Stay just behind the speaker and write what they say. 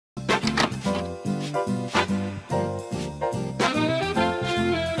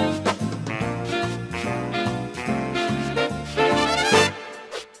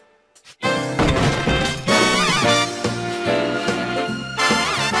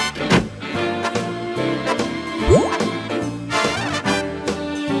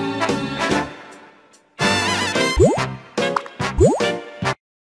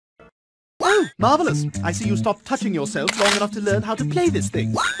Marvelous. I see you stopped touching yourself long enough to learn how to play this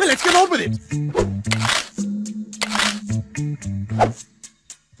thing. Well, let's get on with it.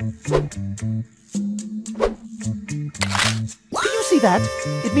 Do you see that?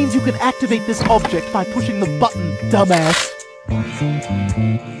 It means you can activate this object by pushing the button, dumbass.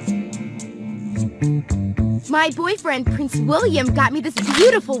 My boyfriend, Prince William, got me this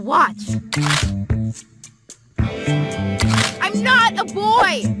beautiful watch. I'm not a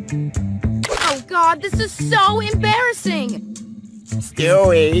boy! Oh God, this is so embarrassing!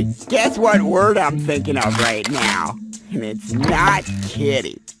 Stewie, guess what word I'm thinking of right now? And it's not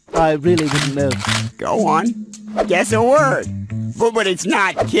kitty. I really wouldn't know. Go on. Guess a word. But it's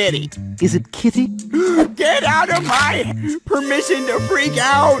not kitty. Is it kitty? Get out of my permission to freak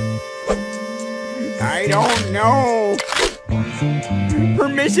out! I don't know.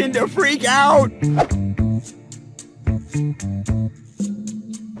 Permission to freak out!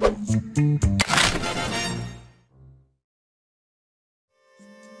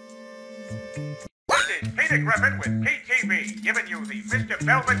 This is Peter Griffin with PTV, giving you the Mr.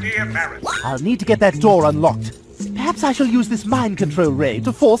 Belvedere Marathon. I'll need to get that door unlocked. Perhaps I shall use this mind control ray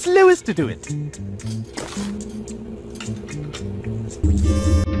to force Lewis to do it.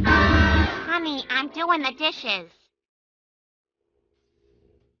 Honey, I'm doing the dishes.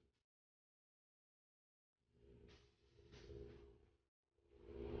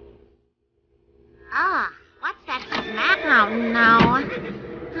 Ah, what's that smell? Oh, no.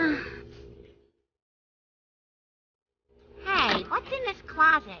 Hey, what's in this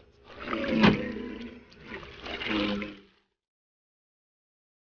closet?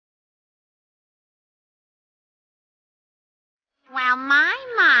 Well, my,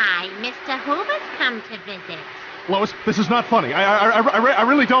 Mr. Hoover's come to visit. Lois, this is not funny. I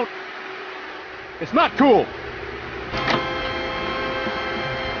really don't... It's not cool.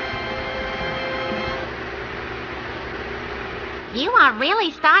 You are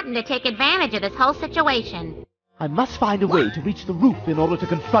really starting to take advantage of this whole situation. I must find a way to reach the roof in order to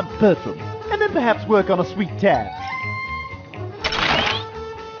confront Bertram, and then perhaps work on a sweet tan.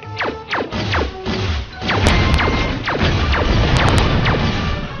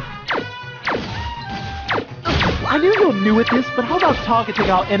 I know you're new at this, but how about targeting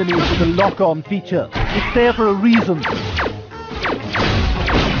our enemies with a lock-on feature? It's there for a reason.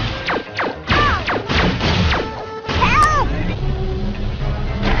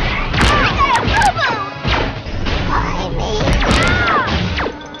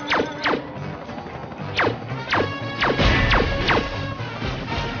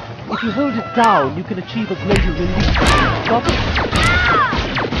 If you hold it down, you can achieve a greater release. Got it?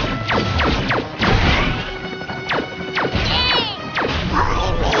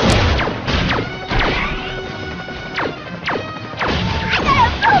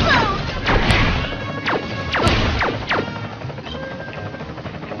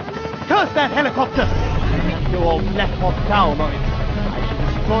 Curse that helicopter! You're all Black Hawk down on it. I shall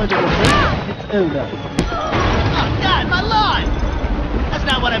destroy the remote of its owner. Oh God, my lawn! That's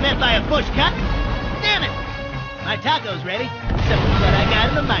not what I meant by a push cut. Damn it! My taco's ready. So what I got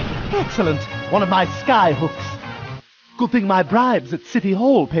in the microwave. Excellent. One of my sky hooks. Good thing my bribes at City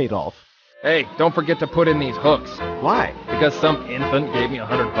Hall paid off. Hey, don't forget to put in these hooks. Why? Because some infant gave me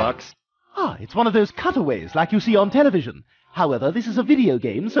 $100. Ah, it's one of those cutaways like you see on television. However, this is a video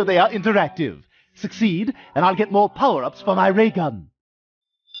game, so they are interactive. Succeed, and I'll get more power-ups for my ray gun.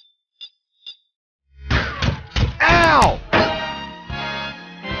 Ow!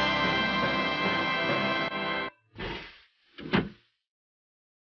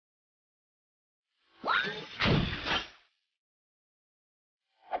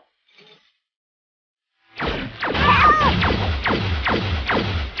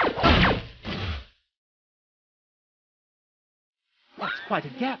 That's quite a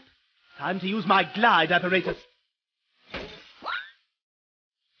gap. Time to use my glide apparatus.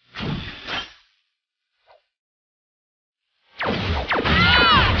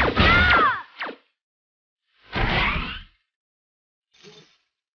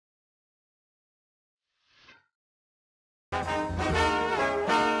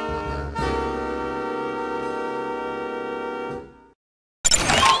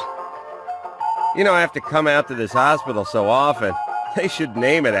 You know, I have to come out to this hospital so often. They should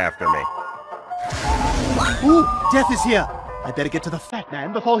name it after me. Ooh, Death is here. I better get to the fat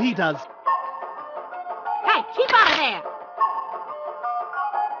man before he does. Hey, keep out of there!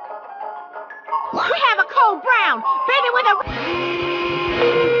 We have a cold brown, baby with a...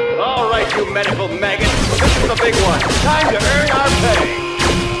 All right, you medical maggots. This is the big one. Time to earn our pay.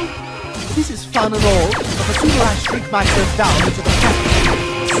 This is fun and all, but the sooner I shrink myself down into the fat,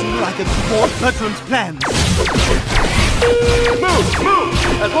 the sooner so I can thwart Bertram's plans. Move!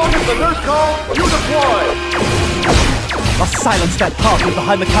 As long as the nurse calls, you deploy! I'll silence that party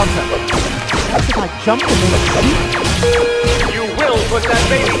behind the counter. What if I jump and then shoot? You will put that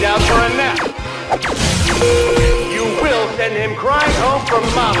baby down for a nap. You will send him crying home from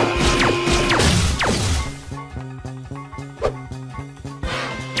mama.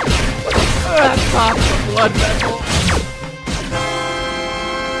 Pop the blood vessel.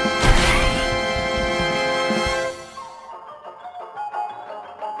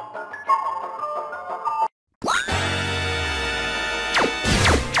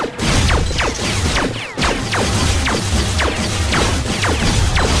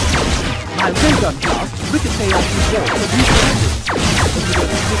 My raygun blast ricochet off the wall for reflexes. But you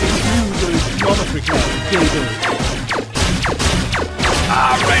don't through those geometry class gables.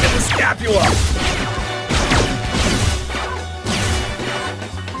 Ah, right in the scapula!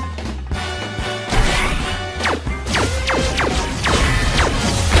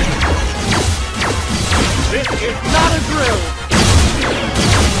 This is not a drill!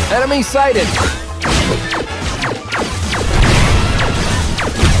 Enemy sighted!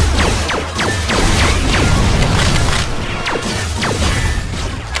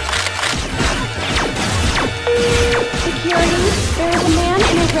 Security, there is a man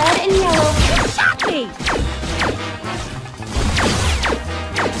in a red and yellow. He shot me!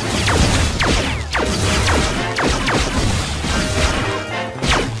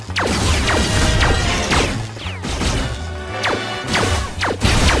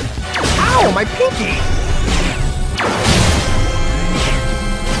 Ow, my pinky!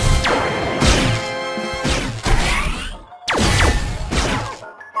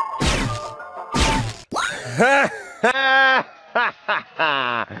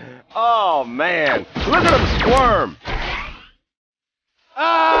 Oh, man. Look at him squirm.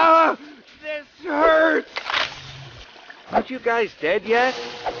 Ah! This hurts! Aren't you guys dead yet?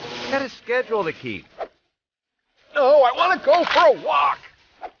 You got a schedule to keep. No, I want to go for a walk.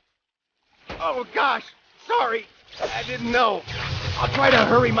 Oh, gosh. Sorry. I didn't know. I'll try to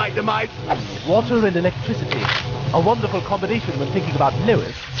hurry my demise. Water and electricity. A wonderful combination when thinking about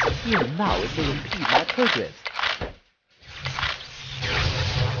Lois. Even now it may impede my progress.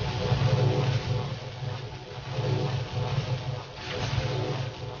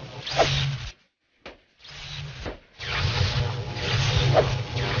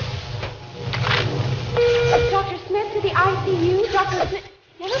 Dr. Smith to the ICU. Dr. Smith.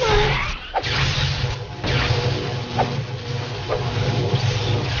 Never mind.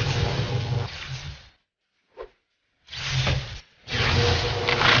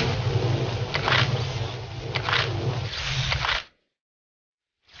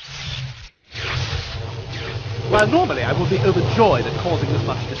 While normally I would be overjoyed at causing this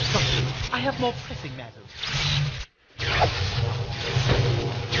much destruction, I have more pressing matters.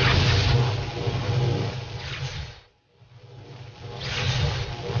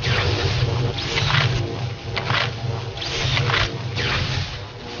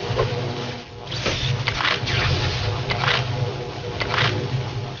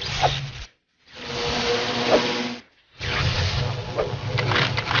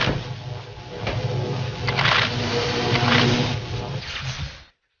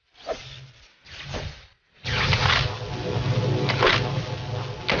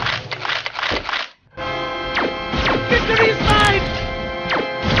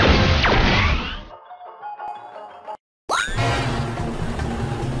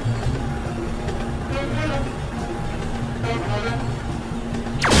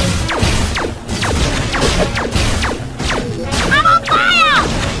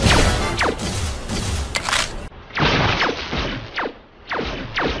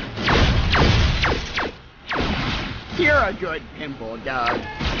 You're a good pimple dog.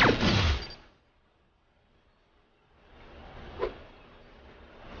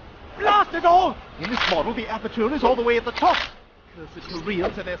 Blast it all! In this model, the aperture is all the way at the top. Cursed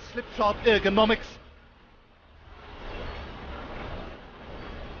Koreans and their slipshod ergonomics.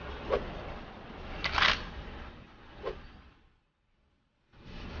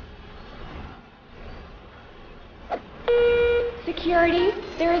 Security,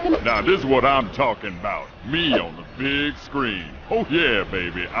 there is a... Now, this is what I'm talking about. Me on the big screen. Oh, yeah,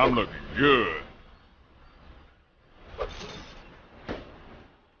 baby. I'm looking good.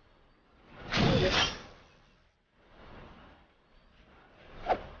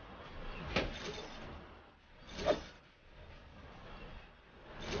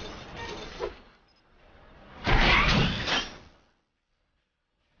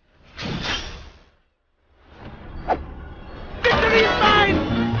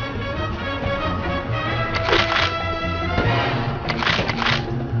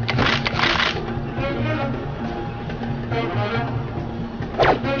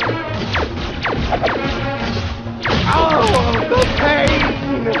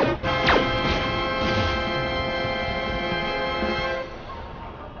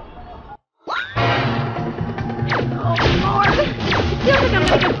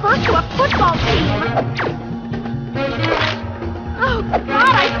 football team! Oh,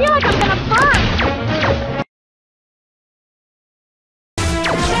 God, I feel like I'm gonna burn!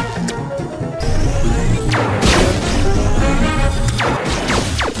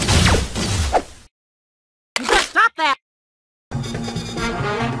 You gotta stop that!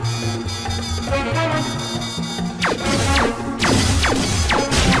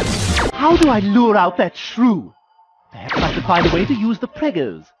 How do I lure out that shrew? Perhaps I should find a way to use the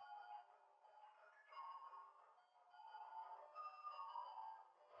preggers.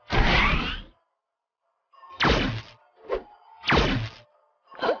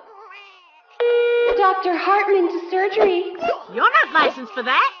 Dr. Hartman to surgery. You're not licensed for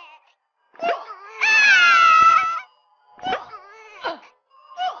that.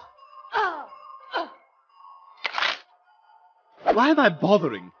 Why am I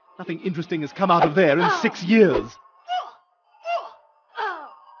bothering? Nothing interesting has come out of there in 6 years.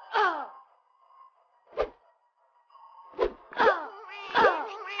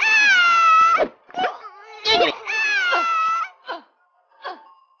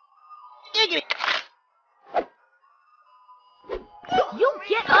 You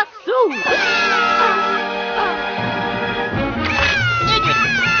get us sued!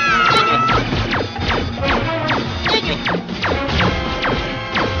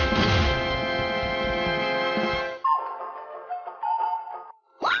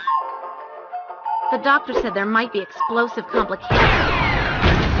 The doctor said there might be explosive complications.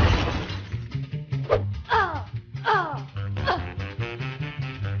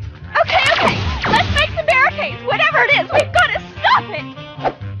 Okay. Let's make some barricades. Whatever it is, we've got to stop it.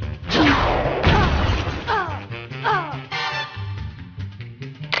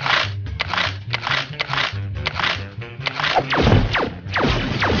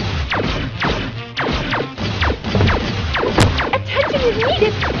 Attention is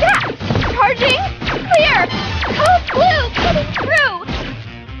needed. Stat. Charging. Clear. Code blue coming through.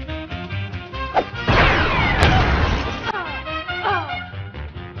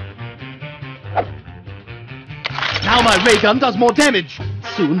 Now my ray gun does more damage.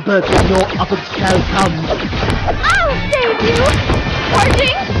 Soon birds with no uppers shall come. I'll save you.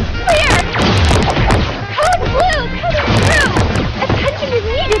 Charging. Clear. Code blue coming through. Attention is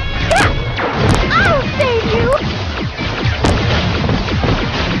needed. Stat. I'll save you.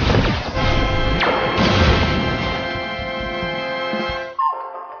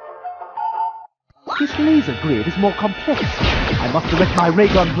 This laser grid is more complex. I must direct my ray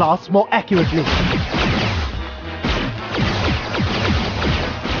gun blasts more accurately.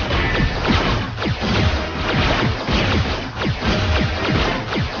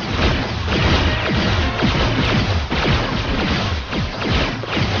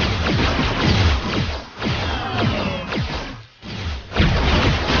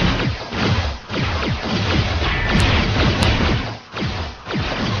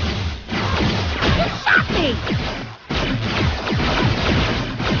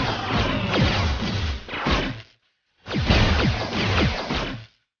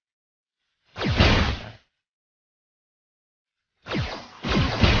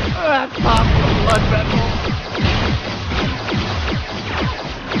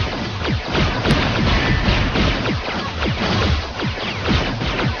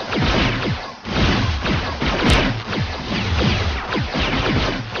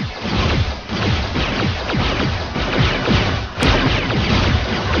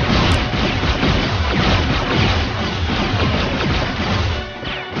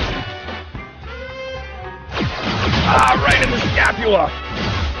 Right in the scapula!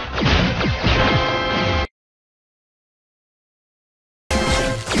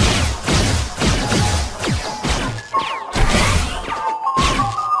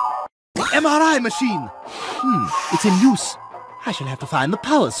 MRI machine! It's in use. I shall have to find the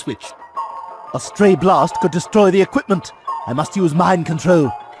power switch. A stray blast could destroy the equipment. I must use mind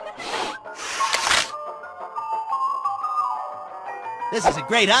control. This is a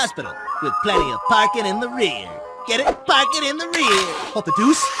great hospital, with plenty of parking in the rear. Get it? Parking in the rear! What the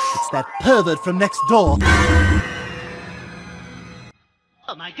deuce? It's that pervert from next door.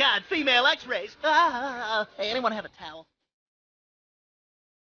 Oh my God, female x-rays! Hey, anyone have a towel?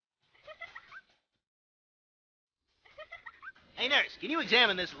 Hey, nurse, can you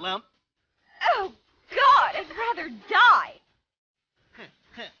examine this lump? Oh, God, I'd rather die.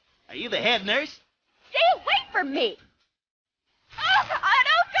 Are you the head nurse? Stay away from me. Oh, God,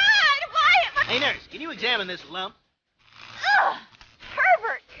 why am I... Hey, nurse, can you examine this lump? Ugh,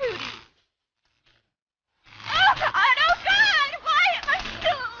 pervert cootie. Oh, God, why am I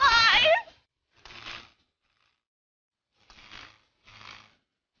still alive?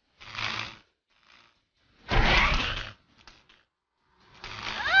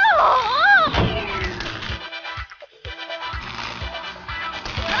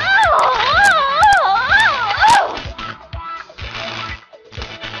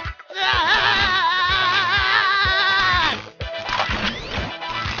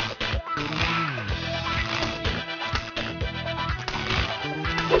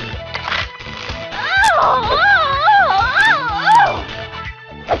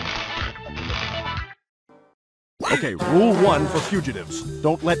 Okay, rule 1 for fugitives.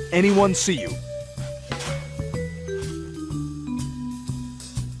 Don't let anyone see you.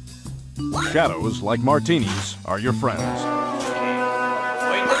 Shadows, like martinis, are your friends. Avoid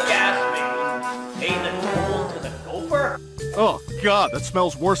the gas main. Pay the toll to the gopher. Oh, God, that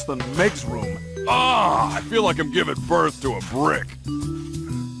smells worse than Meg's room. Ah, I feel like I'm giving birth to a brick.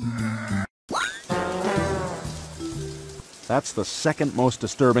 That's the second most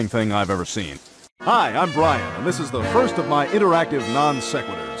disturbing thing I've ever seen. Hi, I'm Brian, and this is the first of my interactive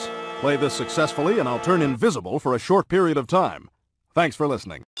non-sequiturs. Play this successfully, and I'll turn invisible for a short period of time. Thanks for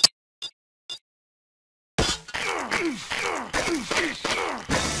listening.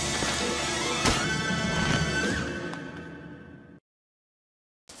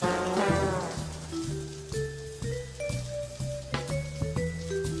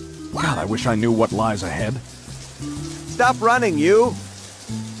 God, I wish I knew what lies ahead. Stop running, you!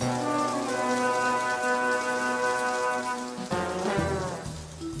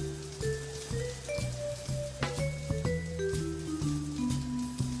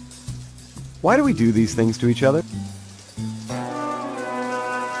 Why do we do these things to each other?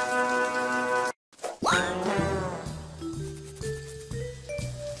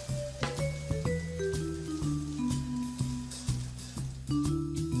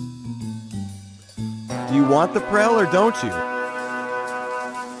 Do you want the Prel or don't you?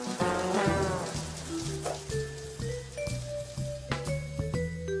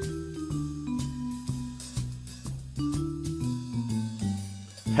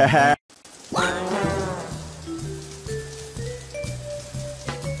 Haha.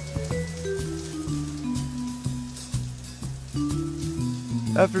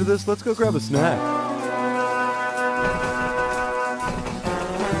 After this, let's go grab a snack.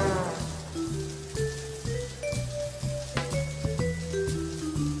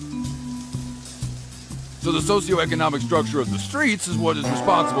 So the socioeconomic structure of the streets is what is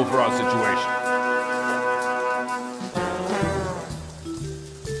responsible for our situation.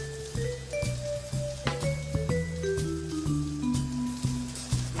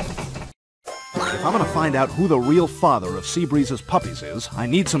 If I'm gonna find out who the real father of Seabreeze's puppies is, I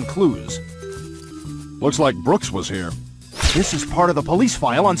need some clues. Looks like Brooks was here. This is part of the police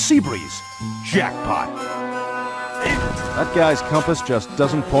file on Seabreeze. Jackpot. That guy's compass just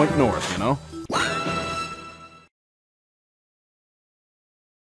doesn't point north, you know?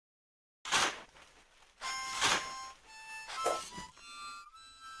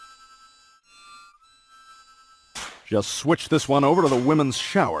 Just switch this one over to the women's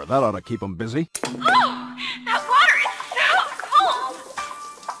shower. That ought to keep them busy. Oh, that water is so cold!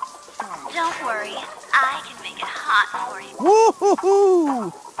 Don't worry, I can make it hot for you.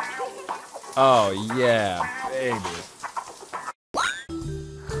 Woo-hoo-hoo! Oh, yeah, baby.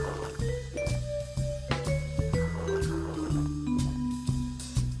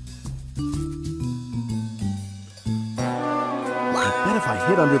 I bet if I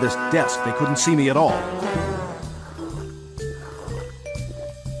hid under this desk, they couldn't see me at all.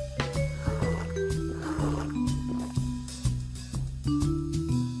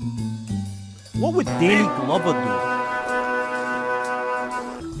 What would Danny Glover do?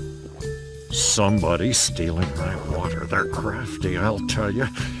 Somebody's stealing my water. They're crafty, I'll tell you.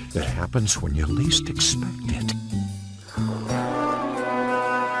 It happens when you least expect it.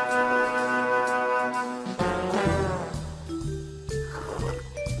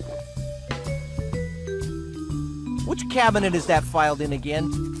 Which cabinet is that filed in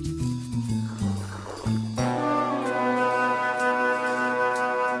again?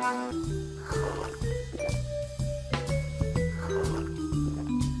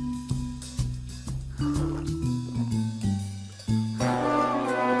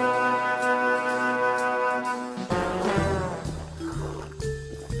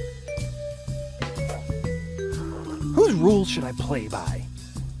 Whose rules should I play by?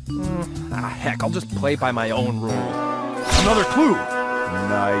 Heck, I'll just play by my own rules. Another clue!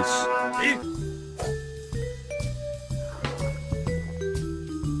 Nice.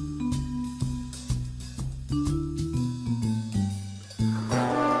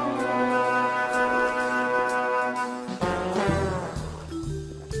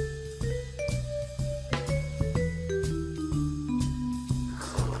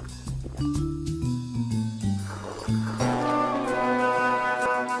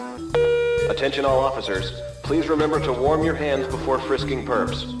 Attention all officers. Please remember to warm your hands before frisking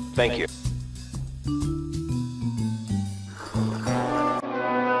perps. Thank you.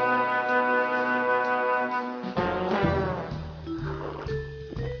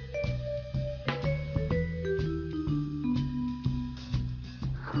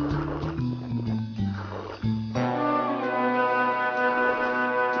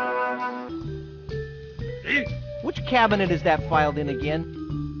 cabinet is that filed in again?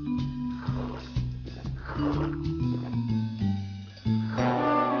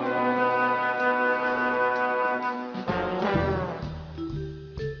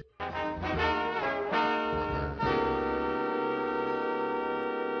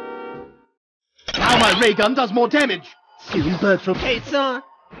 Now my ray gun does more damage. Stealing bird from... Hey, son,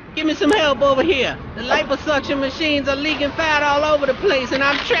 give me some help over here. The liposuction machines are leaking fat all over the place, and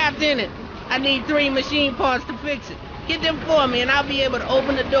I'm trapped in it. I need 3 machine parts to fix it. Get them for me, and I'll be able to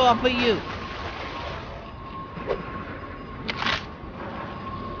open the door for you.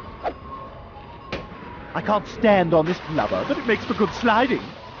 I can't stand on this blubber, but it makes for good sliding.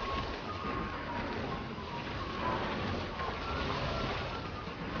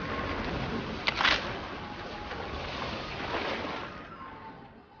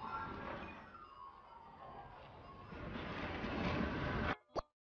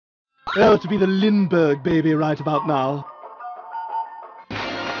 Oh, to be the Lindbergh baby right about now.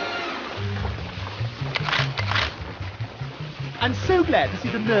 I'm so glad to see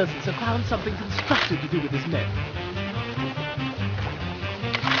the nurses have found something constructive to do with this mess.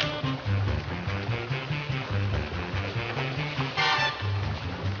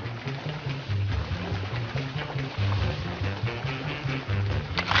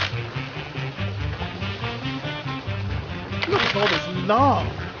 Look at all this lard.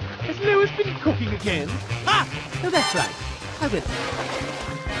 Has Lois been cooking again? Ah! Oh, that's right. I will.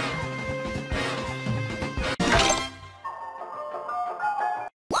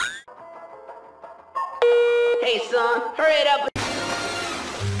 Hey, son, hurry it up.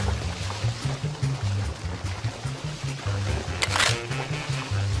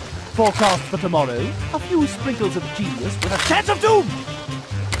 Forecast for tomorrow. A few sprinkles of genius with a chance of doom!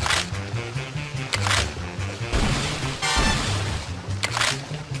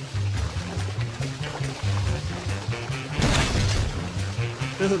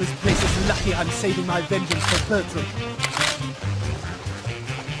 Oh, this place is lucky I'm saving my vengeance for Bertram.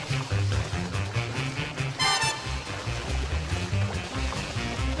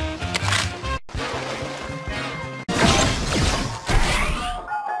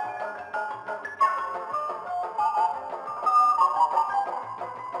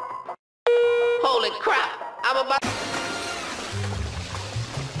 Holy crap, I'm about...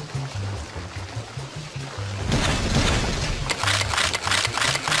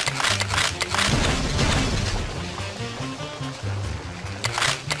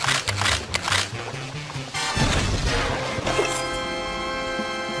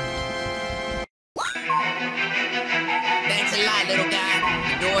 Thanks a lot, little guy.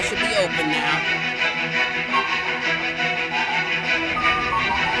 The door should be open now.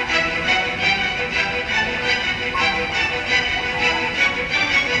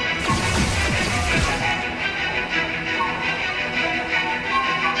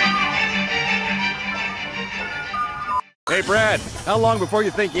 Hey, Brad, how long before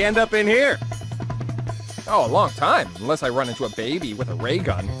you think you end up in here? Oh, a long time, unless I run into a baby with a ray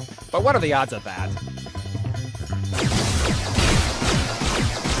gun. But what are the odds of that?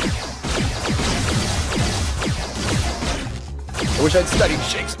 I wish I'd studied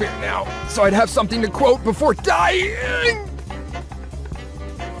Shakespeare now, so I'd have something to quote before dying!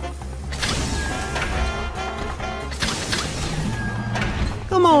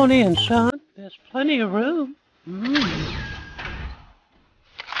 Come on in, son. There's plenty of room.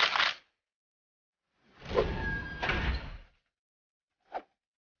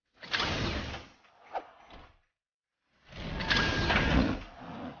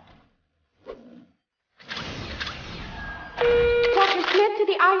 Dr. Smith to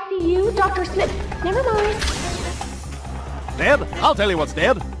the ICU. Dr. Smith. Never mind. Dead? I'll tell you what's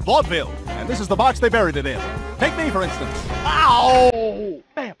dead. Vaudeville. And this is the box they buried it in. Take me, for instance. Ow!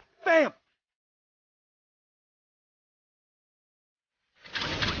 Bam! Bam!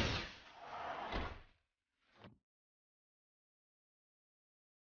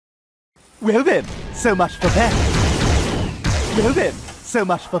 Well then, so much for that. Well then, so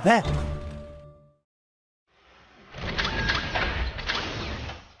much for that.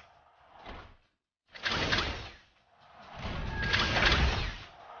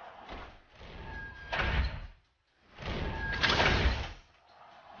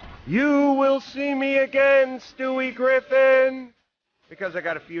 You will see me again, Stewie Griffin, because I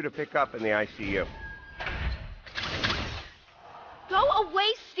got a few to pick up in the ICU. Go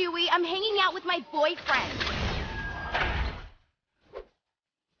away, Stewie. I'm hanging out with my boyfriend.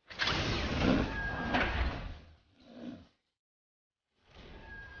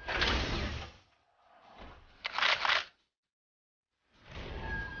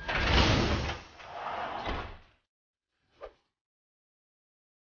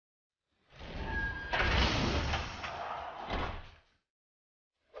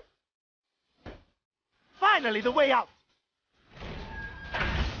 Finally, the way out!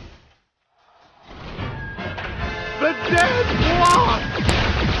 The dead block!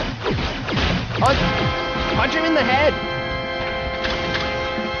 Punch him in the head!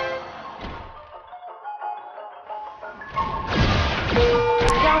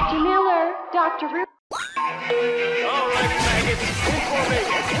 Dr. Miller, Dr. Ru... All right, maggots, in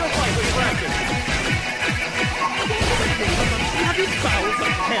formation, just like we practiced. Bloody bowels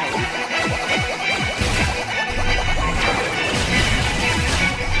of hell!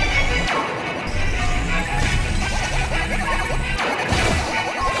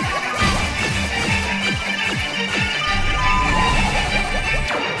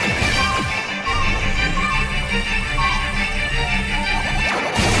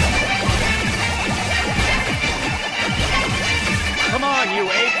 Come on, you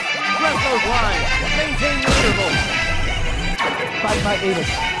ape! Press those lines! Maintain your intervals! Fight my anus.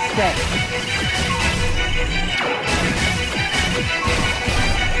 Stat.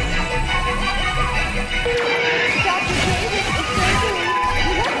 Dr. Davis, it's surgery.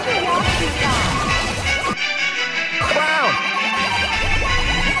 You left your watch too fast. Brown!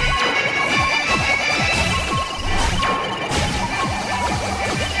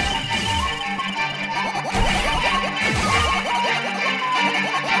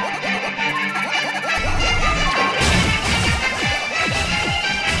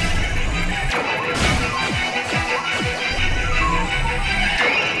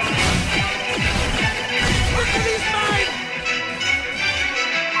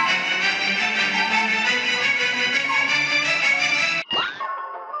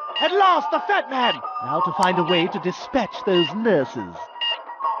 At last, the fat man! Now to find a way to dispatch those nurses.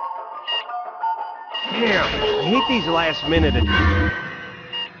 Damn, I hate these last-minute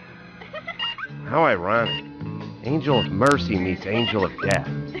How ironic. Angel of Mercy meets Angel of Death.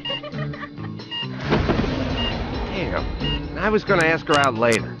 Damn, I was gonna ask her out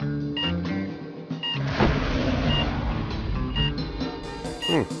later.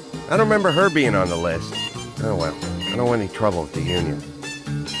 I don't remember her being on the list. Oh well, I don't want any trouble with the Union.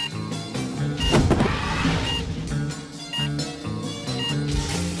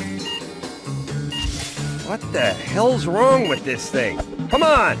 What the hell's wrong with this thing? Come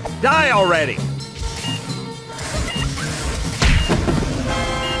on, die already!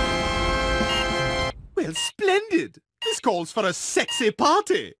 Well, splendid! This calls for a sexy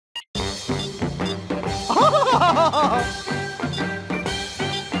party!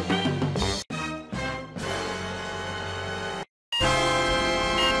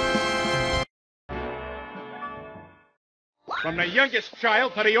 From the youngest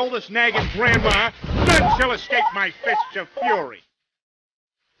child to the oldest nagging grandma, none shall escape my fists of fury.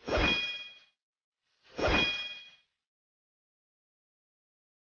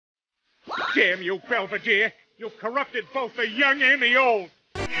 Damn you, Belvedere! You've corrupted both the young and the old!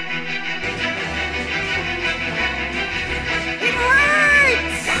 It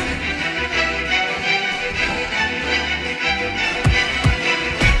hurts!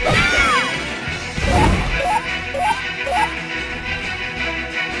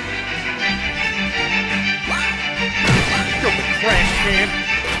 Stupid trash can!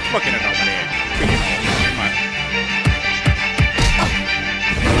 Look at it over there. Come on. Stop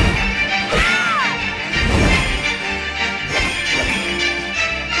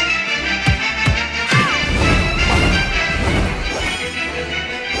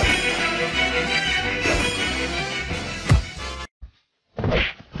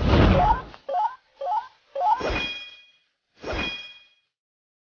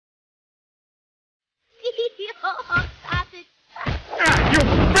it. Ah, you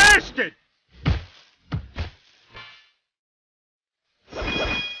bastard!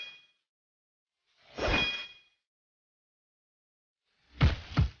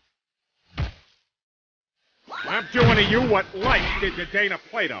 I'm doing to you what life did to Dana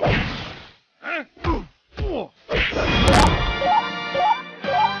Plato. Huh?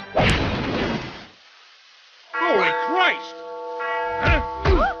 Holy Christ! Huh?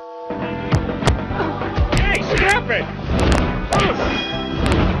 Hey, stop it!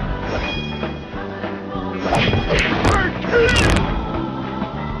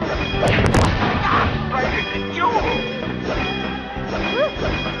 Right in the jewel!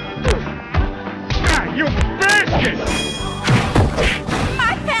 Ah, you bastard!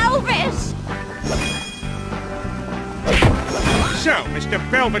 My pelvis! So, Mr.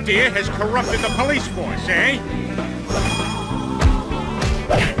 Belvedere has corrupted the police force, eh?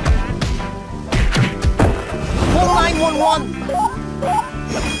 Call 911!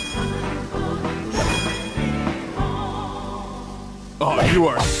 Oh, you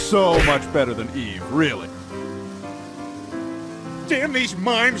are so much better than Eve, really. Damn these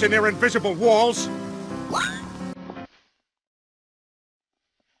mimes and their invisible walls!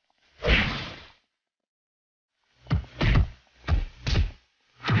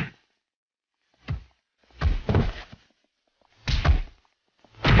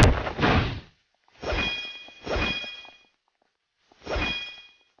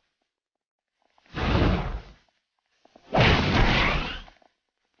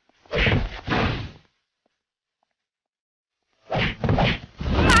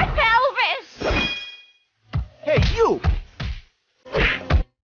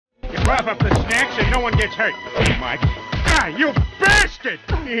 Wrap up the snacks and no one gets hurt. Mike. Ah, you bastard!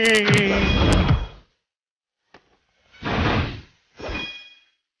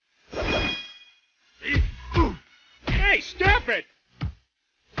 Hey, stop it!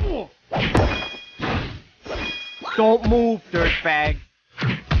 Don't move, dirtbag.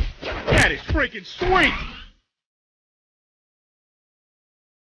 That is freaking sweet!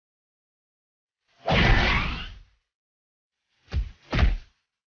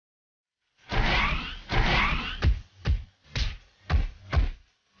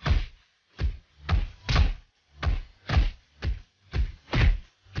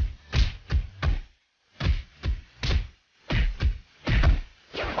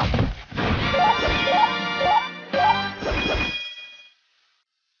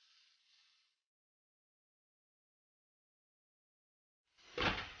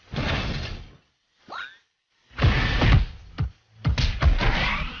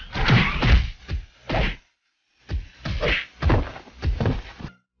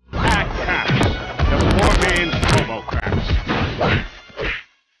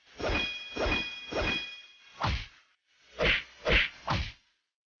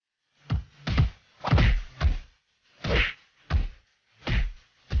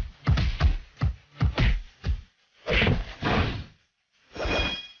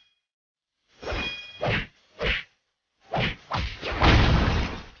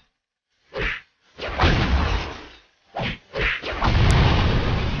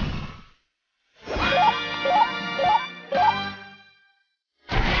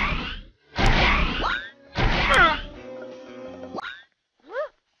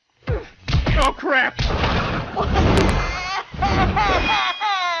 Oh, crap!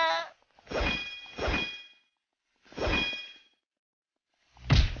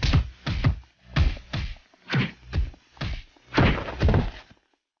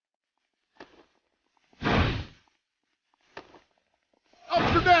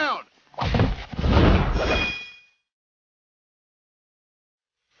 Ups or down?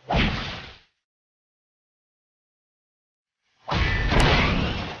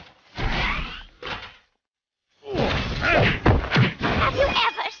 Have you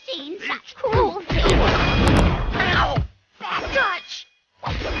ever seen such cruelty? Ow! Bad touch!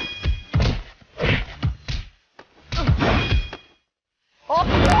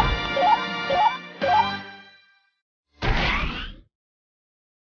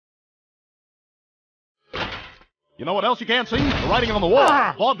 You know what else you can't see? The writing on the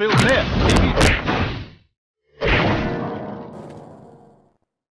wall. Vaudeville's dead.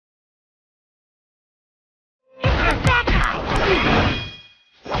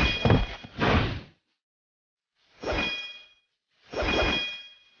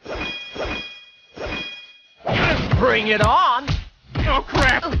 Bring it on! Oh,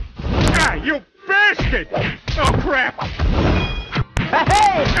 crap! Ah, you bastard! Oh, crap!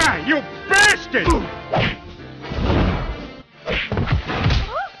 Hey! Ah, you bastard!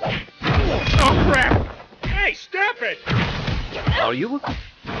 Oh, crap! Hey, stop it! Are you?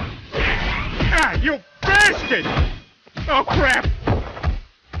 Ah, you bastard! Oh, crap!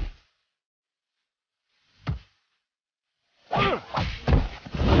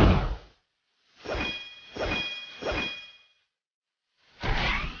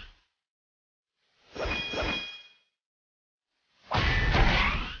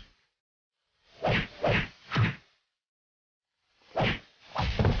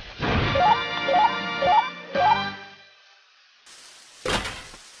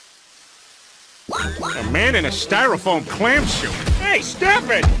 A man in a styrofoam clam suit. Hey, stop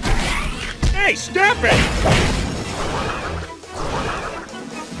it! Hey, stop it!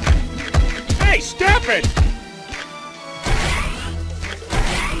 Hey, stop it!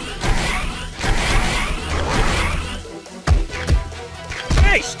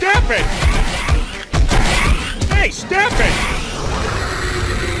 Hey, stop it! Hey, stop it!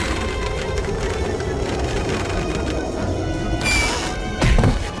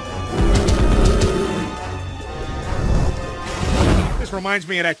 This reminds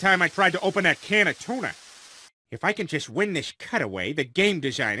me of that time I tried to open that can of tuna. If I can just win this cutaway, the game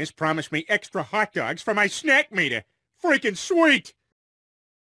designers promised me extra hot dogs for my snack meter. Freaking sweet!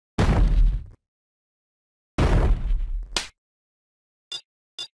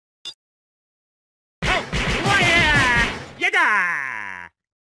 Yaga!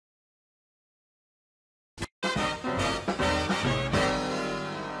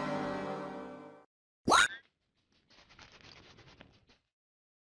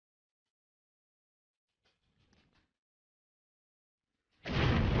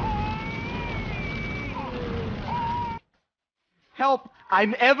 Help!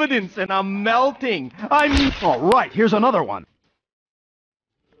 I'm evidence and I'm melting. All right, here's another one.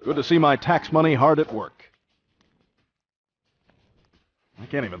 Good to see my tax money hard at work. I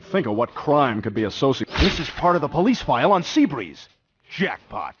can't even think of what crime could be associated. This is part of the police file on Seabreeze.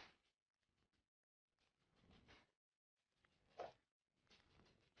 Jackpot.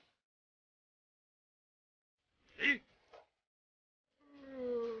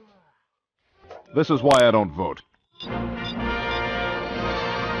 This is why I don't vote.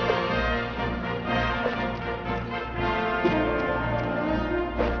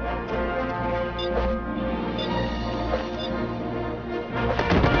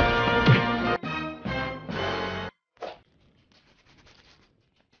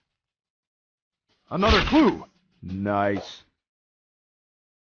 Another clue. Nice.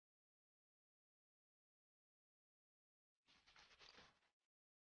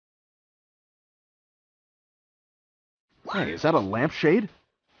 Hey, is that a lampshade?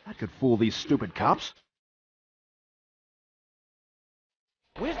 That could fool these stupid cops.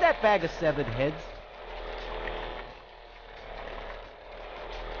 Where's that bag of severed heads?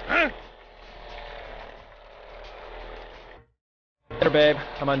 Huh? There, babe.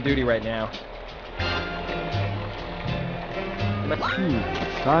 I'm on duty right now.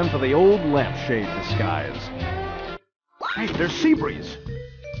 It's time for the old lampshade disguise. Hey, there's Seabreeze.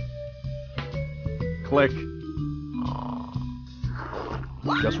 Click.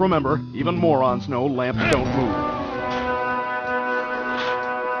 Just remember, even morons know lamps don't move.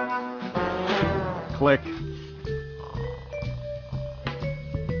 Click.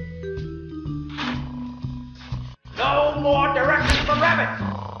 No more directions for rabbits!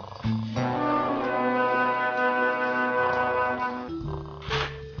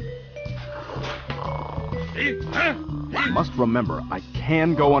 I must remember, I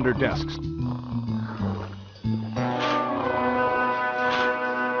can go under desks.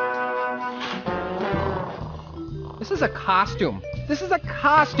 This is a costume. This is a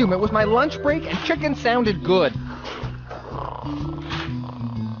costume. It was my lunch break and chicken sounded good.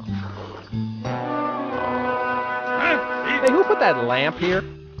 Hey, who put that lamp here?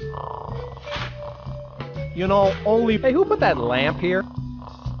 You know, only... Hey, who put that lamp here?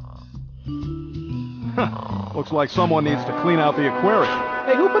 Looks like someone needs to clean out the aquarium.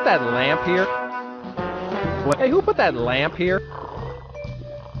 Hey, who put that lamp here? Hey, who put that lamp here?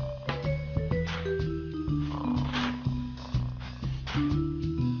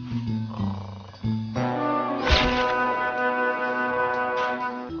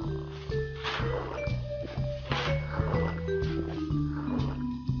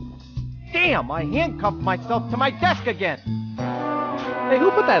 Damn, I handcuffed myself to my desk again. Hey, who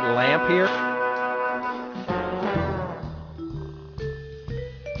put that lamp here?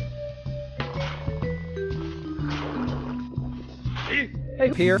 Hey,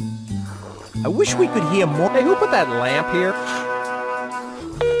 here. I wish we could hear more. Hey, who put that lamp here?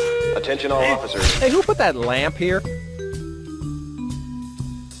 Attention all officers. Hey, who put that lamp here?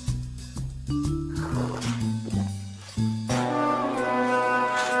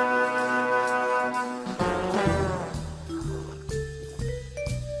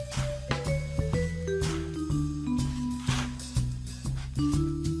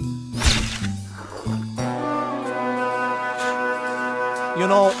 You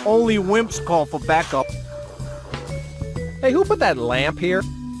know, only wimps call for backup. Hey, who put that lamp here?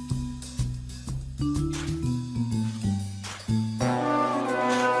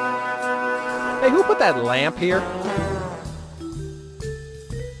 Hey, who put that lamp here?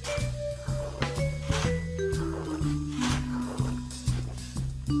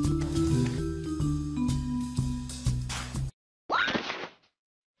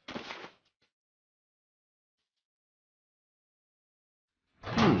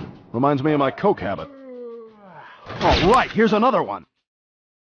 Reminds me of my coke habit. All right, here's another one.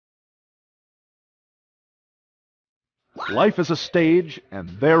 Life is a stage, and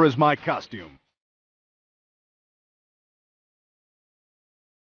there is my costume.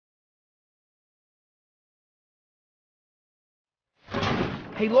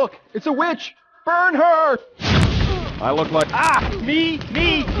 Hey, look, it's a witch! Burn her! I look like... Ah! Me!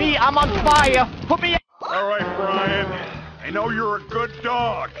 I'm on fire! Put me... All right, Brian. I know you're a good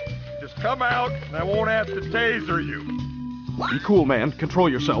dog. Just come out, and I won't have to taser you. Be cool, man. Control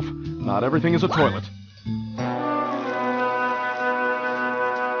yourself. Not everything is a toilet.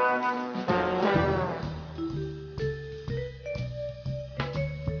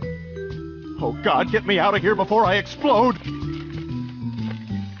 Oh, God, get me out of here before I explode! I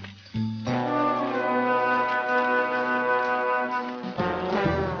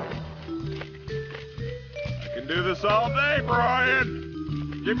can do this all day,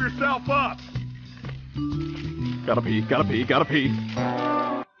 Brian. Give yourself up. Gotta pee.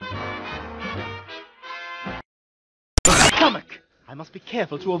 Stomach! I must be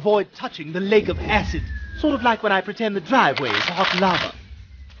careful to avoid touching the lake of acid. Sort of like when I pretend the driveway is hot lava.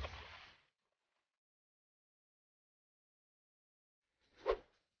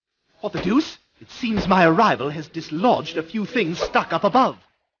 What the deuce? It seems my arrival has dislodged a few things stuck up above.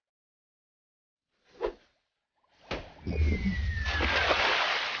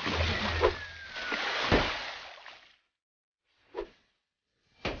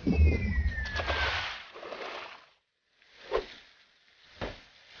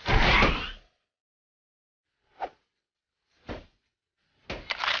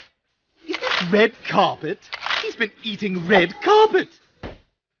 Is this red carpet? He's been eating red carpet!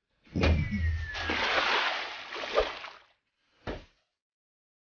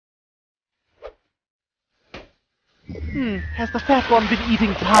 Has the fat one been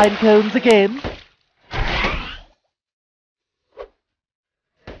eating pine cones again?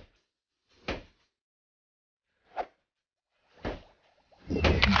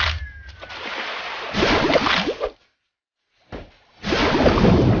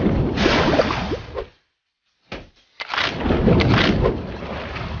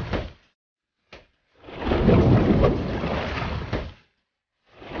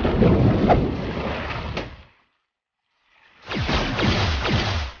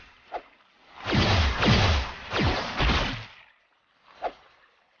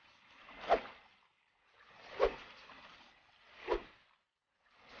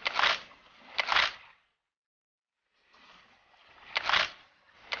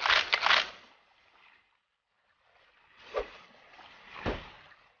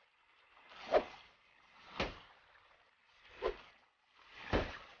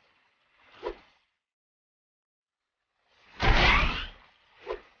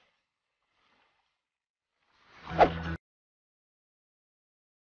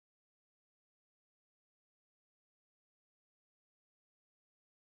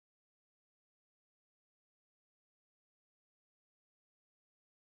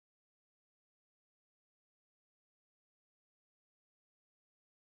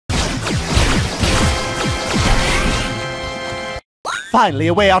 Finally,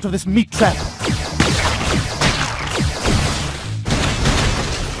 a way out of this meat trap.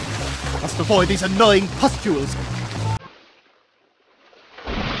 Must avoid these annoying pustules.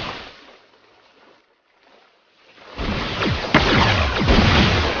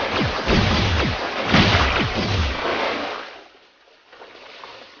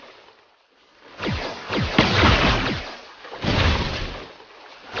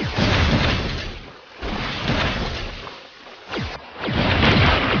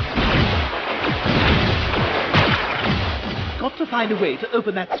 Got to find a way to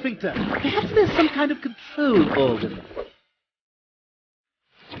open that sphincter. Perhaps there's some kind of control organ.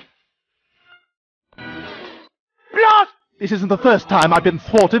 Blast! This isn't the first time I've been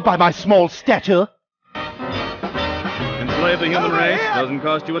thwarted by my small stature. Enslave the human race. Doesn't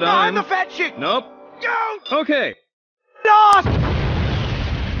cost you a dime. I'm the fat chick! Nope. Don't! Okay. Blast!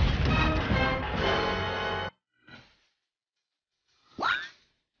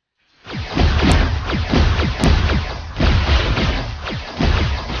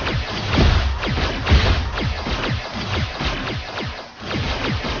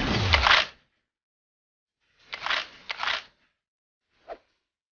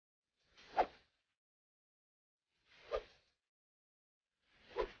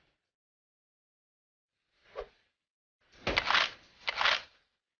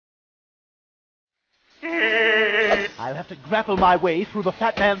 I'll have to grapple my way through the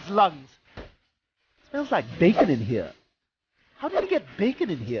fat man's lungs. Smells like bacon in here. How did he get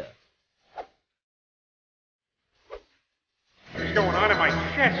bacon in here? What's going on in my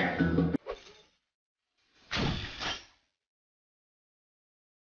chest?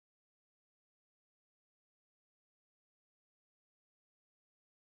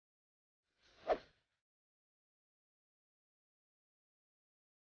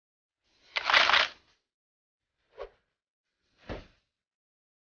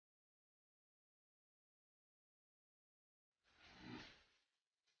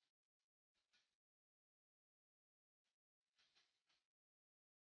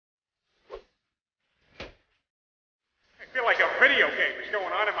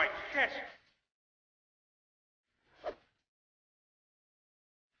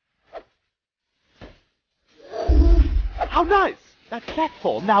 How nice! That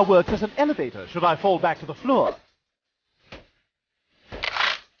platform now works as an elevator should I fall back to the floor.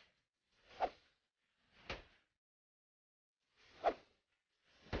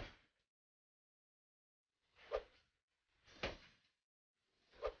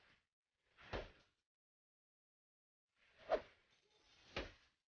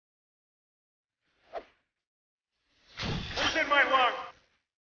 Who's in my lung?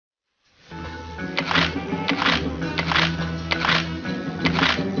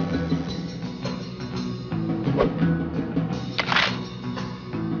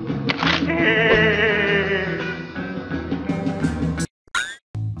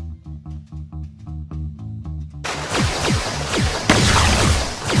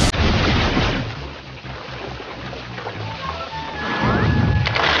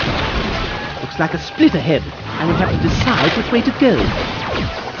 Looks like a split ahead. I will have to decide which way to go.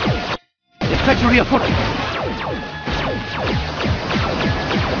 Treachery afoot!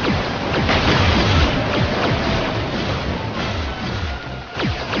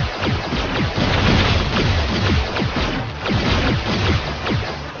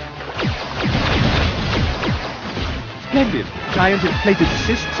 Splendid! Giant inflated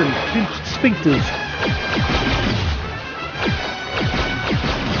cysts and pinched sphincters.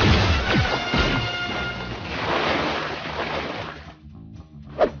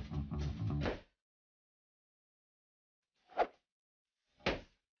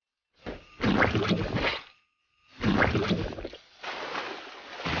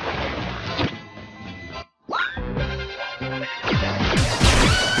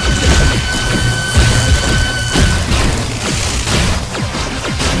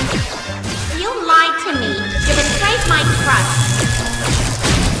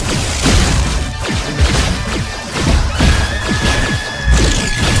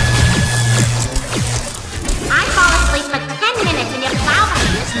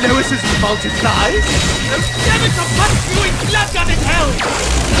 Lois's multi-size? Those devils will punch you in blood in hell!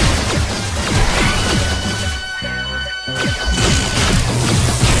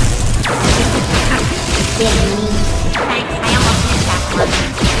 Thanks, I almost missed that one.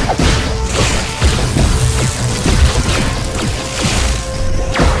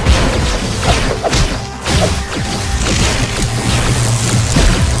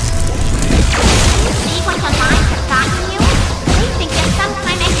 See what the lines have gotten you? They think there's some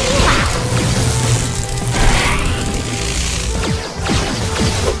kind of healer.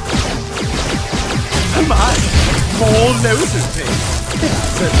 Oh my! More Lois's things.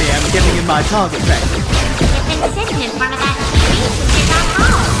 Certainly am getting in my target practice. You've been sitting in front of that TV since you got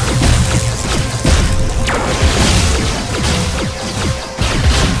home.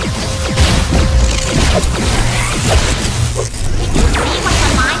 Did you see what the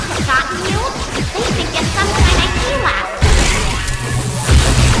lines have gotten you? They think you're some kind of healer.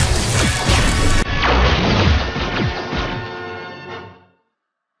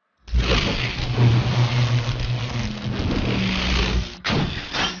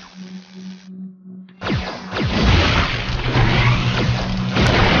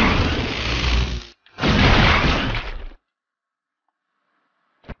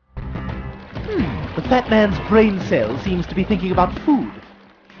 The fat man's brain cell seems to be thinking about food.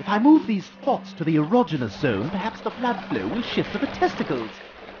 If I move these thoughts to the erogenous zone, perhaps the blood flow will shift to the testicles.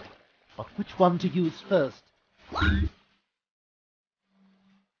 But which one to use first? You're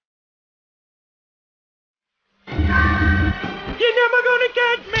never gonna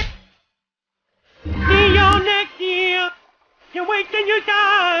catch me! See you next year! You're wasting your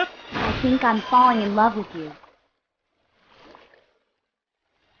time! I think I'm falling in love with you.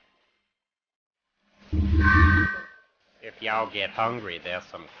 If y'all get hungry, there's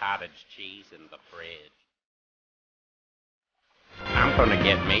some cottage cheese in the fridge. I'm gonna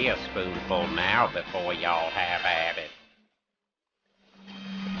get me a spoonful now before y'all have at it.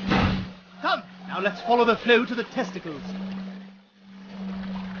 Come, now let's follow the flow to the testicles.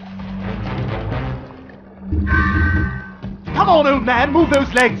 Come on, old man, move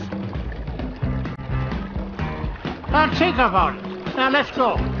those legs. I'll think about it. Now let's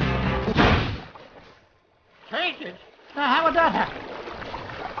go. Take it? Now how would that happen?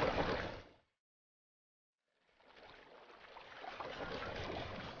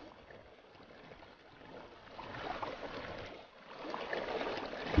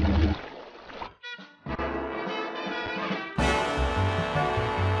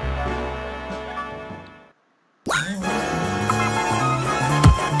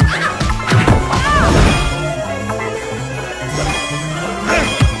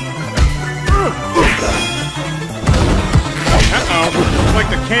 Looks like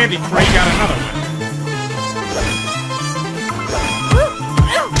the candy tray got another one.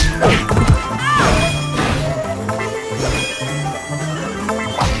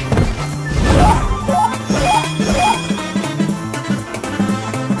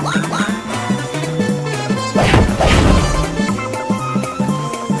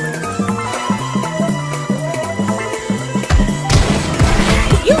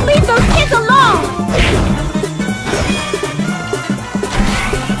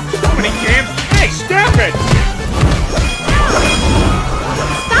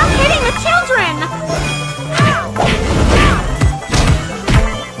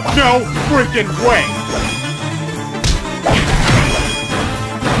 stinking way!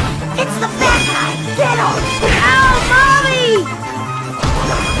 It's the bad guy! Get him! Ow, Mommy!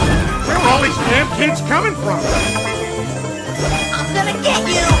 Where are all these damn kids coming from? I'm gonna get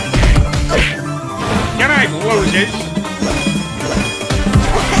you! Good night, losers!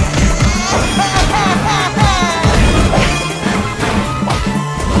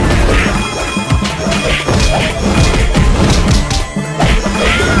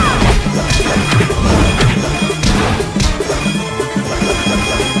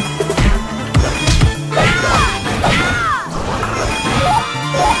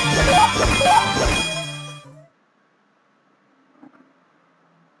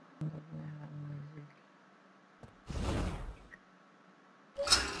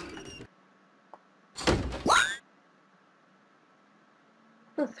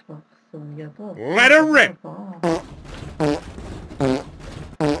 Let her rip!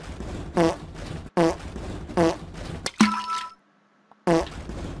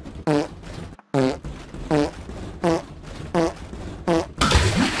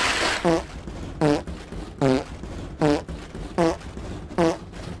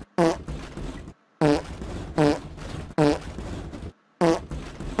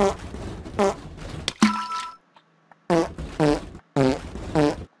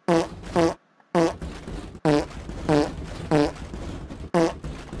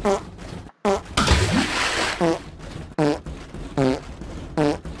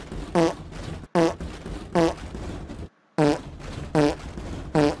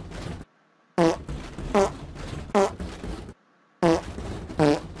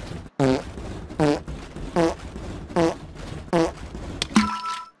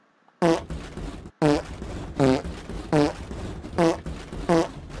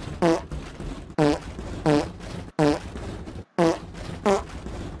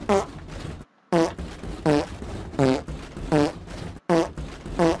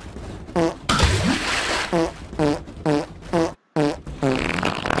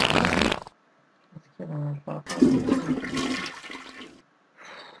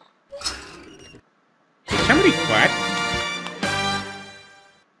 Somebody flat?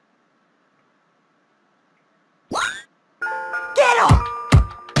 Get him!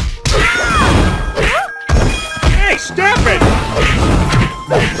 Hey, stop it!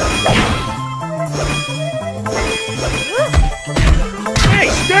 Hey,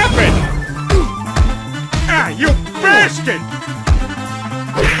 stop it! Ah, you bastard!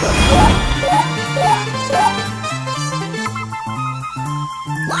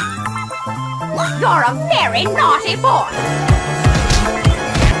 You're a very naughty boy!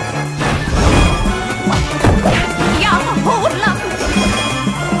 Young hoodlum!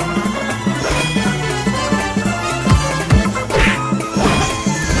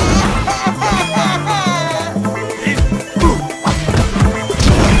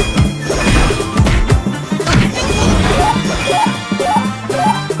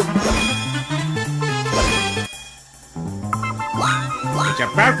 It's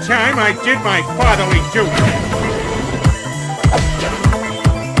about time I did my fatherly duty.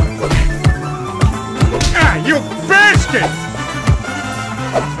 Ah, you bastard!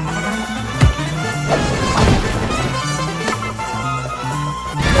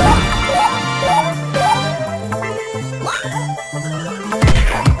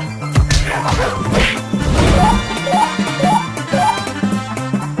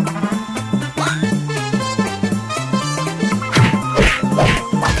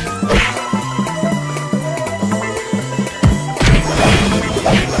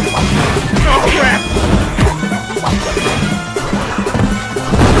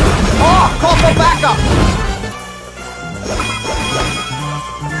 Call for backup!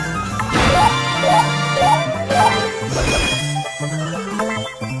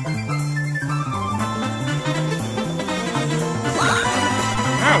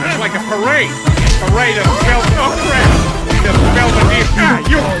 Oh, it's like a parade. Parade of oh crap! The Belvedere. Ah,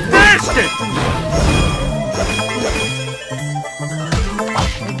 you bastard!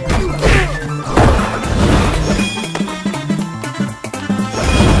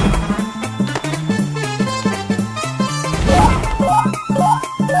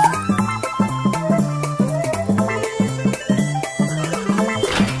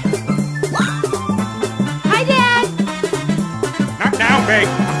 I'm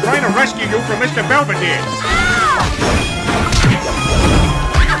trying to rescue you from Mr. Belvedere.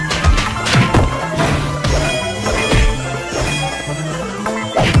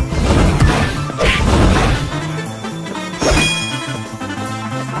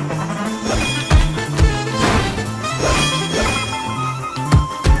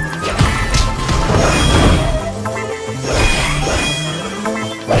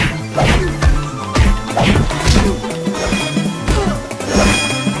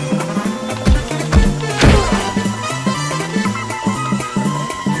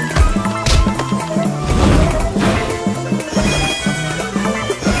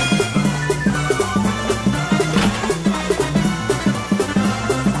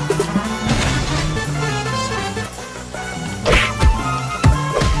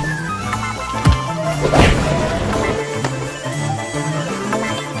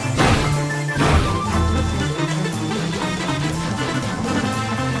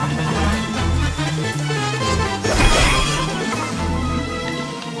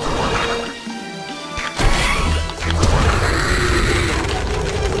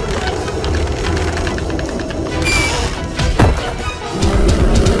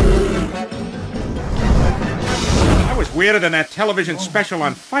 weirder than that television special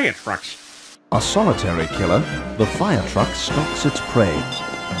on fire trucks. A solitary killer, the fire truck stalks its prey.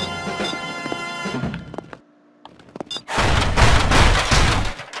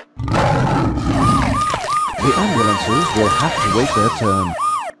 The ambulances will have to wait their turn.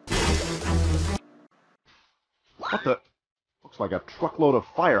 What the? Looks like a truckload of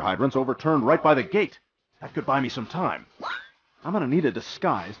fire hydrants overturned right by the gate. That could buy me some time. I'm gonna need a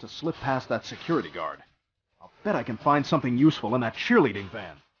disguise to slip past that security guard. I'll bet I can find something useful in that cheerleading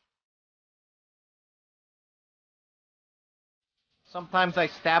van. Sometimes I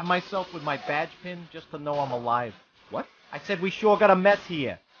stab myself with my badge pin just to know I'm alive. What? I said we sure got a mess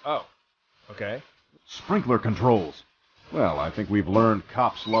here. Oh, okay. Sprinkler controls. Well, I think we've learned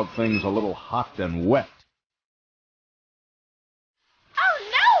cops love things a little hot and wet. Oh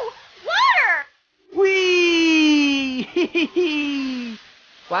no! Water! Whee!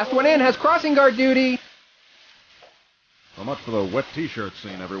 Last one in has crossing guard duty. So much for the wet t-shirt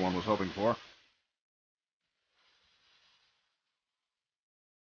scene everyone was hoping for.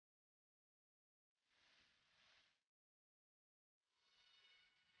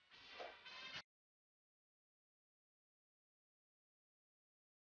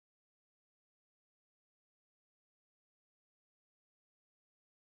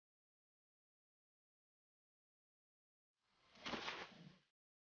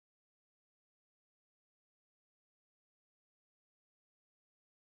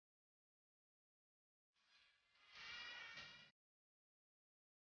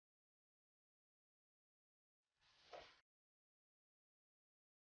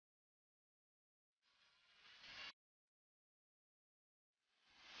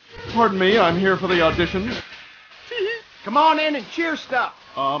 Pardon me, I'm here for the audition. Come on in and cheer stuff.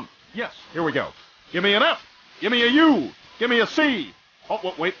 Yes, here we go. Give me an F. Give me a U. Give me a C.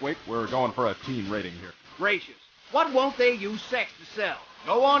 Oh, wait, we're going for a teen rating here. Gracious. What won't they use sex to sell?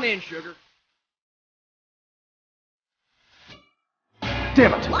 Go on in, sugar.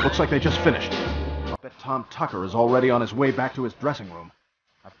 Damn it! Looks like they just finished. I bet Tom Tucker is already on his way back to his dressing room.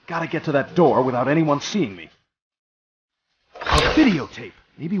 I've got to get to that door without anyone seeing me. A videotape!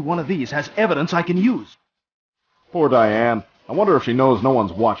 Maybe one of these has evidence I can use. Poor Diane. I wonder if she knows no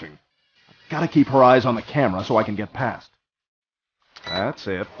one's watching. I've got to keep her eyes on the camera so I can get past. That's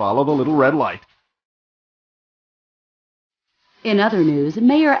it. Follow the little red light. In other news,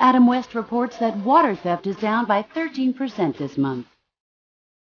 Mayor Adam West reports that water theft is down by 13% this month.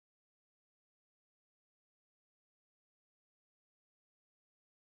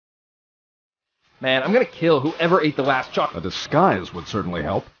 Man, I'm gonna kill whoever ate the last chocolate. A disguise would certainly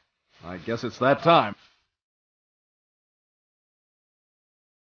help. I guess it's that time.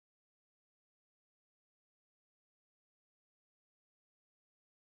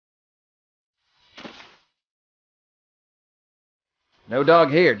 No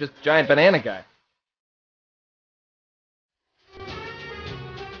dog here, just giant banana guy.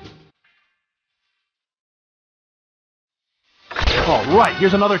 All right,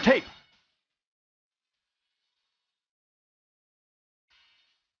 here's another tape.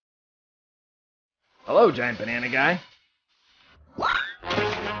 Hello, giant banana guy.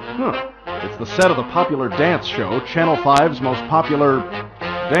 Huh. It's the set of the popular dance show, Channel 5's most popular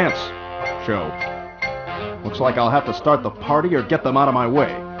dance show. Looks like I'll have to start the party or get them out of my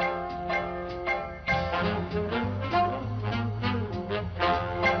way.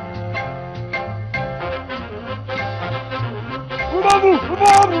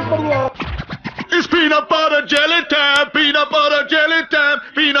 It's peanut butter jelly time, peanut butter jelly time,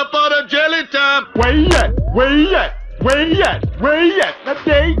 peanut butter jelly time. Where you at? Where you at? Where you at? Where you at? Now,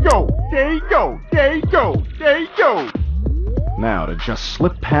 there you go. There you go. There you go. There you go. Now to just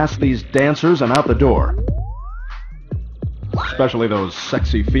slip past these dancers and out the door. Especially those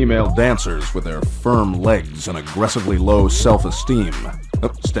sexy female dancers with their firm legs and aggressively low self-esteem.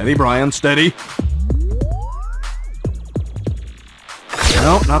 Oh, steady, Brian, steady.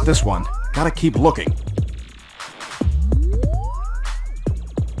 No, not this one. Gotta keep looking.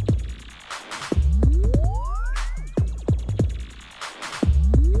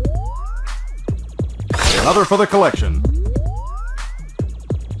 Another for the collection.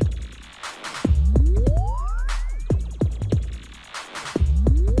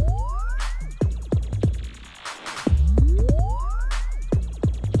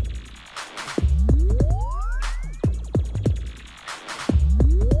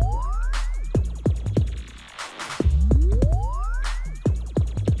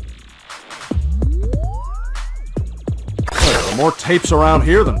 There are more tapes around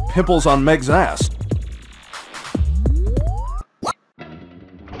here than pimples on Meg's ass.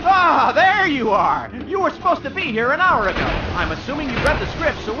 Ah, there you are! You were supposed to be here an hour ago. I'm assuming you read the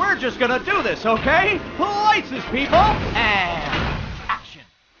script, so we're just gonna do this, okay? License, people! And action!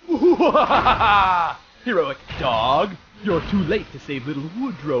 Heroic dog, you're too late to save little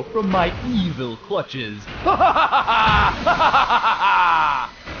Woodrow from my evil clutches. Help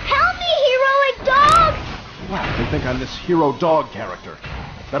me, heroic dog! Wow, they think I'm this hero dog character.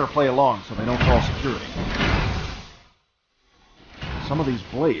 Better play along so they don't call security. Some of these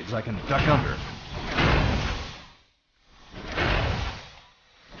blades I can duck under.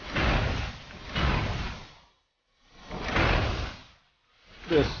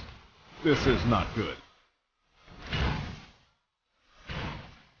 This is not good.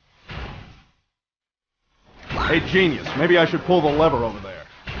 Hey, genius, maybe I should pull the lever over there.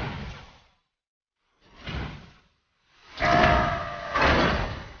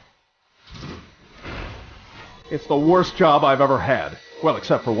 It's the worst job I've ever had. Well,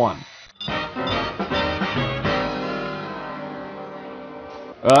 except for one.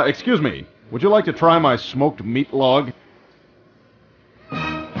 Excuse me. Would you like to try my smoked meat log?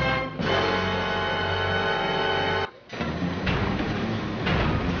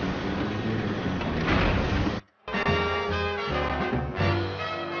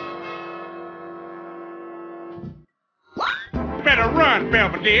 Better run,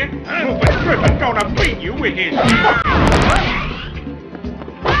 Belvedere. Rufus Griffin's gonna beat you with his...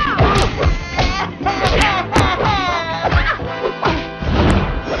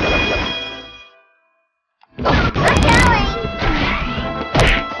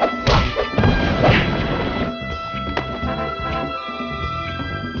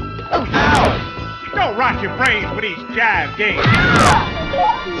 Don't rot your brains with these jive games.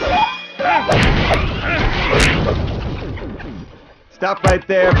 Stop right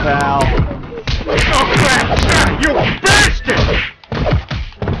there, pal. Oh, crap! You bastard!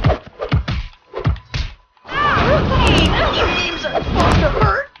 Hey, you games are supposed to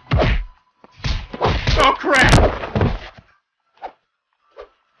hurt! Oh, crap!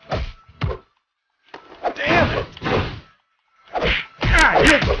 Damn it!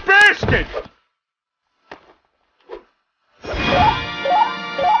 You bastard!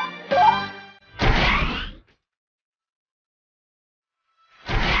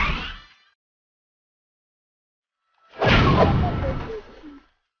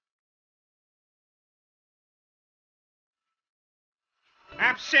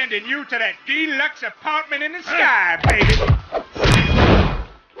 I'm sending you to that deluxe apartment in the sky, baby.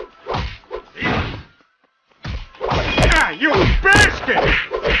 You bastard!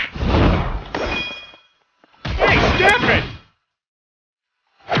 Hey, stop it!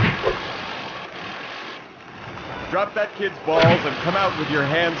 Drop that kid's balls and come out with your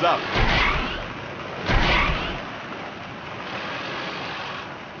hands up.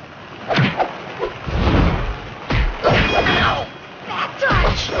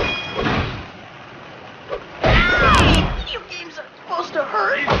 You games are supposed to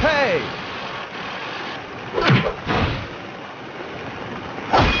hurt! Hey!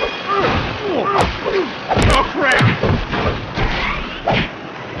 Oh, crap!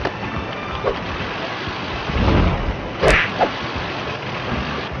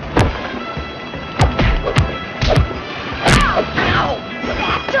 Ow!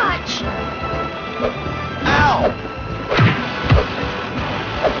 Bad touch! Ow!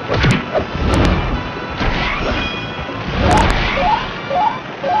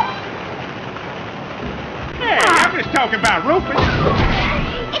 Hey, I'm just talking about Rufus.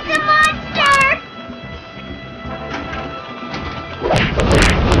 It's a monster!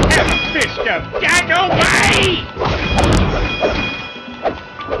 Have a fist of dynamite!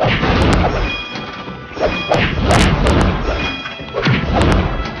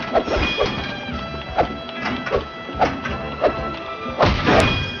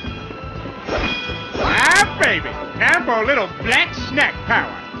 Ah, baby, time for a little black snack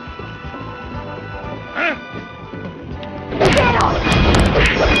power. Huh?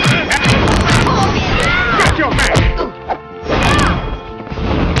 Got your man!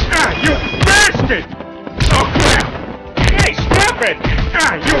 You bastard! Oh, crap! Hey, stop it!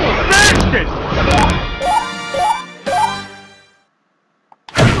 You bastard!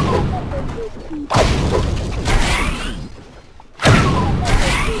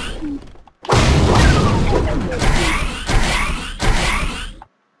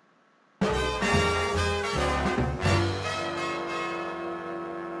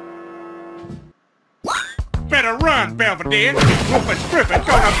 Better run, Belvedere. Rufus Griffin's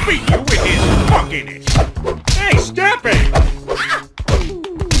gonna beat you with his funkiness. Hey, stop it!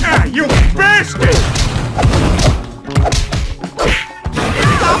 You bastard!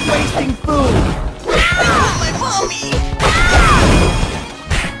 Stop wasting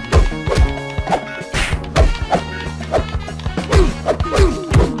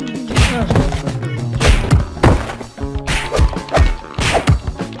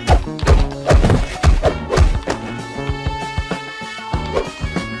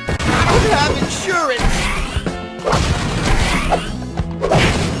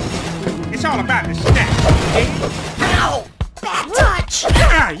It's all about the snack. Ow! Bad touch!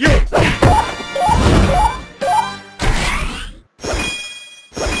 Ah, you!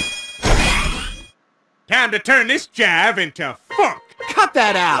 Time to turn this jive into funk. Cut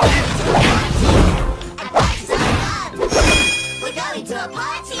that out! We're going to a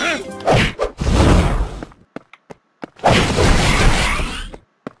party!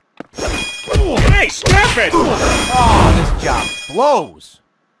 Hey, stop it! Oh, this job blows!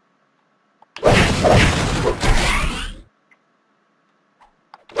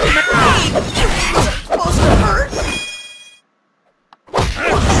 Supposed to hurt? I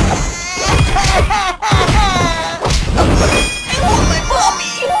want my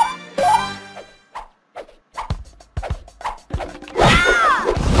mommy!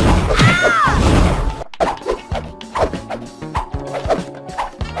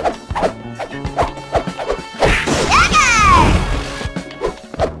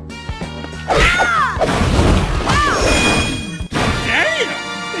 Damn!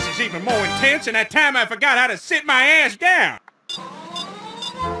 This is even more intense than that time I forgot how to sit my ass down.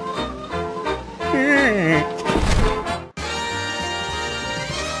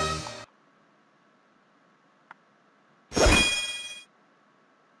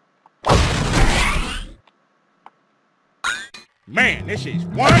 Man, this is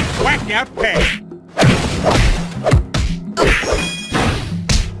one whacked out peg.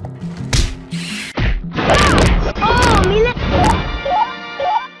 Oh, mira.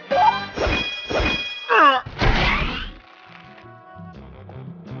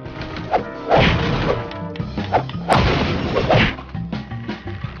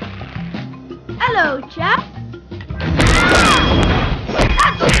 Hello, chap.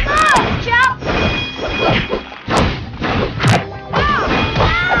 That's enough, chap!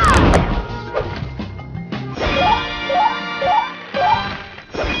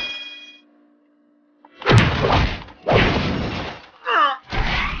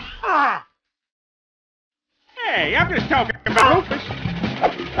 Hey, I'm just talking about Rufus.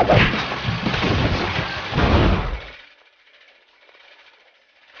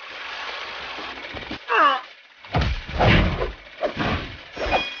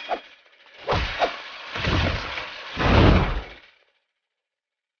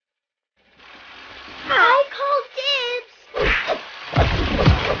 I call dibs!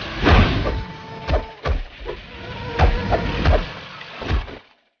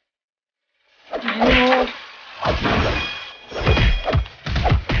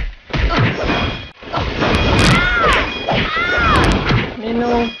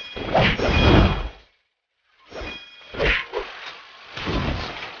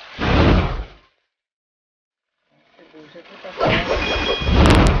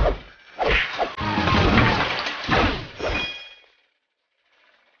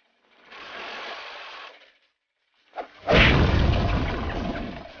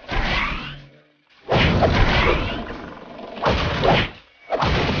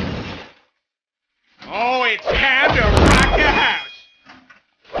 Oh, it's time to rock the house.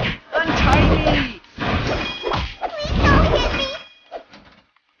 Untidy! Please don't hit me!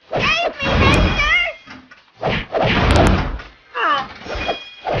 Save me, mister!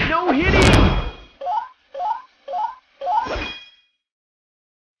 No hitting!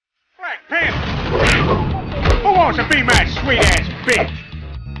 Black Panther! Who wants to be my sweet-ass bitch?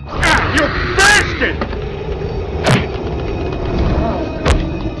 Ah, you bastard!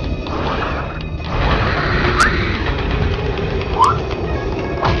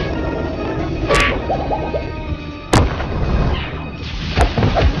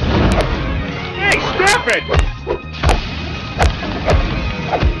 Hey, stop it!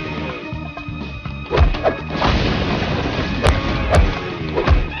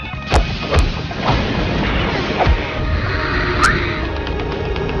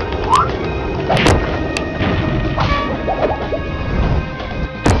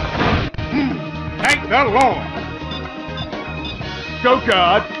 Thank the Lord! Go,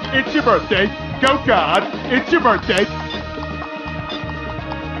 God! It's your birthday! Go, God! It's your birthday!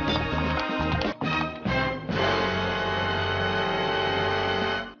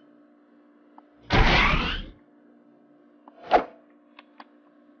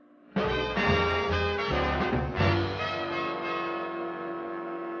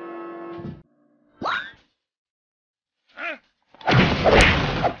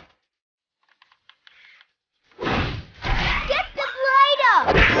 Get the lighter!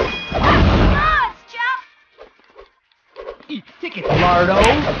 Gods, chap! Eat ticket, Lardo!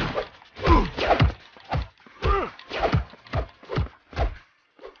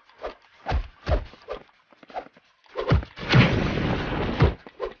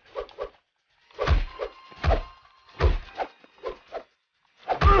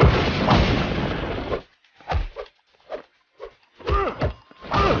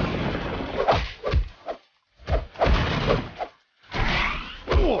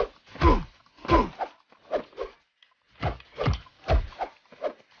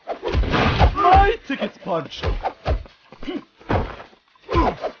 My ticket's punched.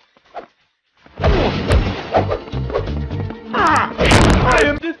 I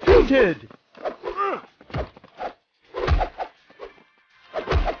am defeated.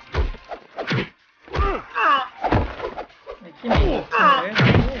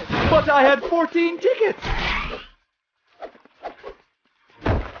 But I had 14 tickets.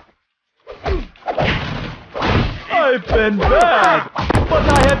 I've been bad. But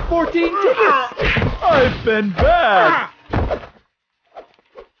I had 14 tickets. I've been bad.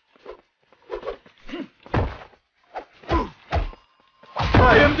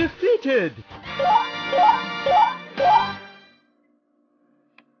 I am defeated.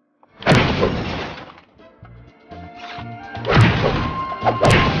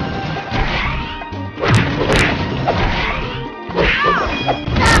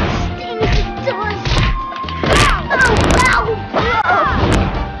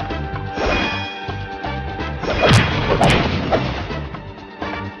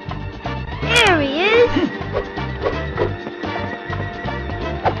 There he is!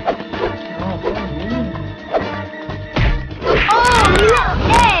 Oh, you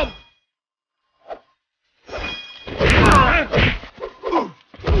dead!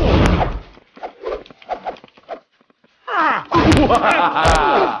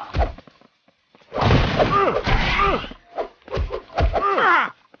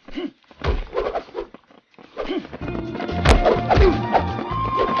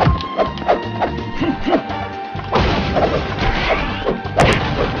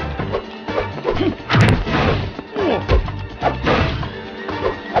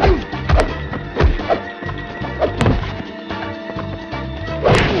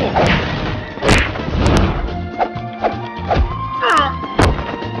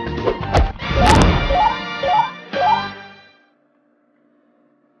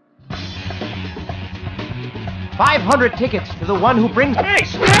 $500 tickets to the one who brings... Hey,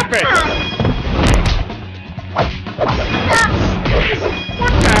 stop it!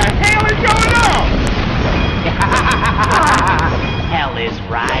 What the hell is going on? Hell is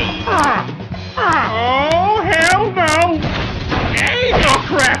right. Oh, hell no! Hey, no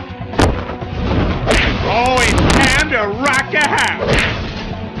crap! Oh, it's time to rock the house!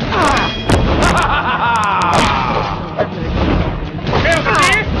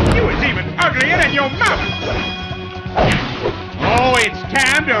 Belvedere, you was even uglier than your mama! Oh, it's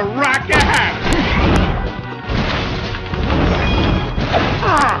time to rock the house!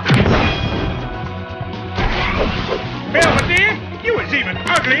 Belvedere, you was even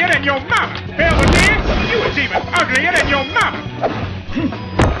uglier than your mama! Belvedere, you was even uglier than your mama!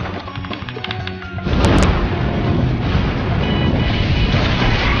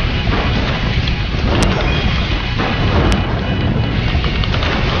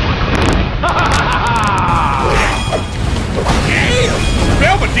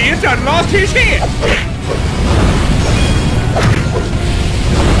 Belvedere's done lost his head!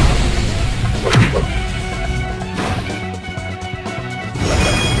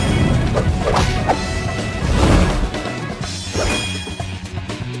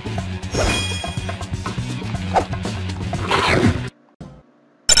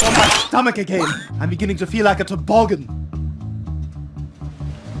 Oh, my stomach again! I'm beginning to feel like a toboggan.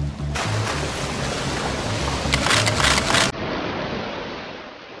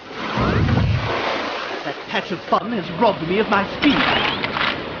 Patch of fun has robbed me of my speed.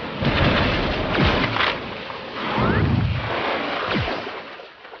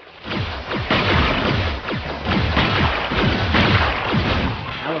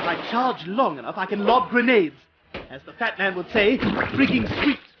 Now if I charge long enough, I can lob grenades. As the fat man would say, frigging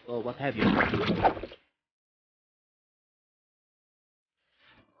sweet, or what have you.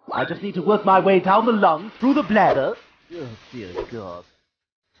 I just need to work my way down the lung, through the bladder. Oh, dear God.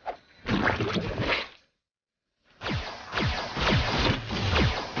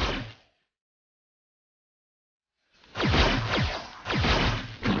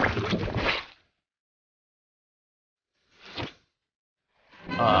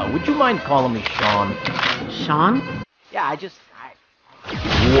 Would you mind calling me Sean? Sean? Yeah,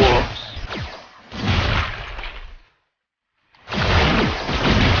 Whoops.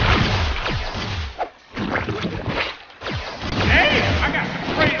 Hey, I got some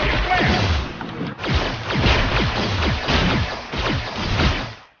crazy plans!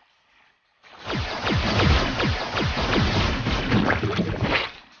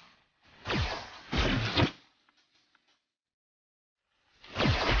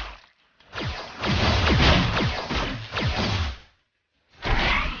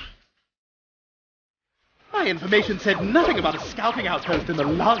 My information said nothing about a scouting outpost in the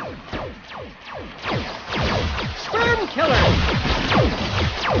lung. Sperm killer!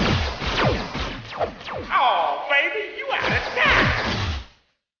 Oh, baby, you out of time!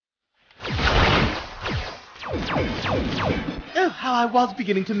 Oh, how I was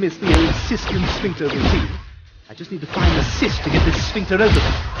beginning to miss the old cyst and sphincter routine. I just need to find the cyst to get this sphincter open.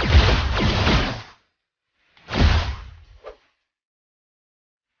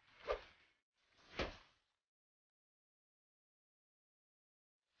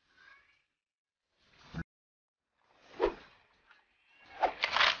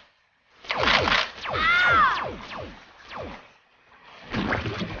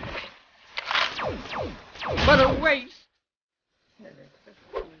 What a waste!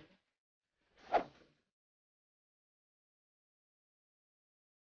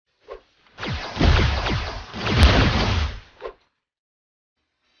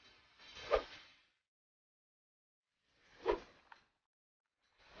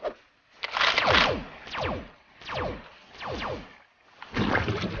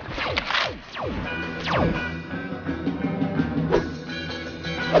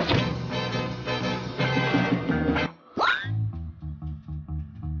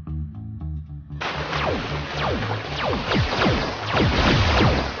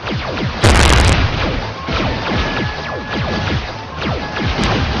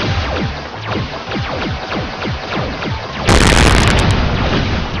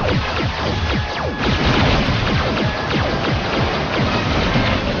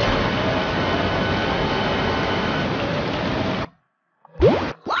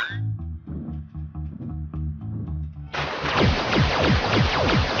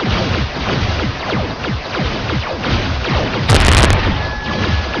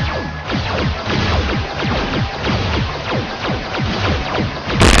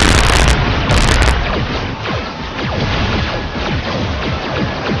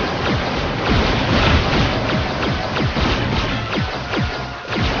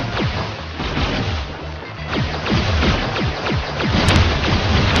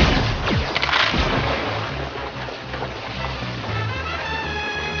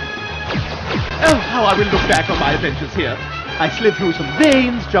 Oh, how I will look back on my adventures here. I slid through some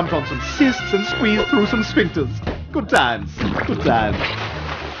veins, jumped on some cysts, and squeezed through some sphincters. Good times. Good times.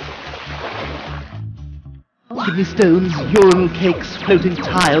 Kidney stones, urinal cakes, floating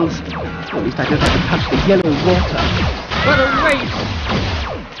tiles. At least I don't have to touch the yellow water. What a waste!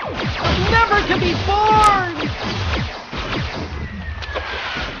 Never to be born!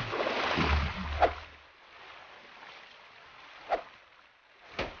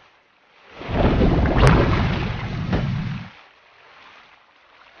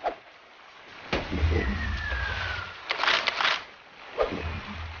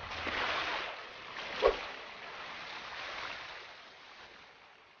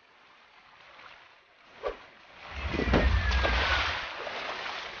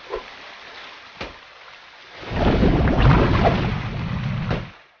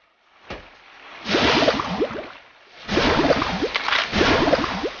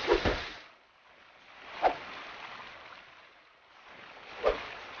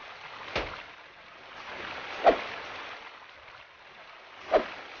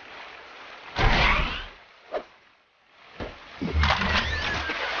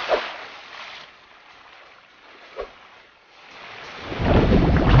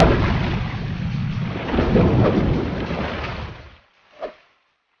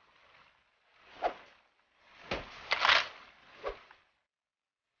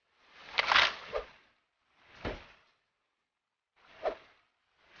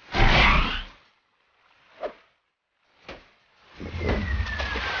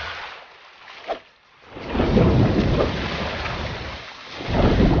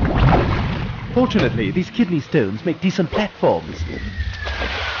 Fortunately, these kidney stones make decent platforms.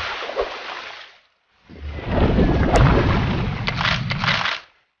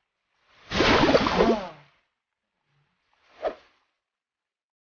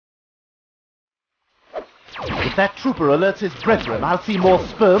 If that trooper alerts his brethren, I'll see more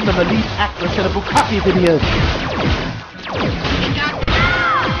sperm than the lead actress in a Bukaki video.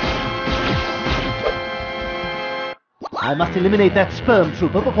 I must eliminate that sperm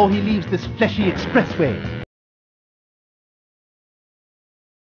trooper before he leaves this fleshy expressway.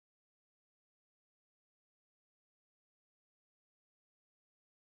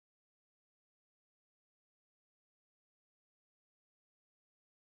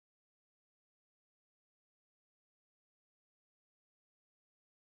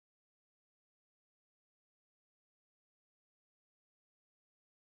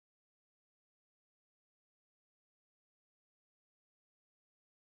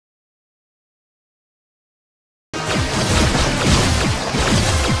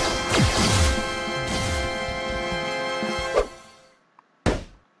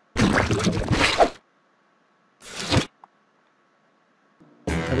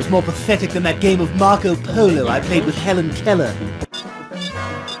 That was more pathetic than that game of Marco Polo I played with Helen Keller.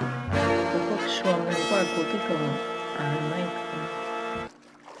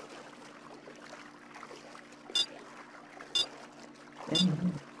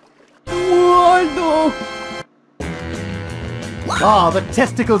 Ah, the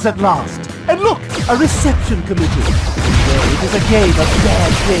testicles at last! And look, a reception committee! Well, it is a game of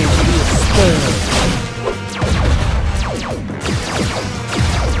bad things to be a spur.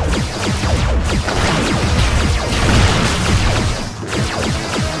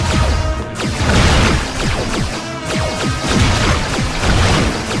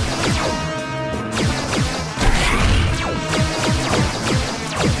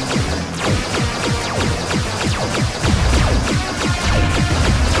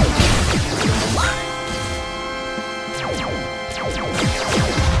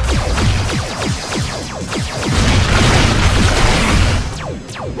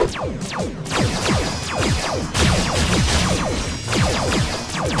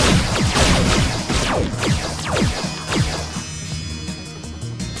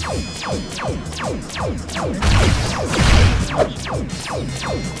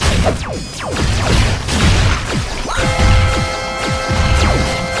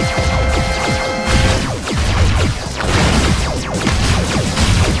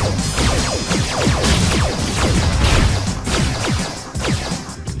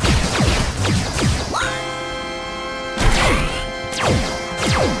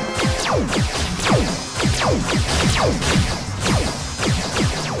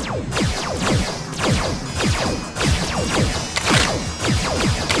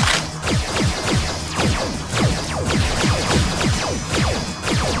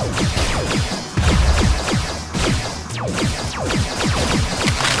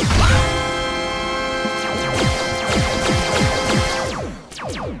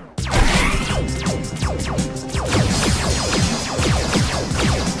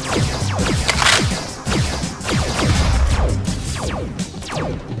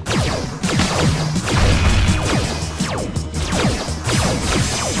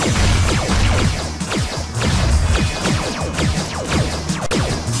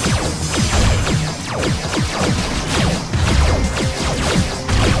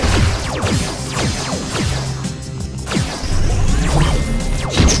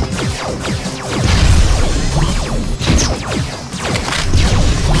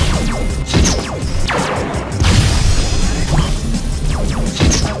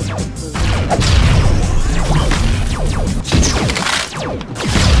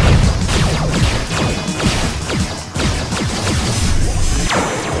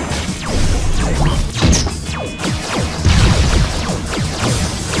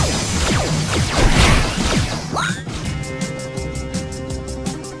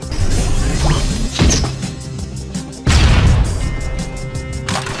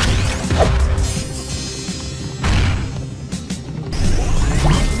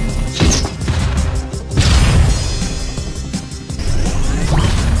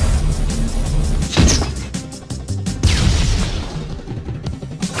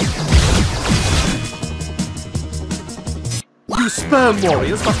 You sperm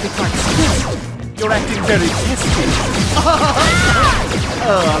warriors must be quite stressed. You're acting very testy.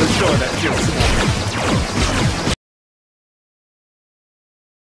 Oh, I'm sure that joke's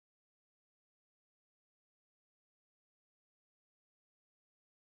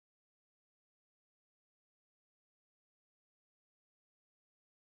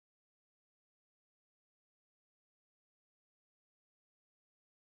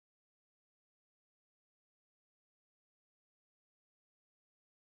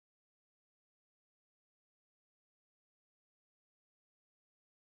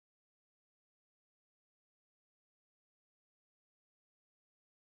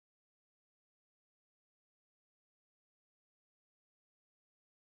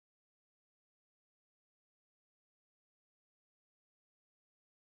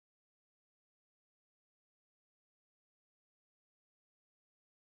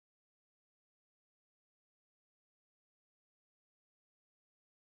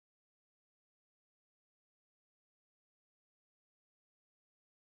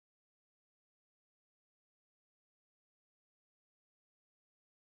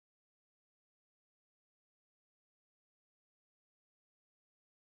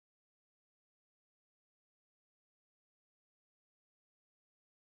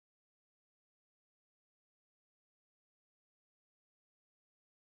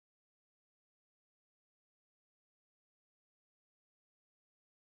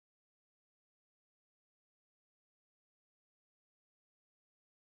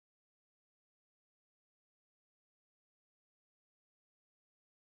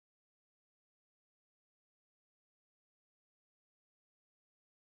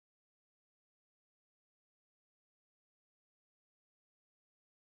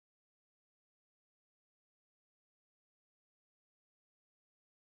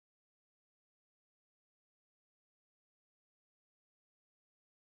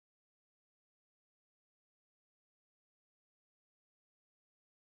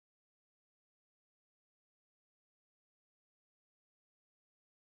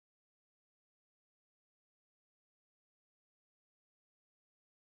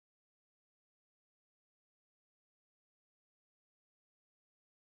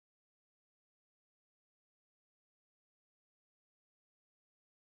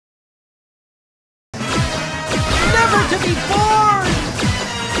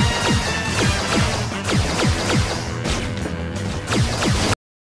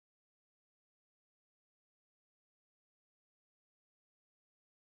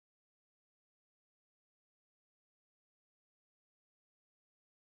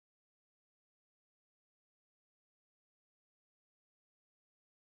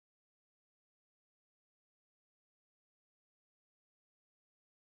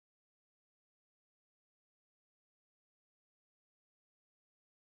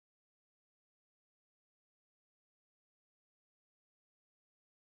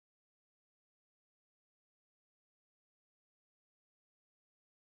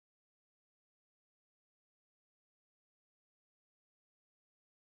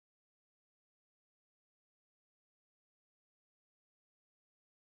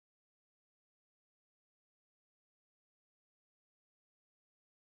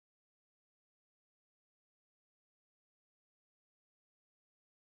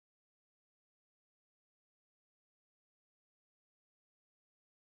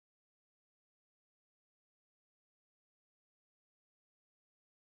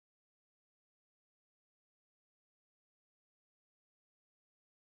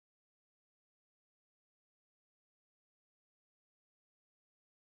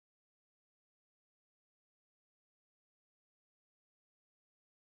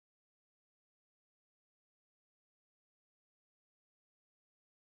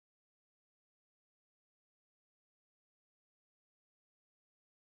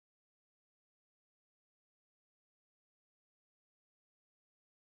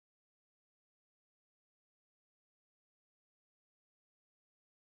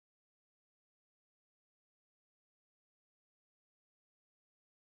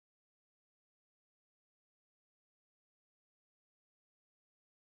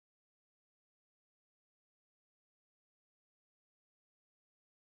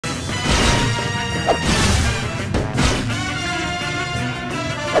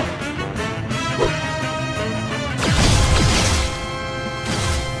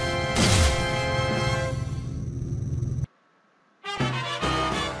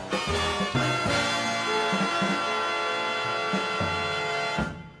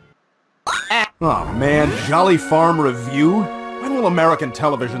Oh man, Jolly Farm Review? When will American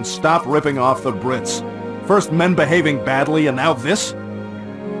television stop ripping off the Brits? First men behaving badly, and now this?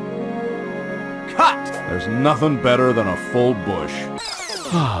 Cut! There's nothing better than a full bush.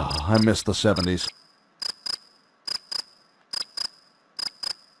 I miss the 70s.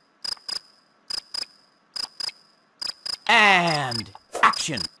 And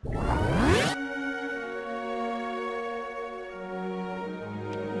action!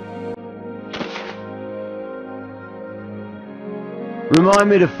 Remind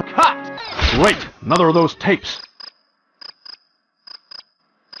me to cut! Great! Another of those tapes.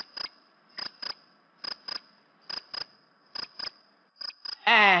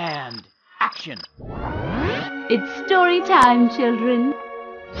 And action! It's story time, children.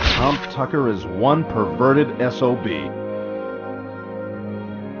 Tom Tucker is one perverted SOB.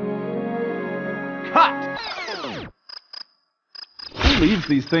 Cut! Who leaves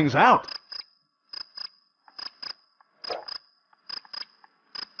these things out?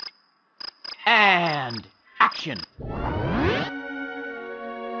 And action!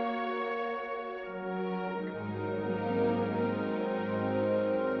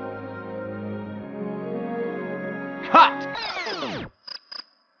 Cut!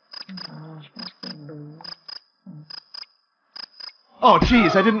 Oh,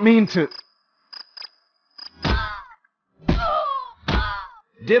 geez, I didn't mean to...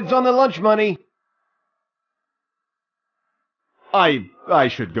 Dibs on the lunch money. I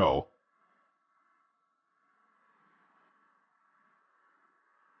should go.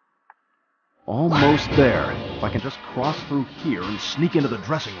 Almost there. If I can just cross through here and sneak into the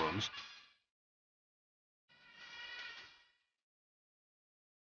dressing rooms.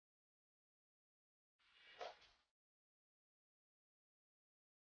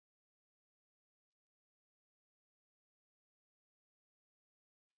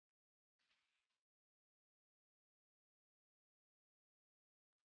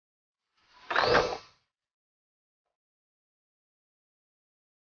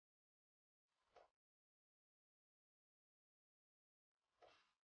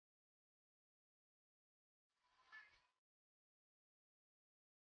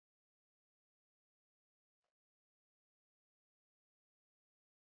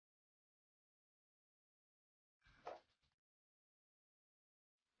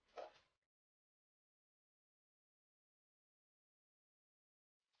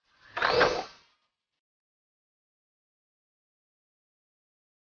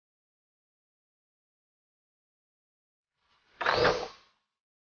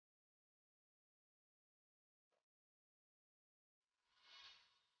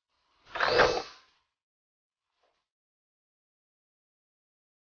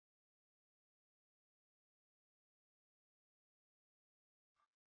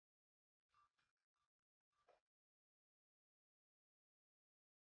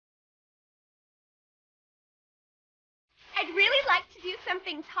 I'd really like to do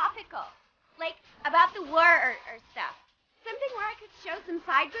something topical, like about the war or stuff. Something where I could show some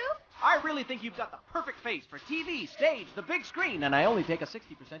side boob. I really think you've got the perfect face for TV, stage, the big screen, and I only take a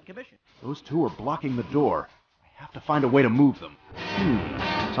 60% commission. Those two are blocking the door. I have to find a way to move them.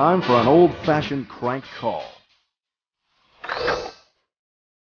 Time for an old-fashioned crank call.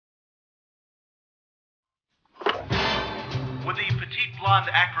 Would the petite blonde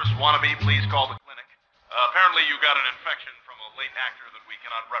actress wannabe please call the clinic? Apparently you got an infection from a late actor that we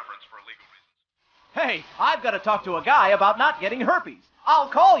cannot reference for legal reasons. Hey, I've got to talk to a guy about not getting herpes. I'll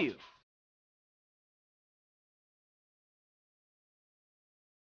call you.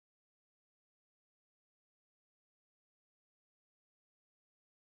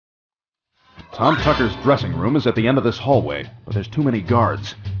 Tom Tucker's dressing room is at the end of this hallway, but there's too many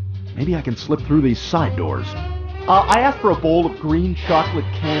guards. Maybe I can slip through these side doors. I asked for a bowl of green chocolate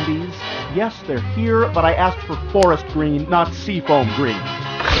candies. Yes, they're here, but I asked for forest green, not seafoam green.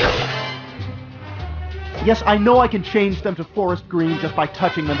 Yes, I know I can change them to forest green just by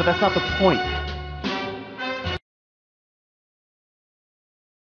touching them, but that's not the point.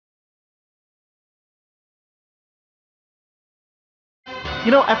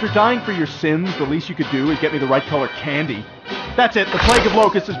 You know, after dying for your sins, the least you could do is get me the right color candy. That's it, the plague of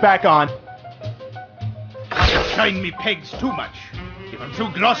locusts is back on. Shine me pegs too much. If I'm too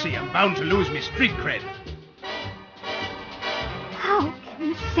glossy, I'm bound to lose me street cred. How can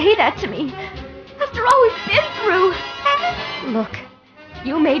you say that to me? After all we've been through. Look,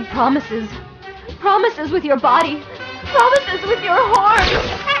 you made promises. Promises with your body. Promises with your horns.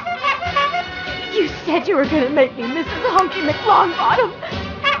 You said you were going to make me Mrs. Hunky McLongbottom.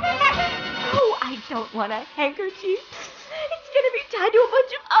 Oh, I don't want a handkerchief. It's going to be tied to a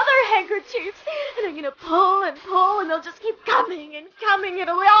bunch of other handkerchiefs. And I'm gonna pull, and they'll just keep coming, and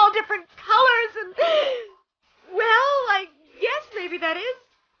it'll be all different colors, and... Well, I guess maybe that is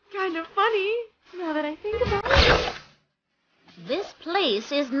kind of funny, now that I think about it. This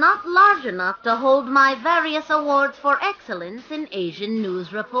place is not large enough to hold my various awards for excellence in Asian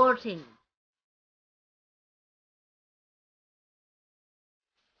news reporting.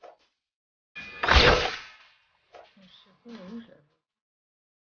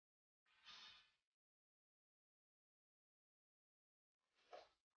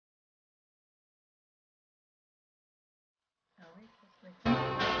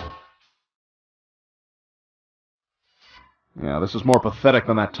 Yeah, this is more pathetic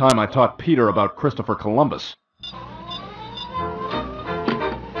than that time I taught Peter about Christopher Columbus.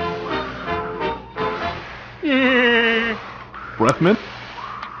 Breath mint?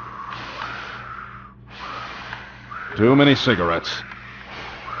 Too many cigarettes.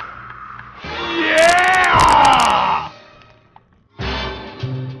 Yeah!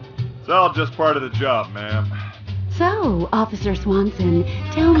 It's all just part of the job, ma'am. So, Officer Swanson,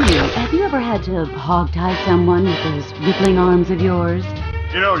 tell me, have you ever had to hog-tie someone with those rippling arms of yours?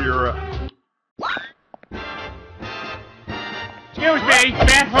 You know, you're Excuse me,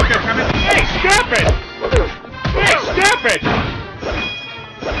 that hooker coming. Hey, stop it! Hey, stop it!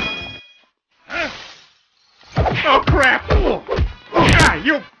 Oh, crap! Ah,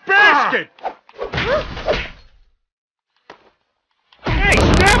 you bastard! Hey,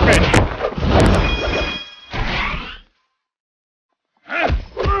 stop it!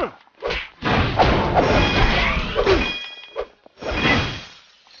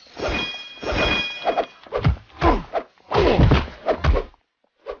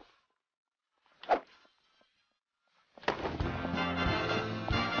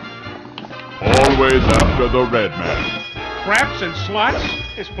 always after the red man. Craps and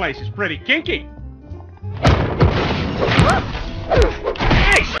sluts? This place is pretty kinky.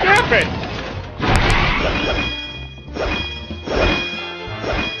 Hey, stop it!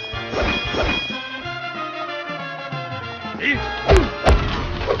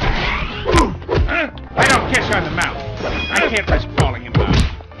 I don't kiss on the mouth. I can't risk falling in love.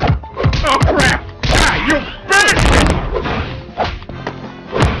 Oh, crap! Ah, you bastard!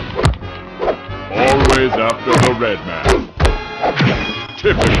 Always after the red man.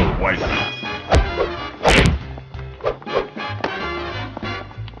 Typical white man.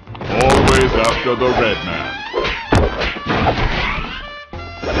 Always after the red man.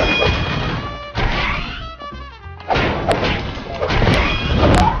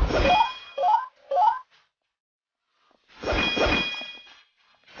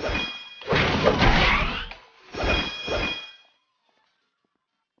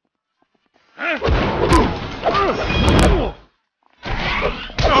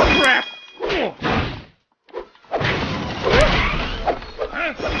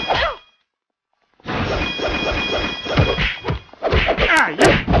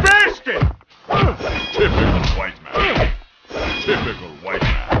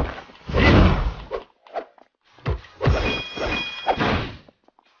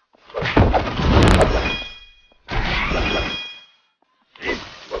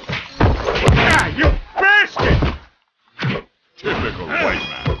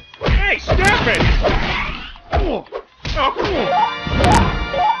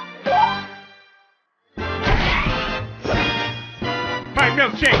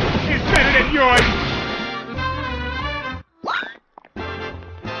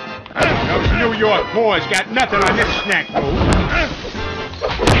 Boys got nothing on this snack food.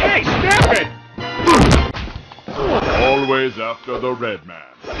 Hey, stop it! Always after the red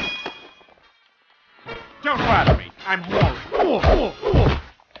man. Don't bother me. I'm horrid.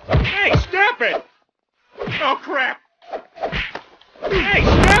 Hey, stop it! Oh, crap! Hey,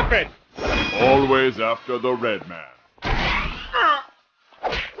 stop it! Always after the red man.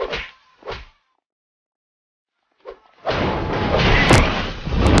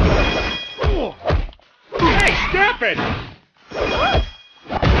 Stop it!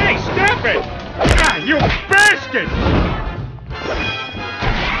 Hey, stop it! Ah, you bastard!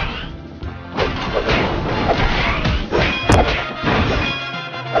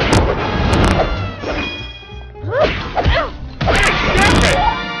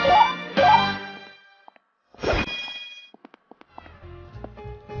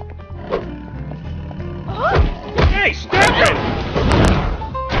 Hey, stop it! Hey, stop it!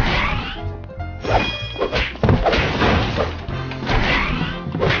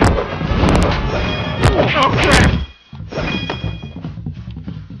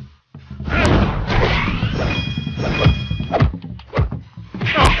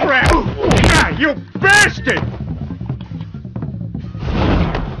 you bastard!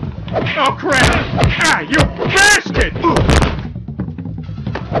 Oh, crap! Ah, you bastard!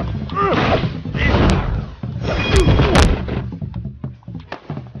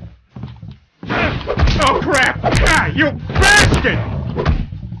 Oh, crap! Ah, you bastard!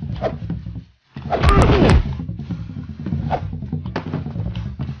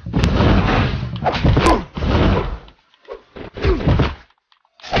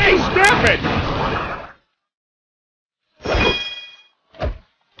 Hey, stop it!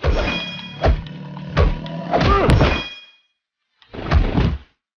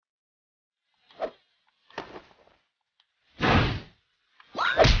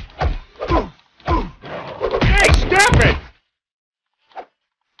 Hey, stop it!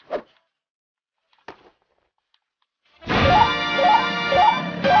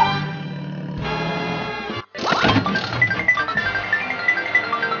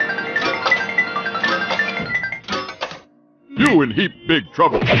 You in heap big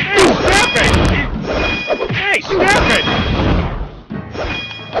trouble. Hey, stop it! Hey, stop it!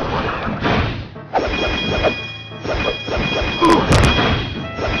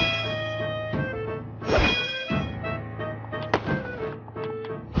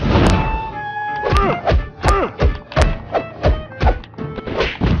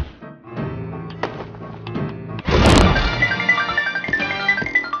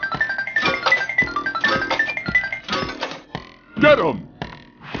 Get him!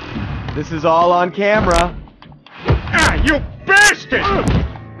 This is all on camera. Ah, you bastard!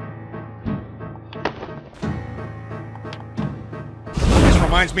 This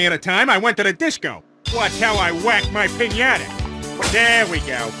reminds me of the time I went to the disco. Watch how I whack my piñata. There we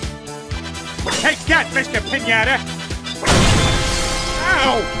go. Take that, Mr. Piñata!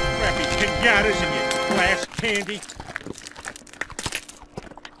 Ow! Crappy piñatas and your glass candy.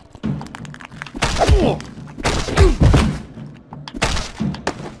 Oh.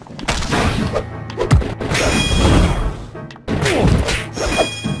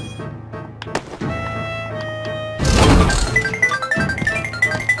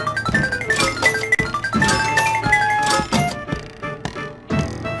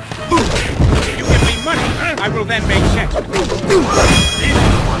 I will then make sense.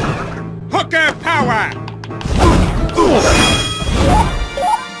 Hooker power!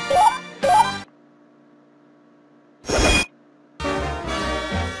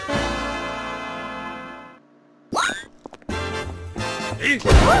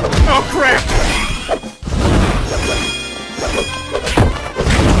 Oh, crap!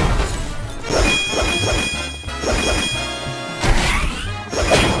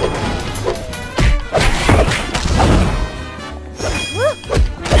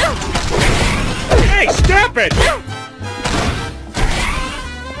 Hey, stop it!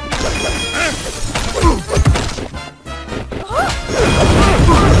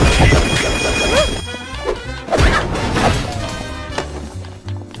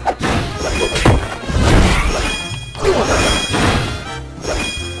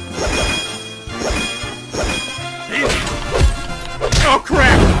 Oh,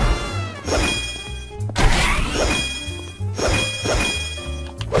 crap!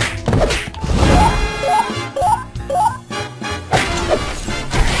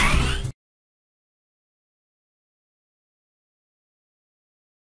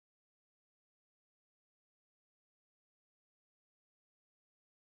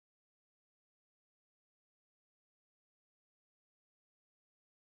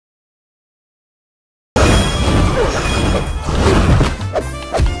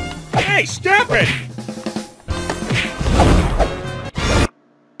 Hey, stop it!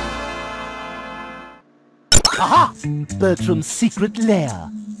 Aha! Bertram's secret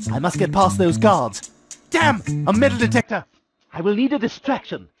lair. I must get past those guards. Damn! A metal detector! I will need a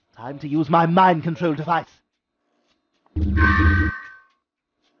distraction. Time to use my mind control device.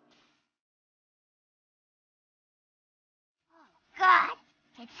 God,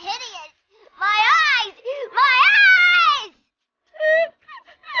 it's hideous! My eyes! My eyes!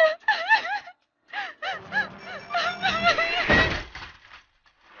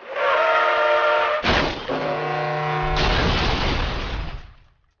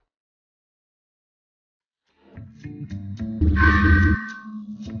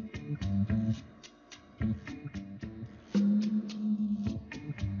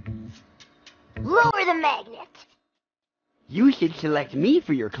 Lower the magnet. You should select me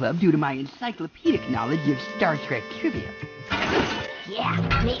for your club due to my encyclopedic knowledge of Star Trek trivia.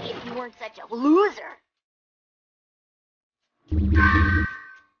 Yeah, maybe if you weren't such a loser.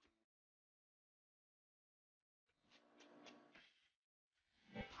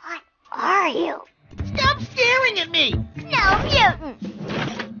 What are you. Stop staring at me! No mutant.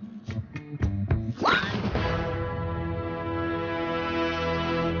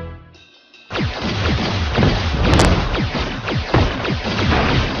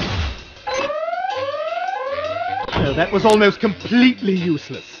 So that was almost completely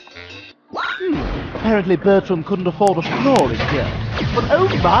useless. Apparently Bertram couldn't afford a floor in here. But oh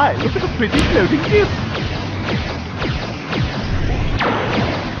my, look at the pretty floating gift!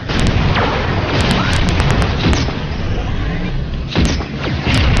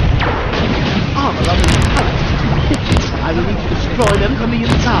 Armor on those pallets. I will need to destroy them from the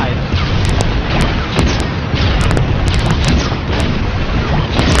inside.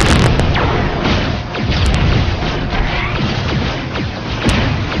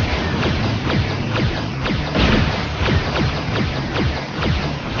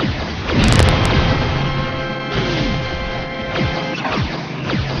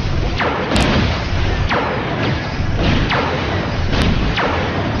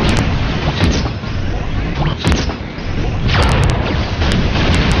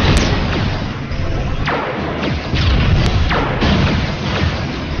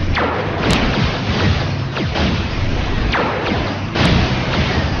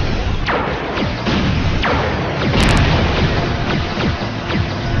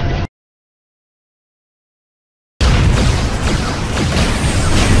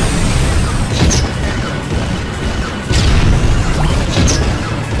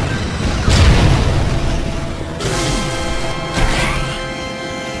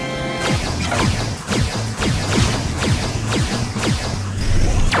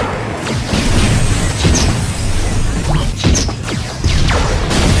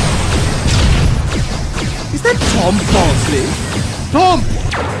 Tom Bosley? Tom!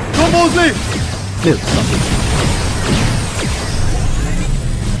 Tom Bosley! No, it's not him.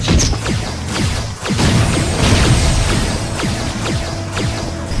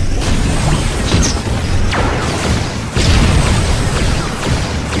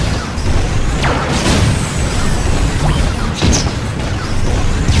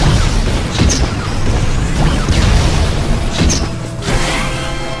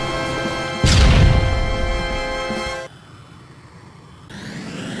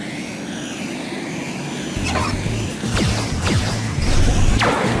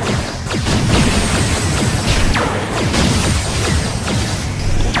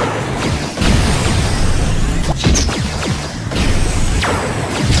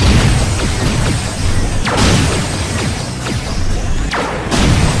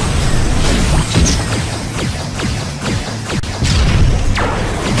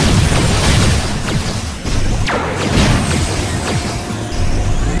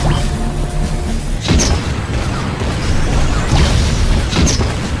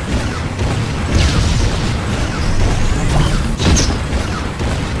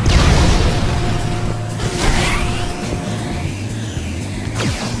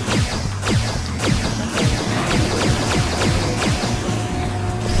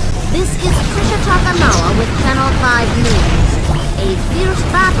 with Channel 5 News. A fierce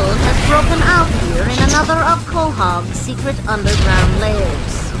battle has broken out here in another of Quahog's secret underground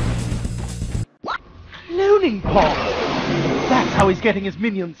lairs. Cloning pod! That's how he's getting his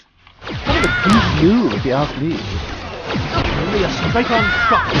minions. Kind of a goose move, if you ask me. Only a straight-on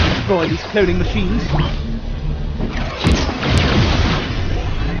shot to destroy these cloning machines.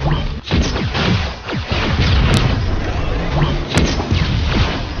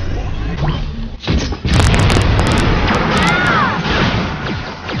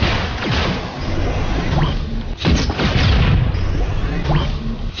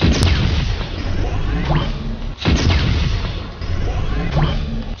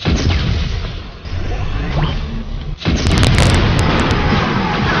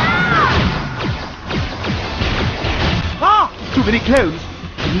 Too many clones!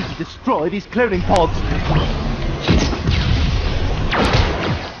 We need to destroy these cloning pods!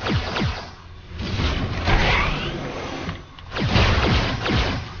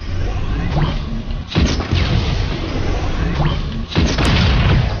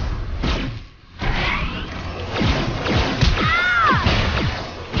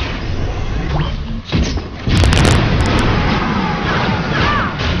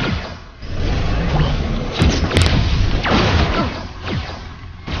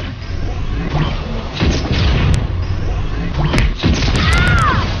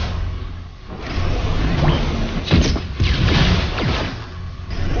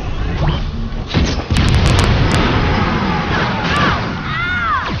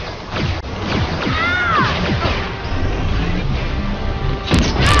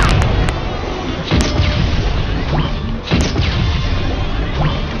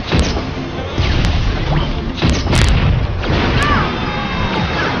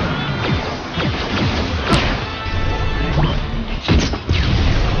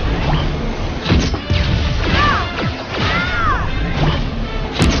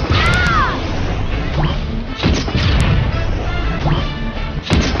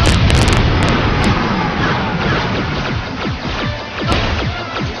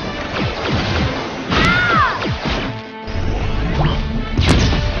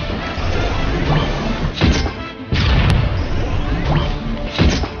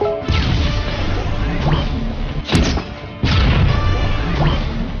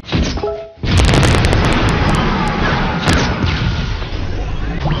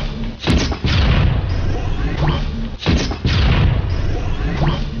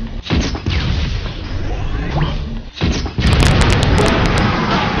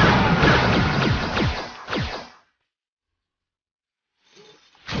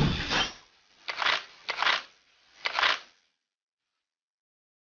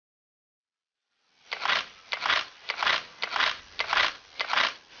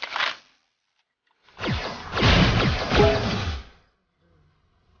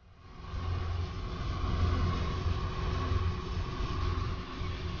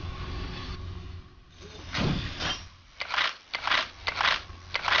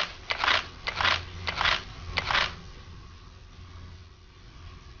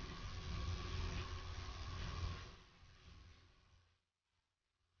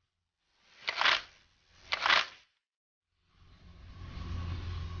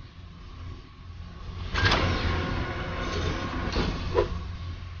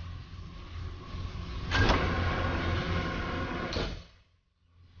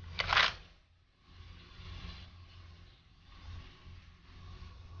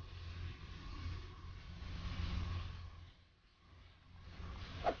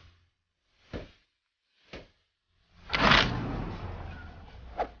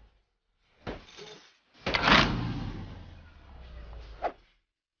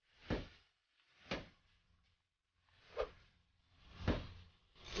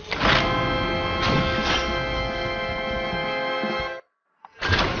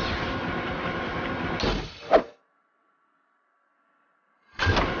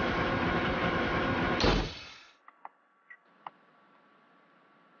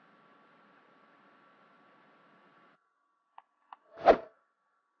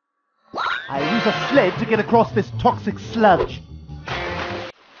 I'll use a sled to get across this toxic sludge.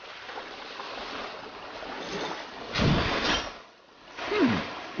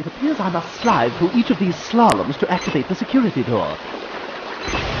 It appears I must slide through each of these slaloms to activate the security door.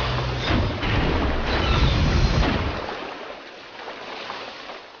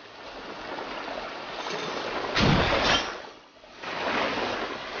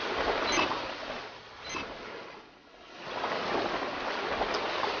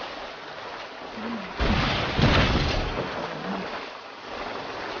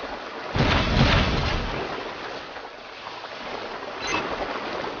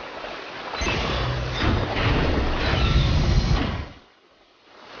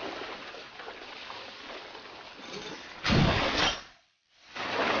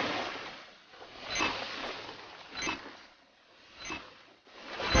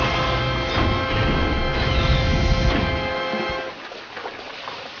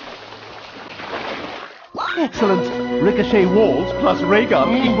 Excellent! Ricochet walls plus ray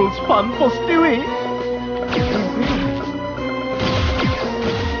gun equals fun for Stewie!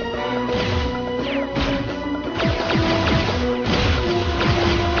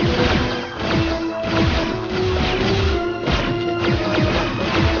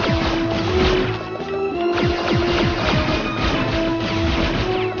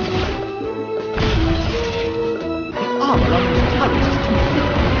 The armor on these turrets is too thick.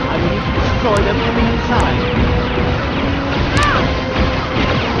 I will need to destroy them from the inside.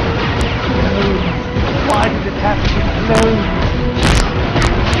 Why did it have to be closed?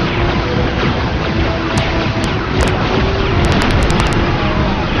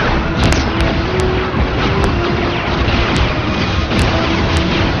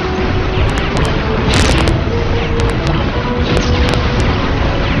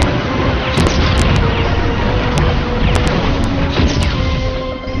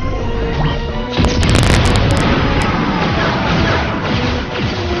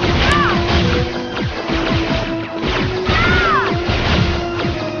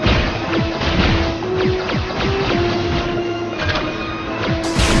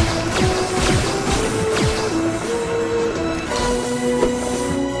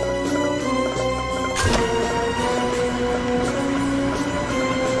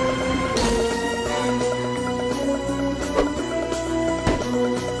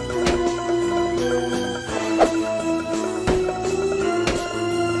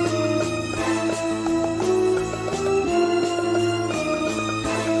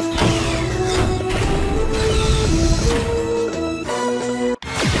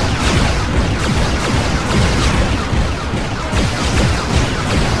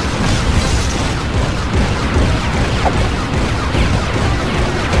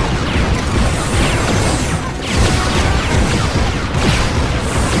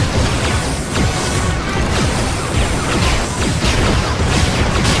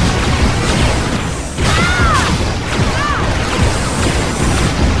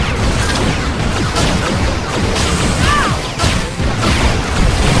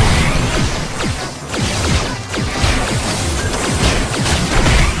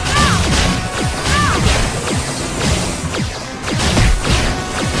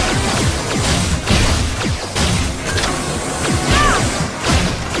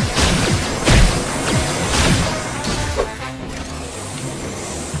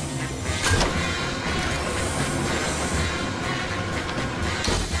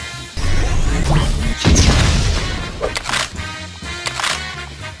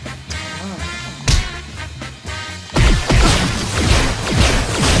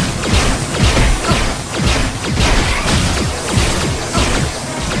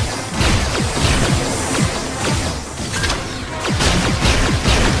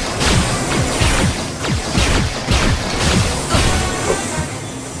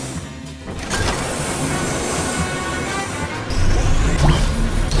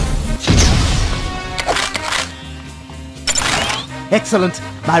 Excellent!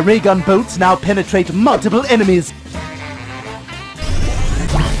 My ray gun bolts now penetrate multiple enemies.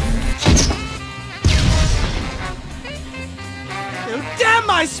 Oh, damn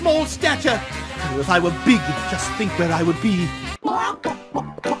my small stature! Oh, if I were big, just think where I would be.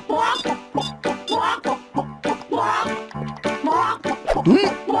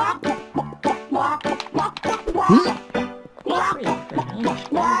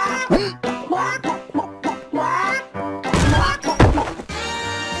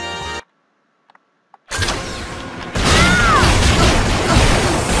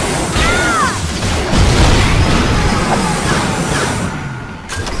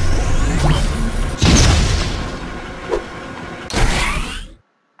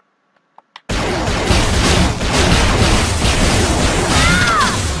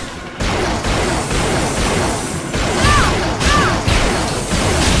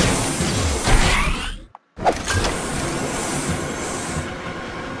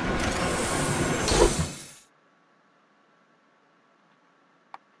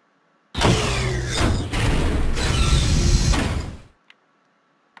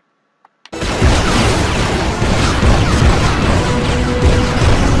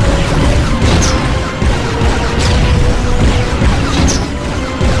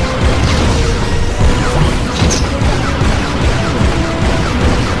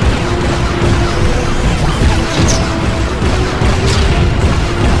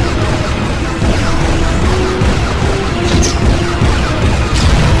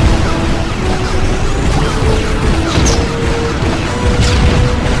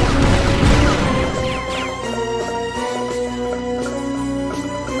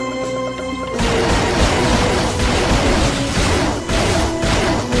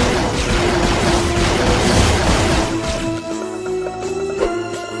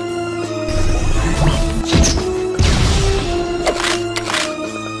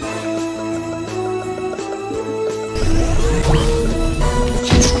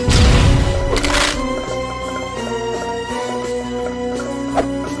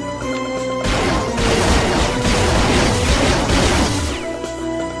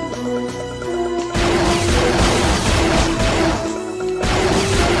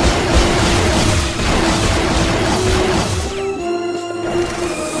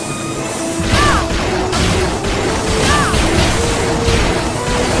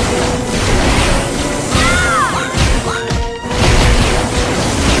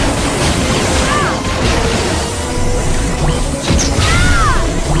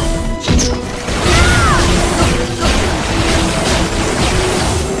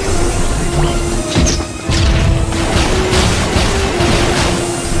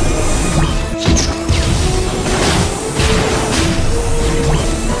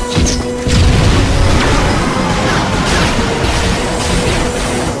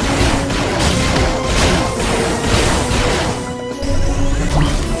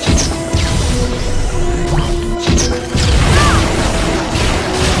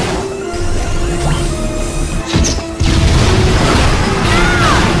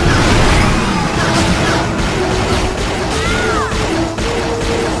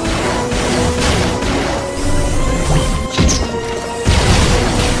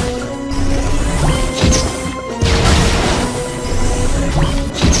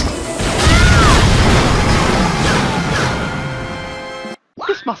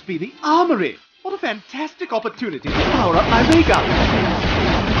 be the armory. What a fantastic opportunity to power up my ray gun.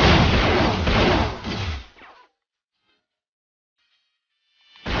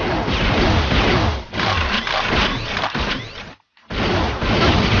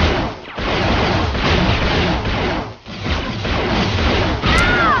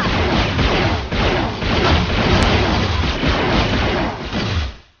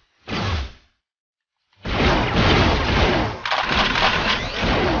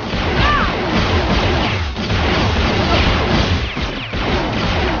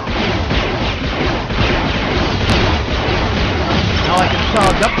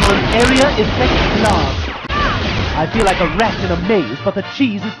 Up for an area effect blast. I feel like a rat in a maze, but the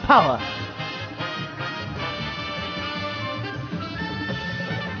cheese is power.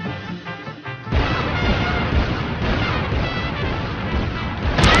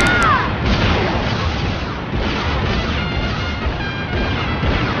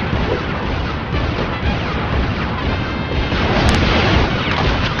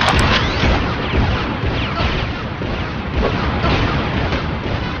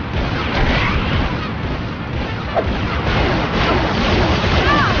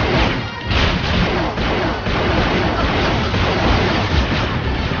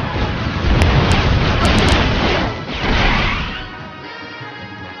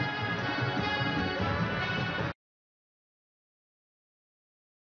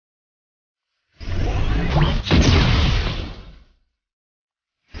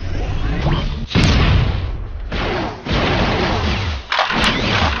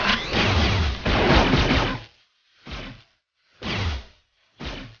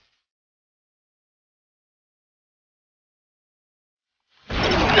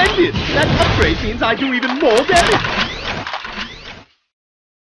 Splendid! That upgrade means I do even more damage!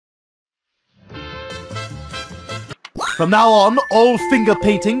 From now on, all finger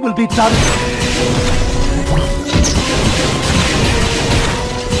painting will be done.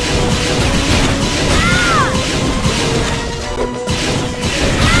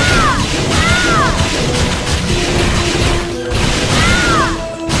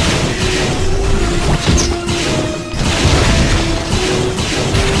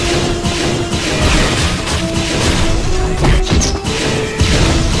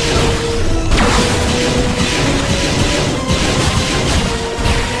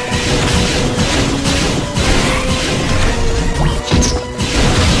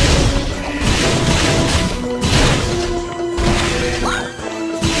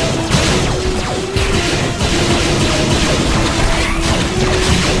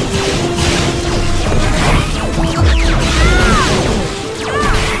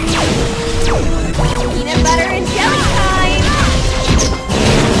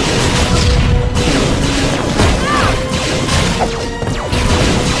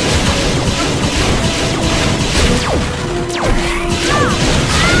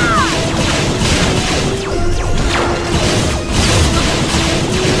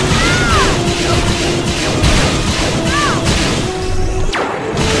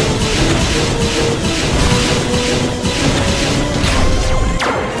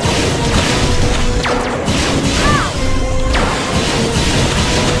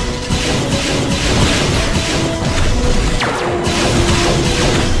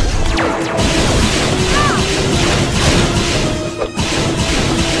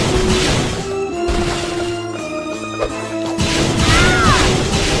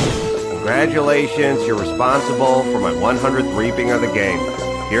 Congratulations, you're responsible for my 100th reaping of the game.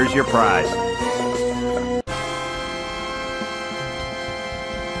 Here's your prize.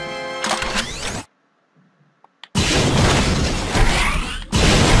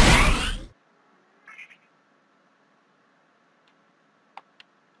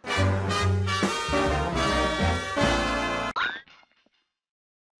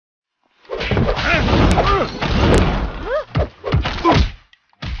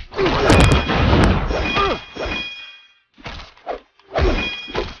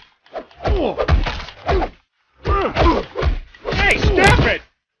 Hey, stop it!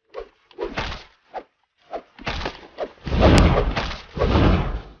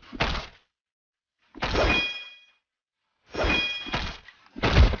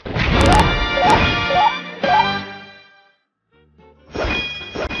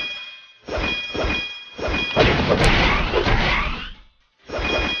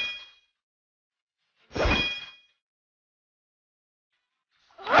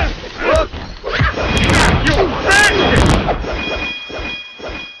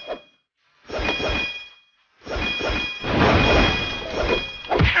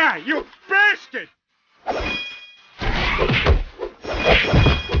 You bastard!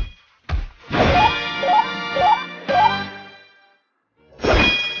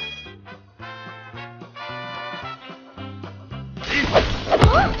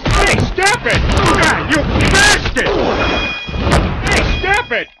 Hey, stop it! Ah, you bastard! Hey,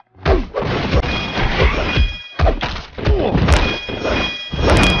 stop it!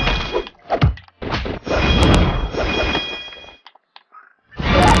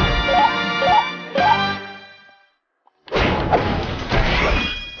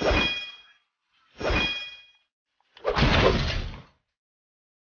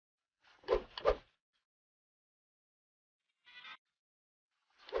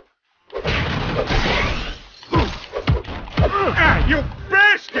 Ah, you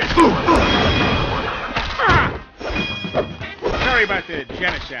bastard! Ah! Sorry about the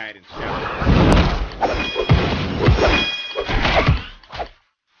genocide and stuff.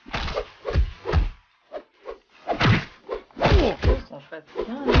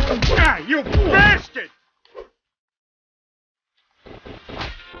 Ah, you bastard!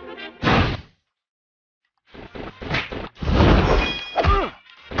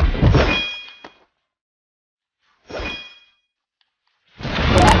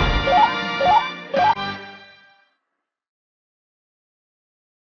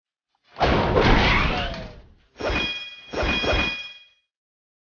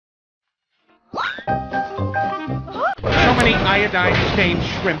 So many iodine-stained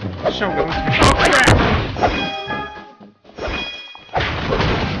shrimp, so little. Oh, crap!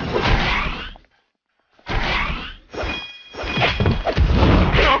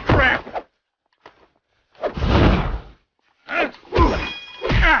 Oh, crap! Huh?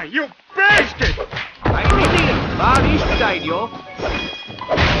 Ah, you bastard! Waar is de tijd, joh?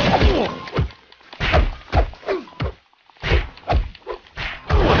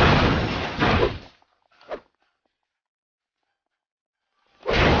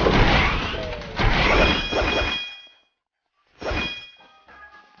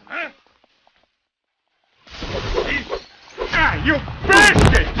 Ah, you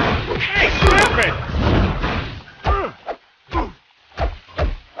bastard! Hey, stop it!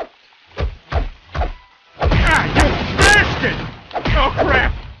 Ah, you bastard! Oh,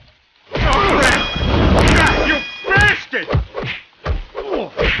 crap! Oh, crap! Ah, you bastard!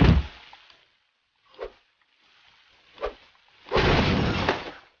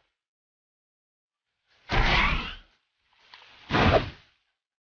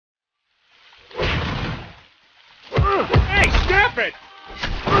 Hey, stop it!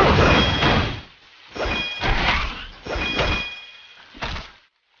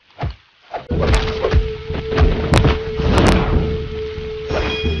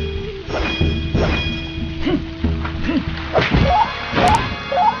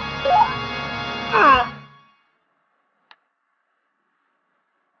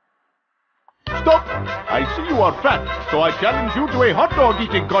 Stop! I see you are fat, so I challenge you to a hot dog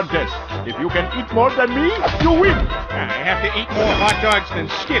eating contest. If you can eat more than me, you win. I have to eat more hot dogs than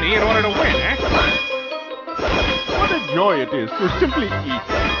Skinny in order to win, eh? What a joy it is to simply eat.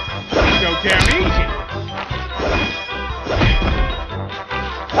 Go down easy.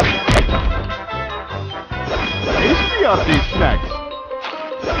 Tasty are these snacks.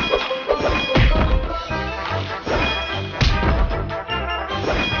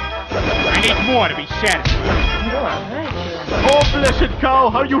 I need more to be satisfied. Oh, blessed cow,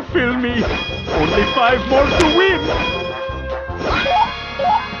 how you fill me. Only 5 more to win.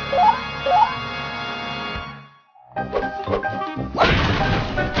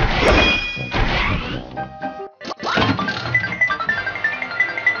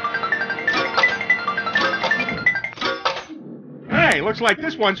 Hey, looks like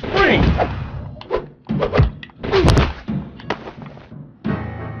this one's free.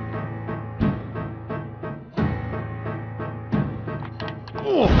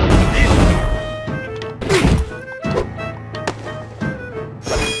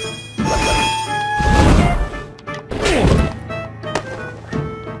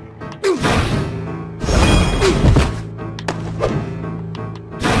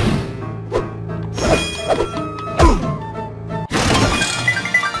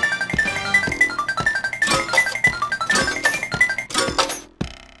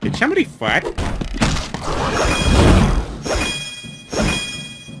 Did somebody fart?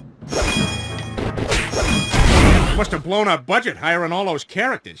 Must have blown our budget hiring all those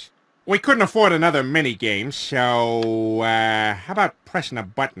characters. We couldn't afford another minigame, so, how about pressing a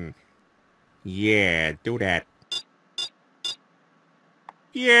button? Yeah, do that.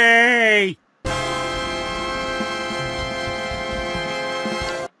 Yay!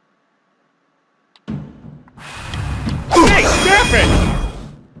 Hey, stop it!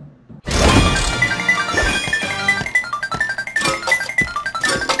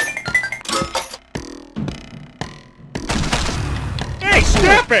 Hey, stop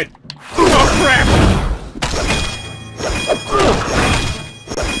stop it! Oh, crap!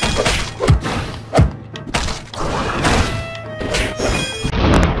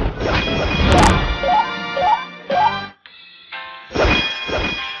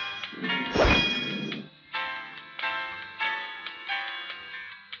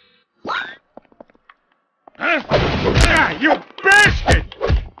 Huh? Ah, you bastard!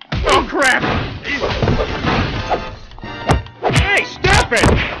 Oh, crap! Hey, stop it!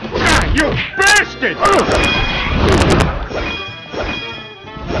 Ah, you bastard!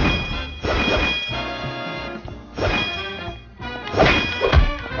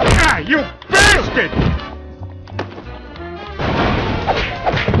 Ah, you bastard!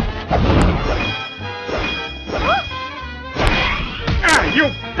 Ah, you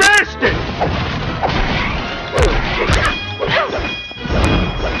bastard!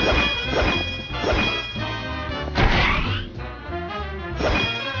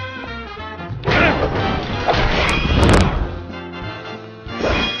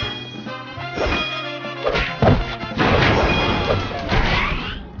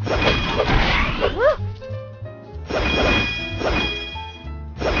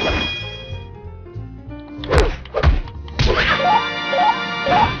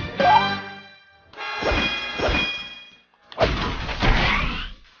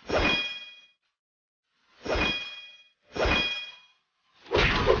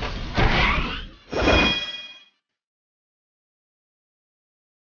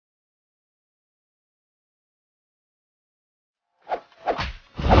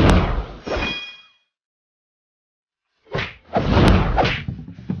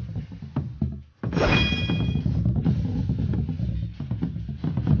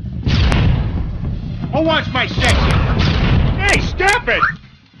 Who wants my section? Hey, stop it!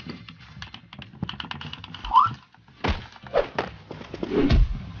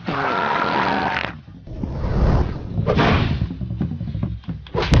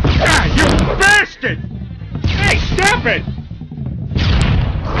 Ah, you bastard! Hey, stop it!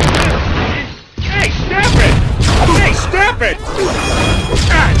 Hey, stop it! Hey, stop it!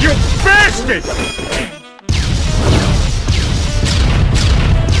 Ah, you bastard!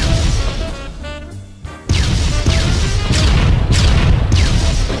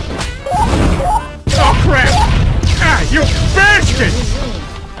 Oh, crap! Ah, you bastard!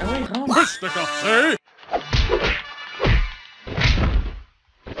 Fisticuffs, eh?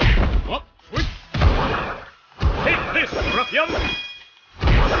 What? Switch! Take this, ruffian!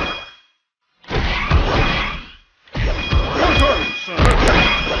 Your turn, sir!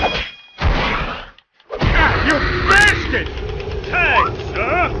 Ah, you bastard! Tag,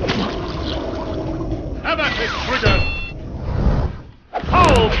 sir! Have at this, brigand!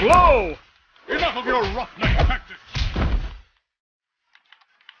 Foul blow! Enough of your roughneck tactics!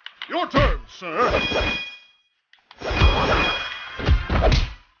 Your turn, sir!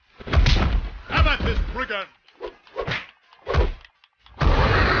 Have at this, brigand!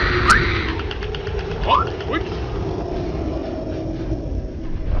 What? Which?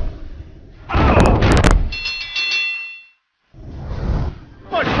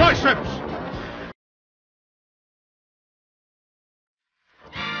 My triceps!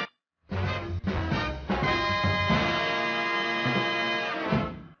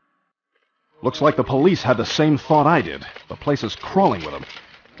 Looks like the police had the same thought I did. The place is crawling with them.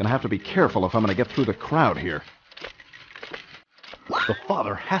 Gonna have to be careful if I'm gonna get through the crowd here. The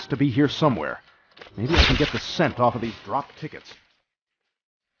father has to be here somewhere. Maybe I can get the scent off of these dropped tickets.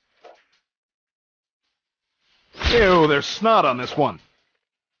 Ew, there's snot on this one.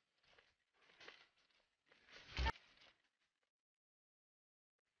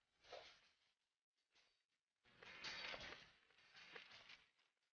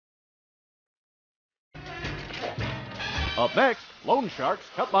 Up next, loan sharks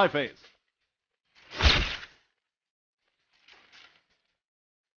cut my face.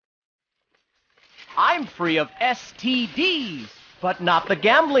 I'm free of STDs, but not the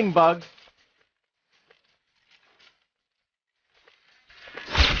gambling bug.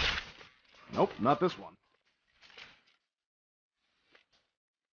 Nope, not this one.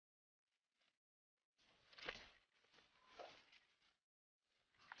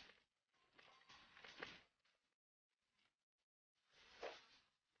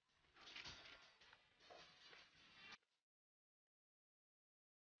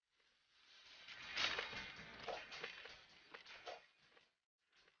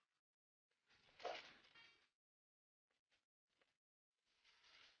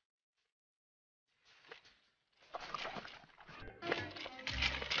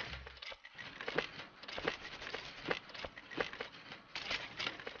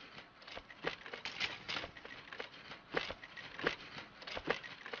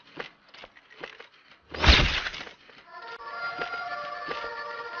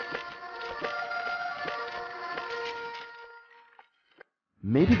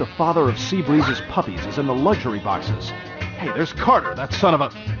 Maybe the father of Seabreeze's puppies is in the luxury boxes. Hey, there's Carter, that son of a...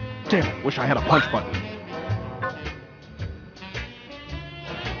 Damn it, wish I had a punch button.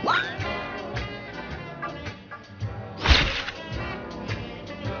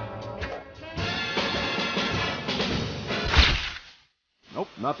 Nope,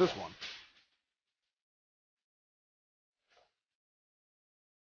 not this one.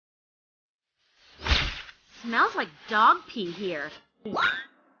 Smells like dog pee here.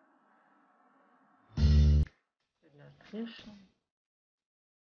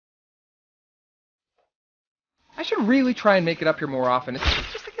 I should really try and make it up here more often. It's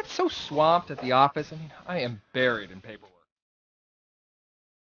just I get so swamped at the office. I mean, I am buried in paperwork.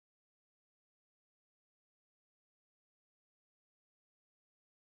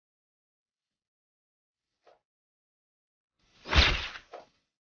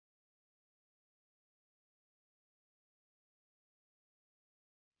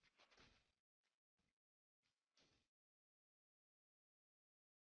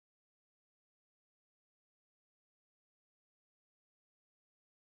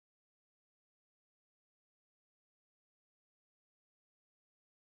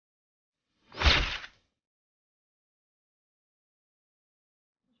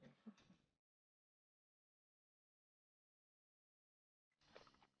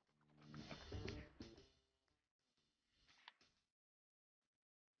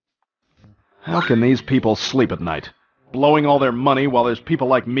 How can these people sleep at night? Blowing all their money while there's people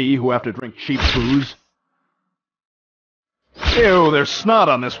like me who have to drink cheap booze? Ew, there's snot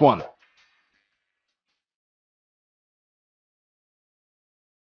on this one.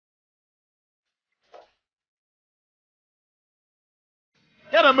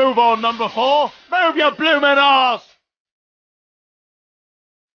 Get a move on, number 4! Move your bloomin' arse!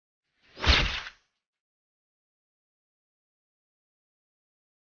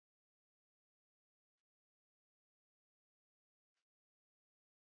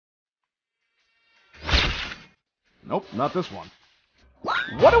 Nope, not this one.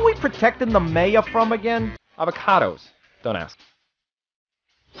 What are we protecting the mayor from again? Avocados. Don't ask.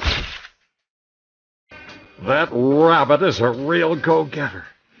 That rabbit is a real go-getter.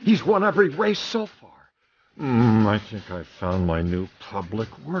 He's won every race so far. I think I found my new public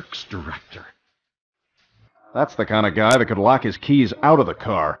works director. That's the kind of guy that could lock his keys out of the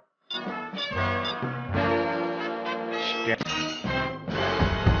car. Shit.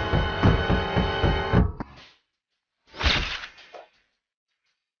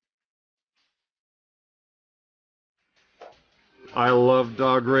 I love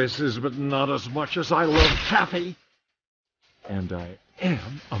dog races, but not as much as I love taffy. And I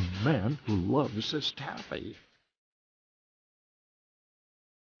am a man who loves his taffy.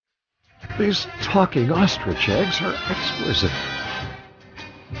 These talking ostrich eggs are exquisite.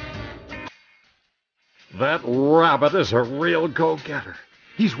 That rabbit is a real go-getter.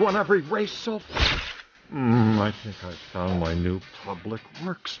 He's won every race so far. I think I found my new public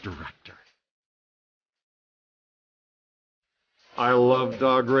works director. I love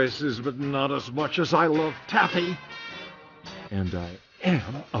dog races, but not as much as I love taffy. And I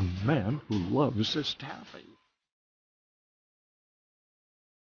am a man who loves his taffy.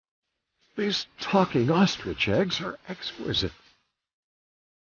 These talking ostrich eggs are exquisite.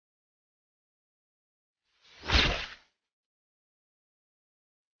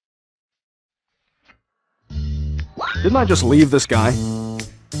 Didn't I just leave this guy?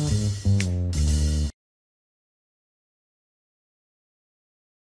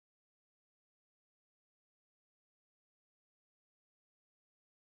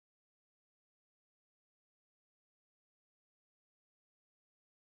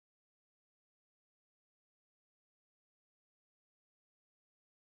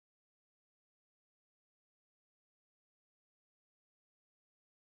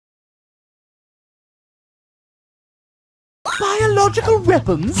 Biological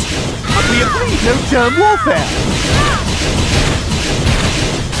weapons? But we agreed no germ warfare!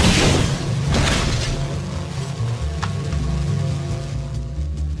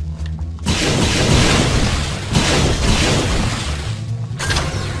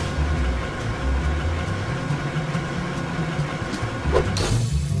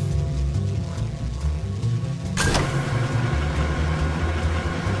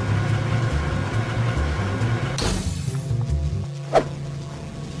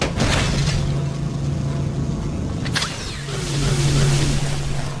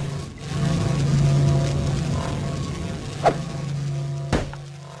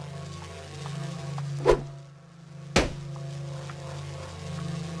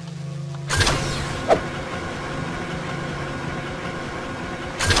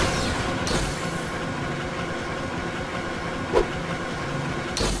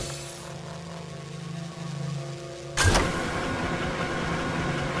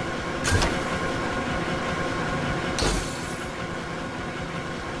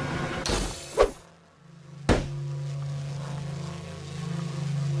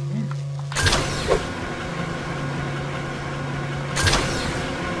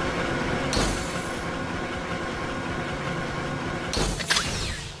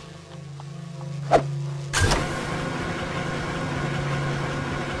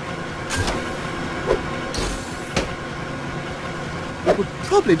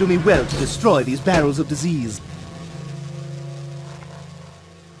 probably do me well to destroy these barrels of disease.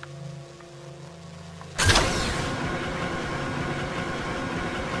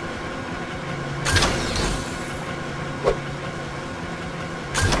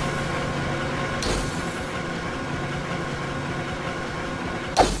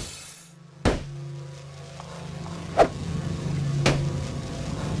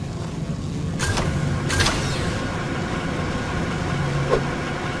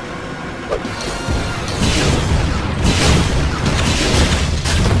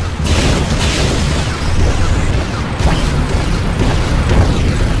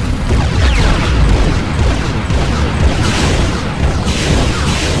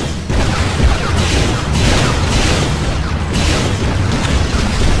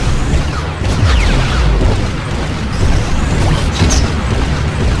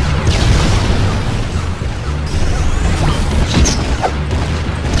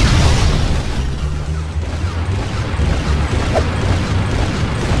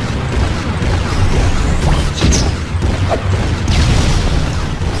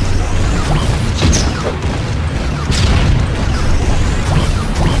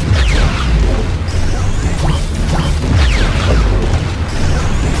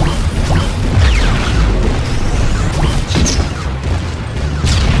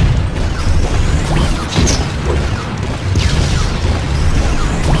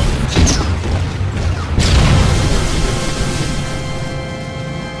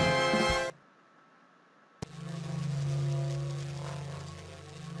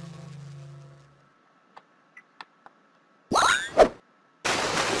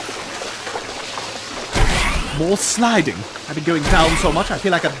 More sliding. I've been going down so much I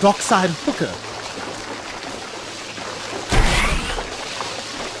feel like a dockside hooker.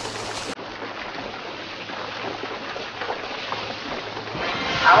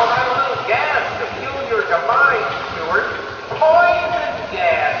 How about a little gas to fuel your demise, Stuart? Poison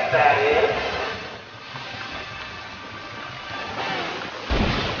gas, that is.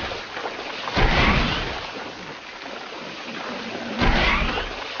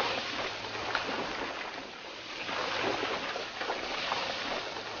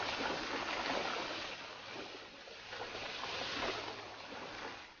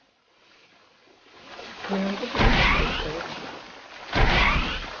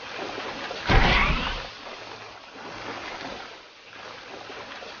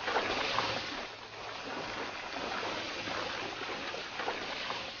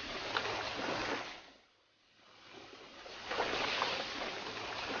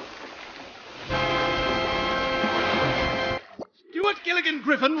 Stuart Gilligan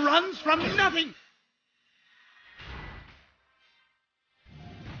Griffin runs from nothing!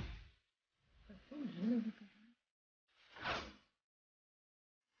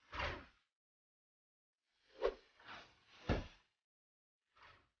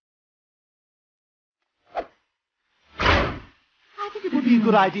 I think it would be a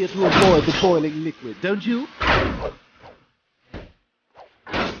good idea to avoid the boiling liquid, don't you?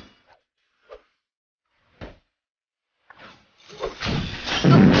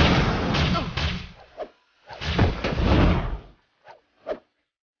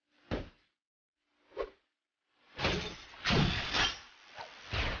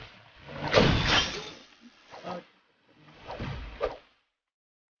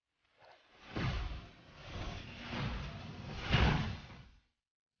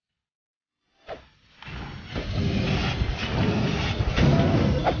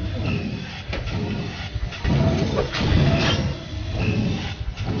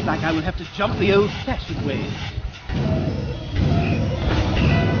 Like I will have to jump the old-fashioned way.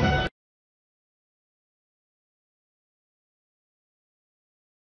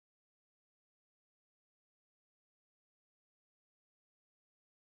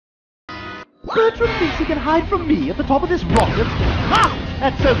 Bertram thinks he can hide from me at the top of this rocket? Ha!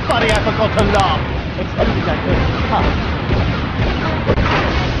 That's so funny I forgot to laugh. Excuse that person. Ha!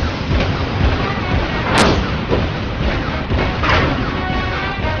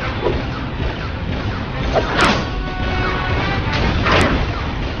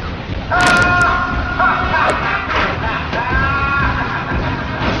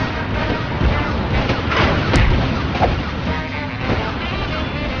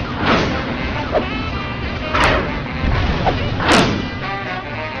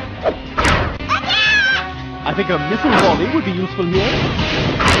 I think a missile volley would be useful here.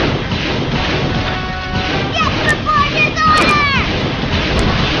 Get before his order!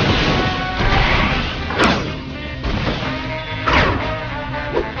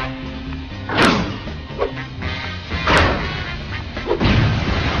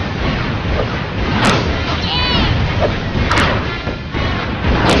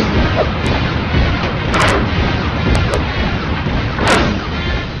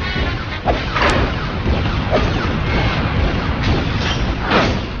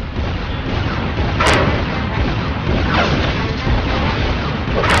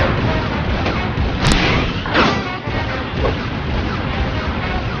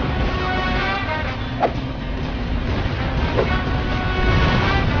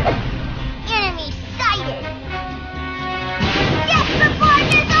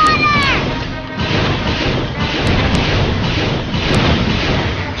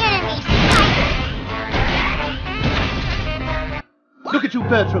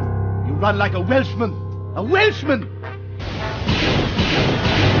 Bertram. You run like a Welshman. A Welshman!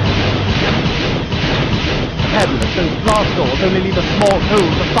 Fabulous, those blast doors only leave a small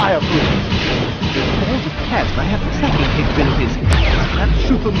hole for fireproof. With balls of cats, I have tracking capabilities. Let's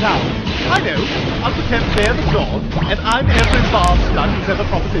shoot them down. I know. I'll pretend they're the jaws, and I'm every bar stud who's ever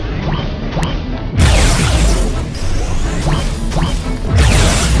propositioned.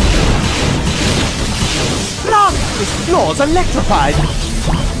 Blast! This floor's electrified!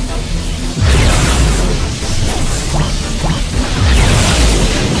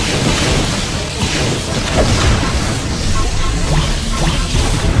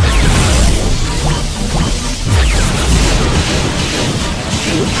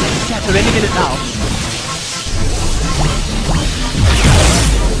 Shatter any minute now.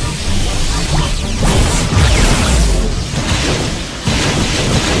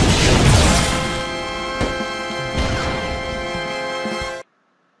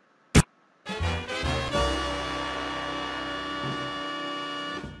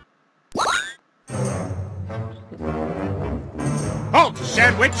 Halt,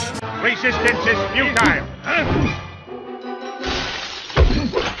 sandwich! Resistance is futile.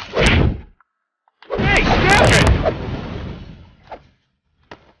 Hey, stop it!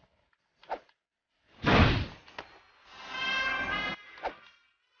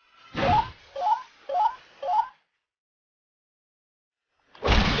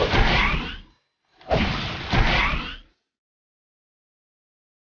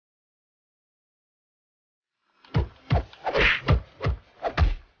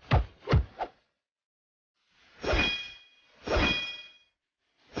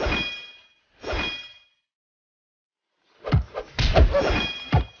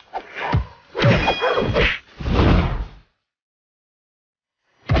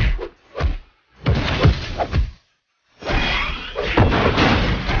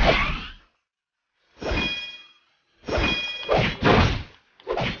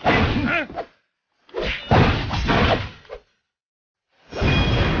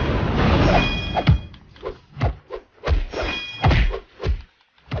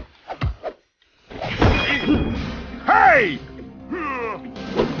 Hey!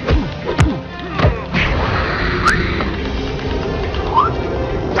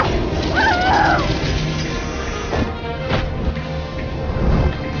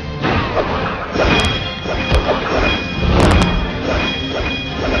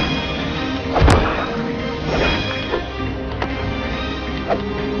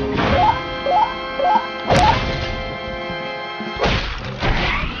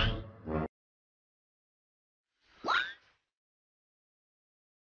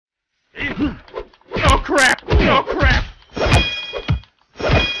 Oh crap! Oh crap!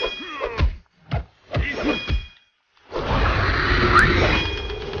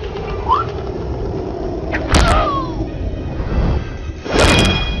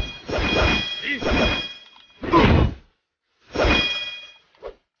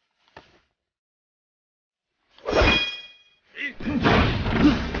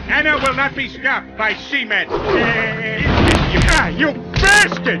 Anna will not be stopped by seamen. You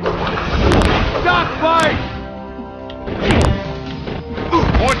bastard! Stop fight!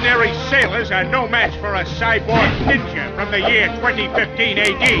 Ordinary sailors are no match for a cyborg ninja from the year 2015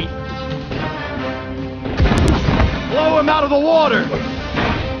 AD. Blow him out of the water!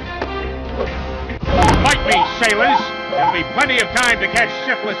 Fight me, sailors! There'll be plenty of time to catch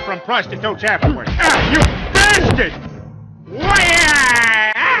syphilis from prostitutes afterward. Ah, you bastard!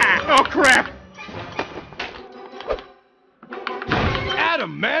 Ah! Oh, crap!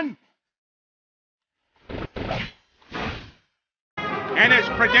 Adam, man! Anna's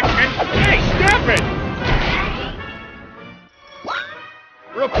prediction... Hey, stop it!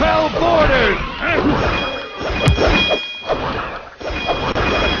 Repel boarders!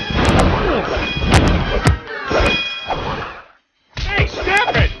 Hey,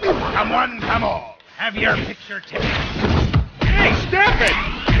 stop it! Come one, come all. Have your picture taken. Hey, stop it!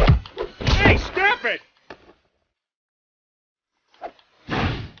 Hey, stop it!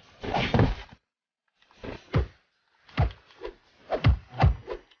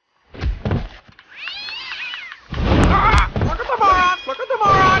 Look at the moron! Look at the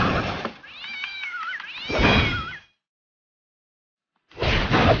moron!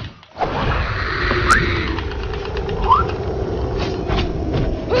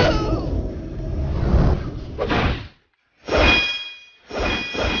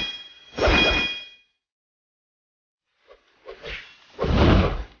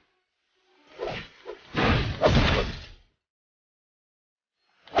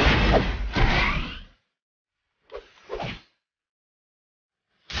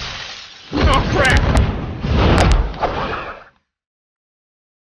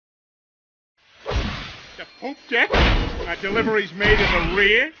 the poop deck. Our deliveries made in the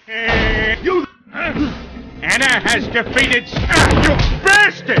rear. And you... Anna has defeated... you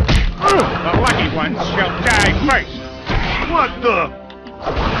bastard! The lucky ones shall die first. What the...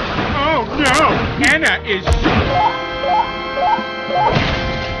 Oh, no! Anna is...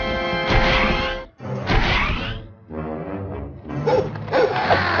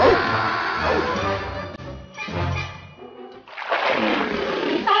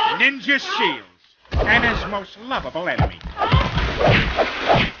 Ninja Shields, Anna's most lovable enemy.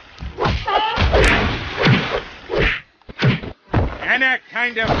 Anna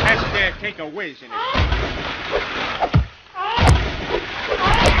kind of has to take a whiz in it.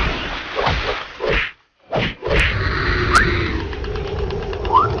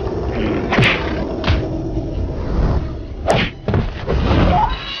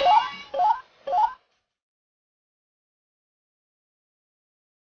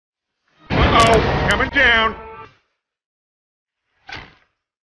 Coming down.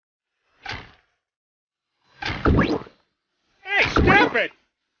 Hey, stop it!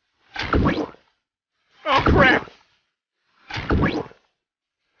 Oh, crap!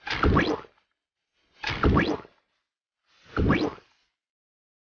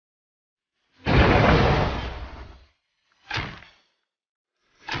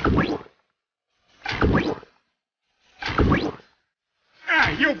 Ah,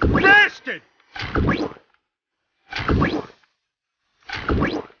 you bastard!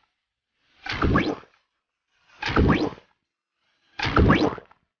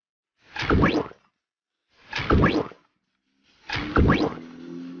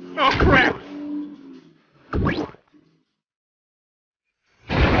 Oh, crap!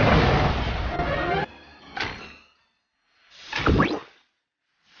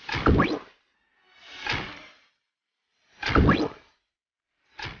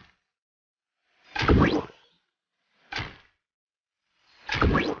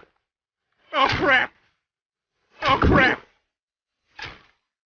 Oh, crap! Oh, crap!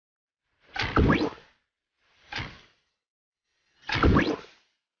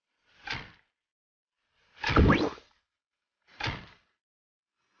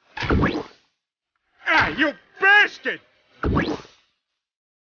 Ah, you bastard!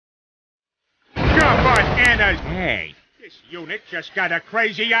 Jump on Anna's... Hey, this unit just got a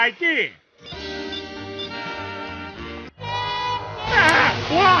crazy idea. Ah!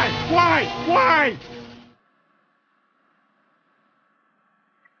 Why?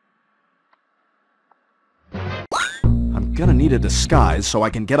 I'm gonna need a disguise so I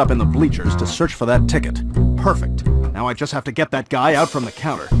can get up in the bleachers to search for that ticket. Perfect. Now I just have to get that guy out from the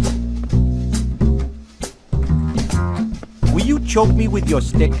counter. Will you choke me with your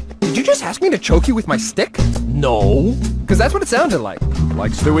stick? Did you just ask me to choke you with my stick? No. Because that's what it sounded like.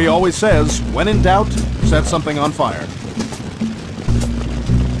 Like Stewie always says, when in doubt, set something on fire.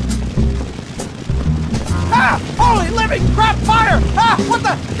 Ah! Holy living crap fire! Ah! What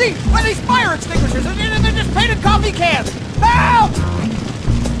the? What are these fire extinguishers? They're just painted coffee cans! Help!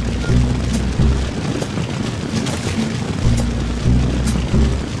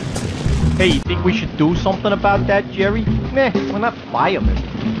 Hey, you think we should do something about that, Jerry? Meh, we're not firemen.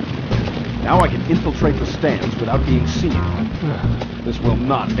 Now I can infiltrate the stands without being seen. This will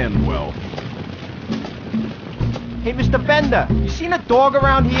not end well. Hey, Mr. Bender, you seen a dog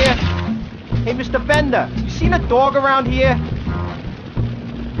around here? Hey, Mr. Bender, you seen a dog around here?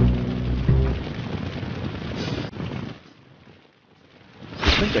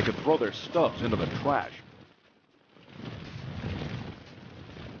 I think they could throw their stubs into the trash.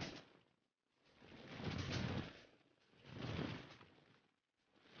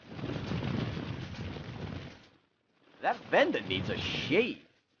 That Bender needs a shave.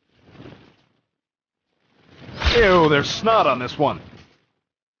 Ew, there's snot on this one.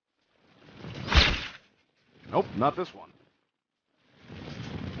 Nope, not this one.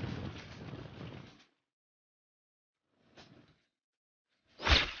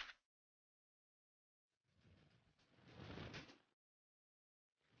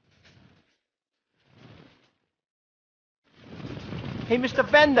 Hey, Mr.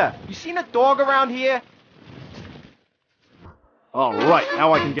 Bender, you seen a dog around here? All right,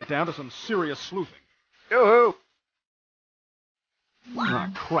 now I can get down to some serious sleuthing. Yoo-hoo! Ah,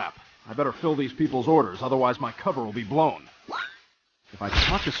 crap. I better fill these people's orders, otherwise my cover will be blown. If I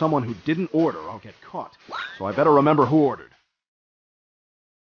talk to someone who didn't order, I'll get caught. So I better remember who ordered.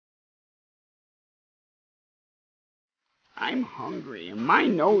 I'm hungry and my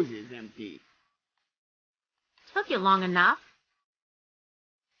nose is empty. Took you long enough.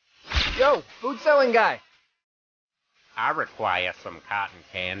 Yo, food selling guy. I require some cotton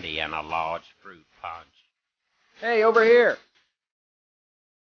candy and a large fruit punch. Hey, over here.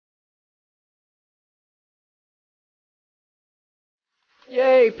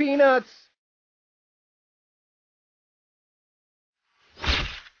 Yay, peanuts!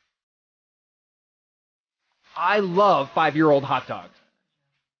 I love 5-year-old hot dogs.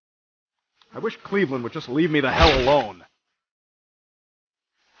 I wish Cleveland would just leave me the hell alone.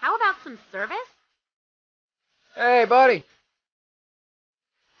 How about some service? Hey, buddy.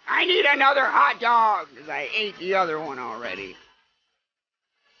 I need another hot dog, 'cause I ate the other one already.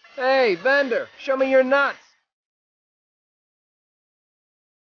 Hey, vendor, show me your nuts.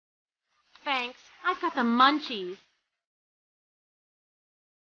 Thanks. I've got the munchies.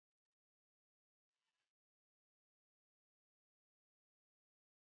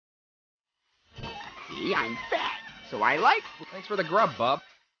 See, I'm fat, so I like... Thanks for the grub, bub.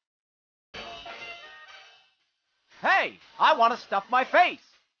 Hey, I want to stuff my face.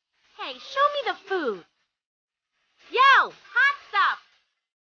 Hey, show me the food. Yo, hot stuff!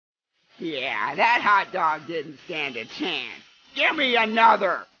 Yeah, that hot dog didn't stand a chance. Give me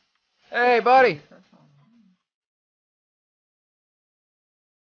another! Hey, buddy.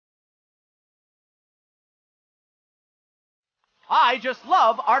 I just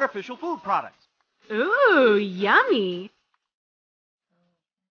love artificial food products. Ooh, yummy.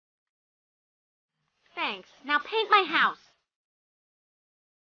 Thanks. Now paint my house.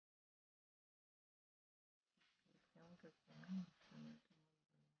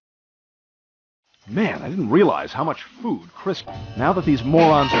 Man, I didn't realize how much food Chris... Now that these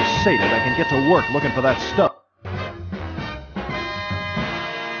morons are sated, I can get to work looking for that stuff.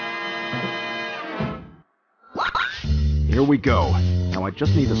 Here we go. Now I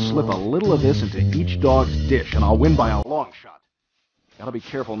just need to slip a little of this into each dog's dish, and I'll win by a long shot. Gotta be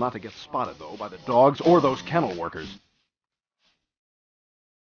careful not to get spotted, though, by the dogs or those kennel workers.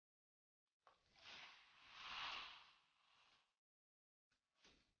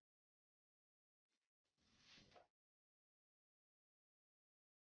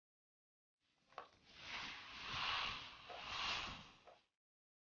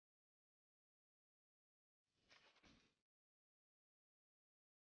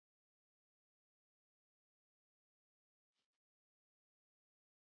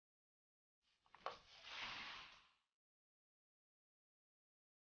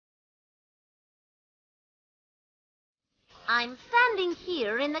 I'm standing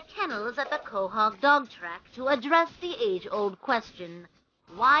here in the kennels at the Quahog dog track to address the age-old question.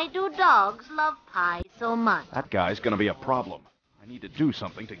 Why do dogs love pie so much? That guy's gonna be a problem. I need to do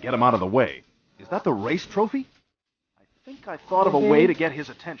something to get him out of the way. Is that the race trophy? I think I thought of a way to get his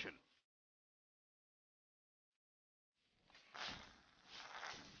attention.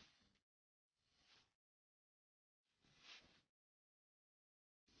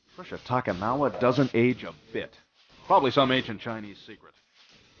 Trisha Takanawa doesn't age a bit. Probably some ancient Chinese secret.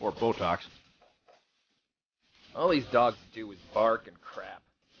 Or Botox. All these dogs do is bark and crap.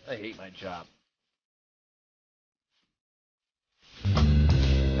 I hate my job.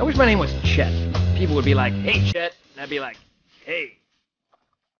 I wish my name was Chet. People would be like, hey, Chet. And I'd be like, hey.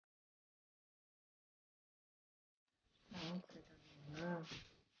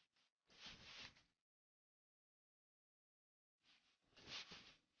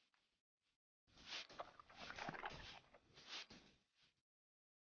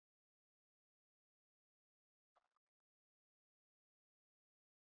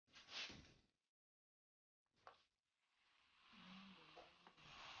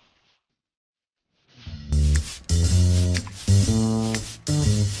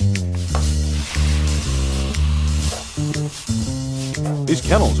 These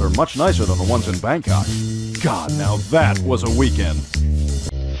kennels are much nicer than the ones in Bangkok. God, now that was a weekend.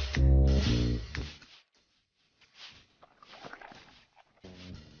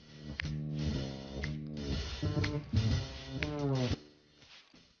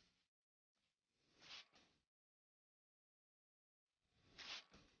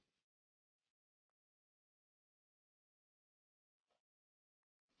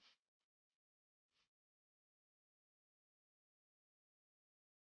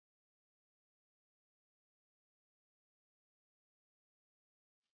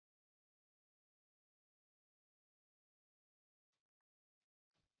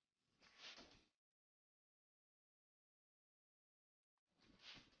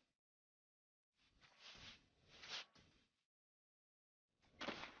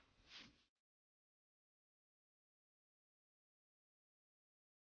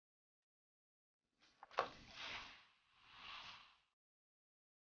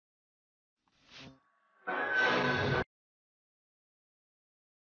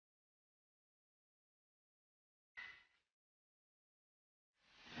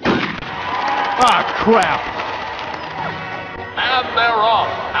 Ah, crap! And they're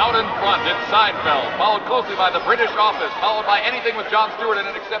off. Out in front, it's Seinfeld, followed closely by the British Office, followed by anything with Jon Stewart in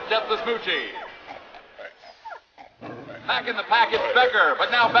it except Death to Smoochie. Back in the pack, it's Becker,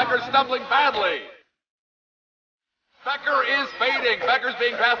 but now Becker's stumbling badly. Becker is fading. Becker's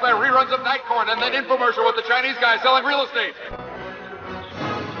being passed by reruns of Night Court and then infomercial with the Chinese guy selling real estate.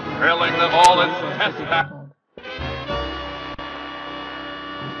 Trailing them all, it's Test Pack.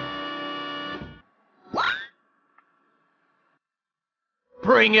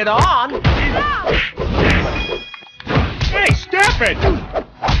 Bring it on! Hey, stop it!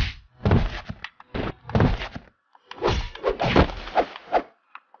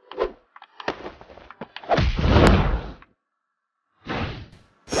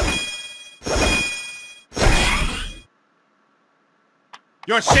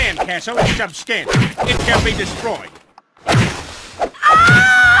 Your sandcastle is substandard. It shall be destroyed.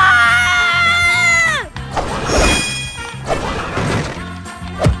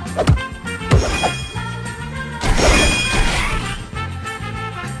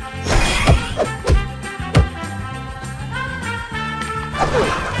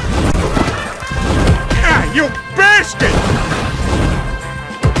 You bastard!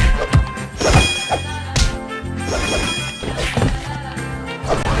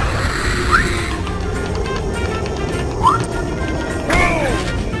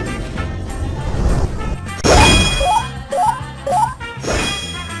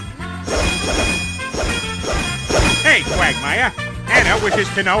 Hey, Quagmire. Anna wishes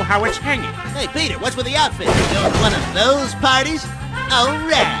to know how it's hanging. Hey, Peter, what's with the outfit? You going to one of those parties? All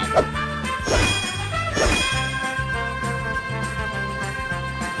right.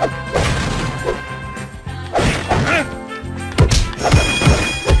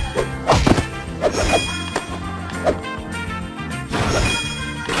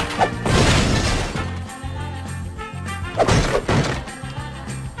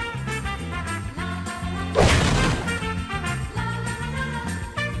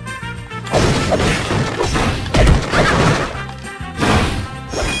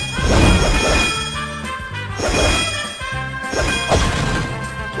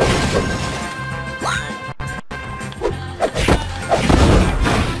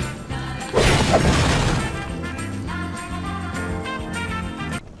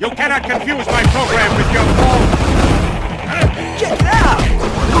 You cannot confuse my program with your phone. Get out!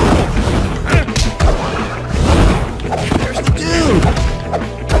 There's the dude!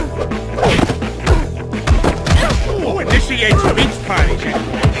 Who initiates beach parties?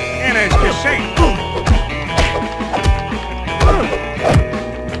 Anna's the same.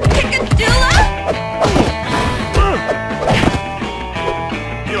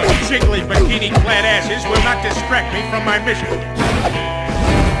 Your jiggly bikini-clad asses will not distract me from my mission.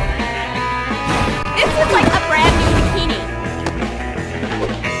 This is like a brand new bikini.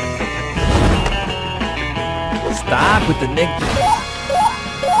 Stop with the nick.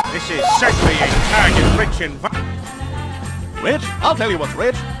 This is certainly a target-rich environment. Rich? I'll tell you what's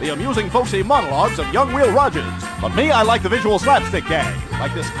rich. The amusing folksy monologues of young Will Rogers. But me, I like the visual slapstick gag.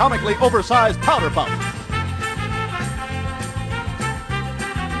 Like this comically oversized powder puff.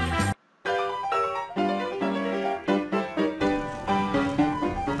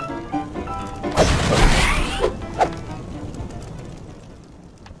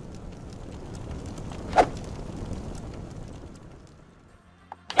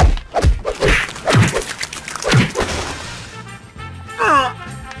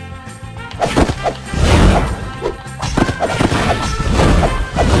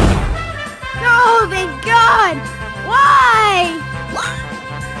 Oh, thank God! Why?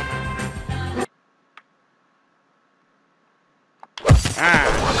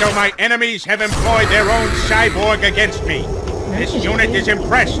 So my enemies have employed their own cyborg against me. This unit is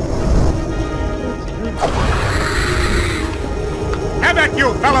impressed. How about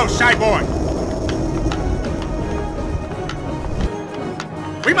you, fellow cyborg?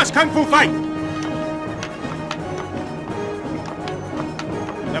 We must kung fu fight.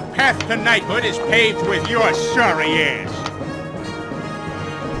 The path to knighthood is paved with your sorry ass.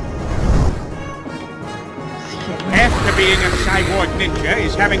 Path to being a cyborg ninja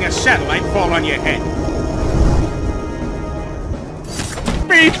is having a satellite fall on your head.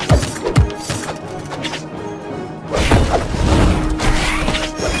 Beep!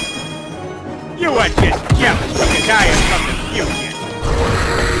 You are just jealous because I am from the future.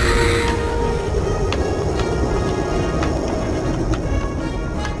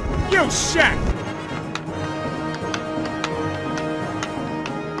 You suck!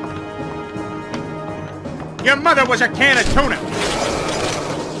 Your mother was a can of tuna.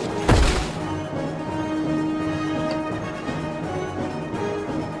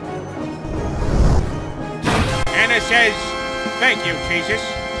 says, thank you, Jesus.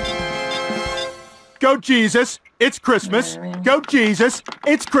 Go Jesus, it's Christmas. Go Jesus,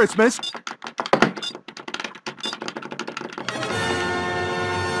 it's Christmas.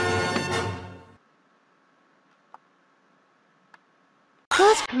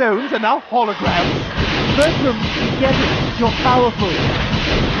 First clones are now holograms. Bertram, you get it. You're powerful.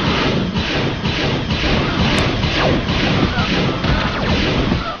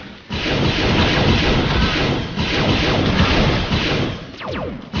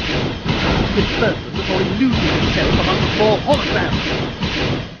 This Bertram before he loses himself among the four holograms.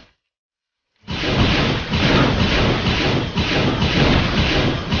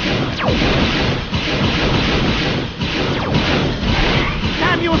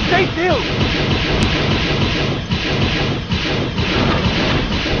 Samuel, stay still!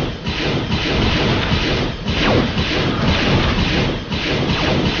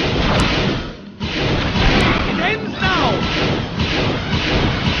 It ends now!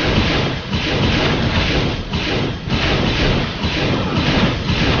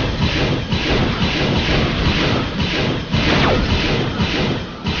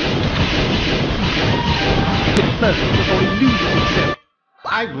 It's Bertram before he loses himself.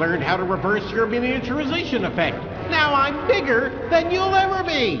 I've learned how to reverse your miniaturization effect. Now I'm bigger than you'll ever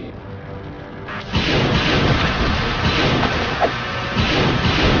be.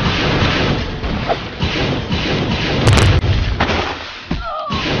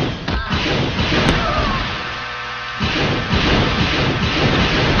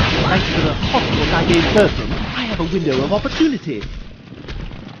 Thanks to the hospitals I gave Bertram, I have a window of opportunity.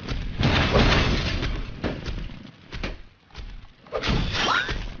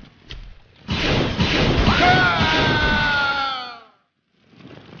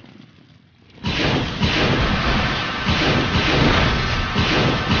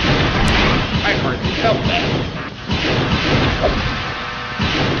 I hardly felt that.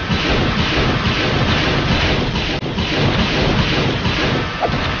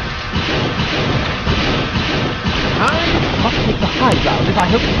 I must take the high ground if I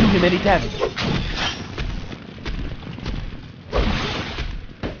hope to do him any damage.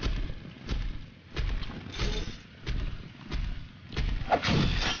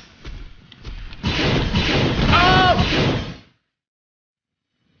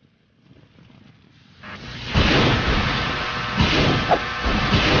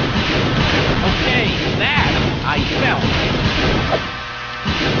 Okay, that I felt.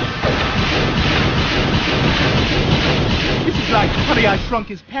 This is like Honey, I Shrunk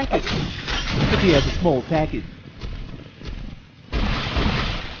His Package. But he has a small package.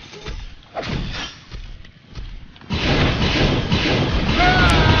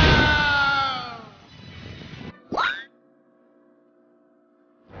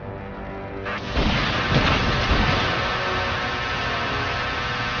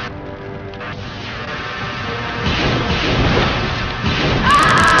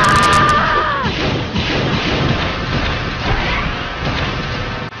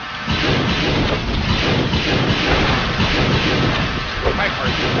 I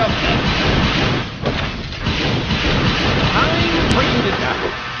hardly felt that. I'm bringing it down.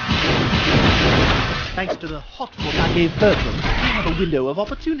 Thanks to the hot book I gave Bertram, I have a window of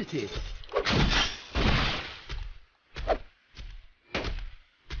opportunity.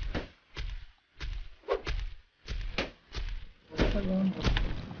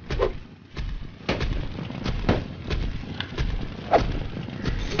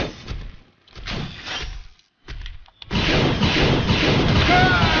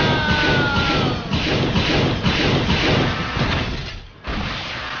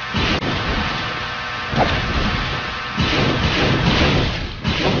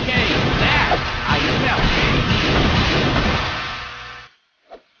 Okay, that I felt.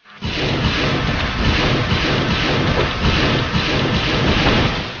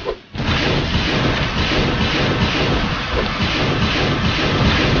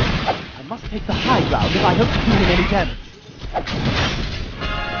 I must take the high ground if I hope to do him any damage.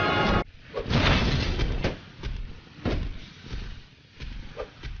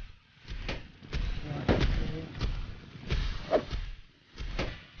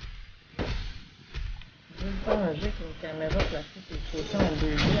 Un jeu avec une caméra placée sur le côté en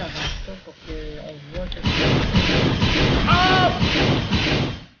 2D avant ça pour qu'on voit que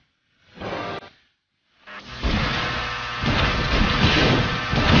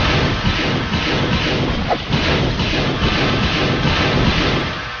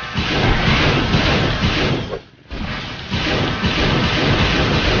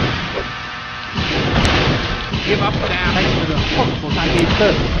Give up now. Thanks to the hot book I gave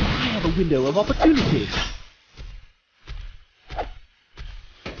Bertram, I have a window of opportunity.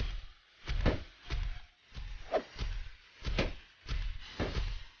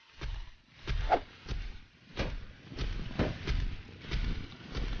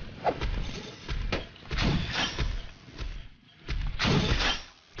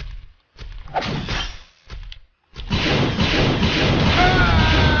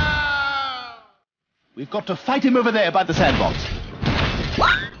 We've got to fight him over there by the sandbox.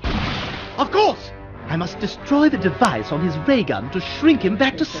 Of course! I must destroy the device on his ray gun to shrink him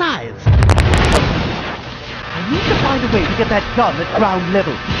back to size. I need to find a way to get that gun at ground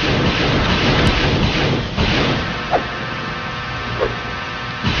level.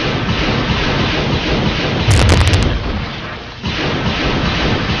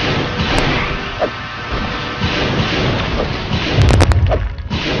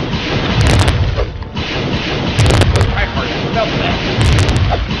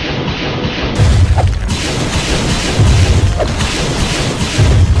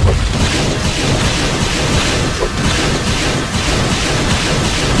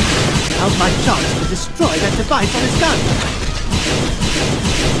 Now's my chance to destroy that device on his gun.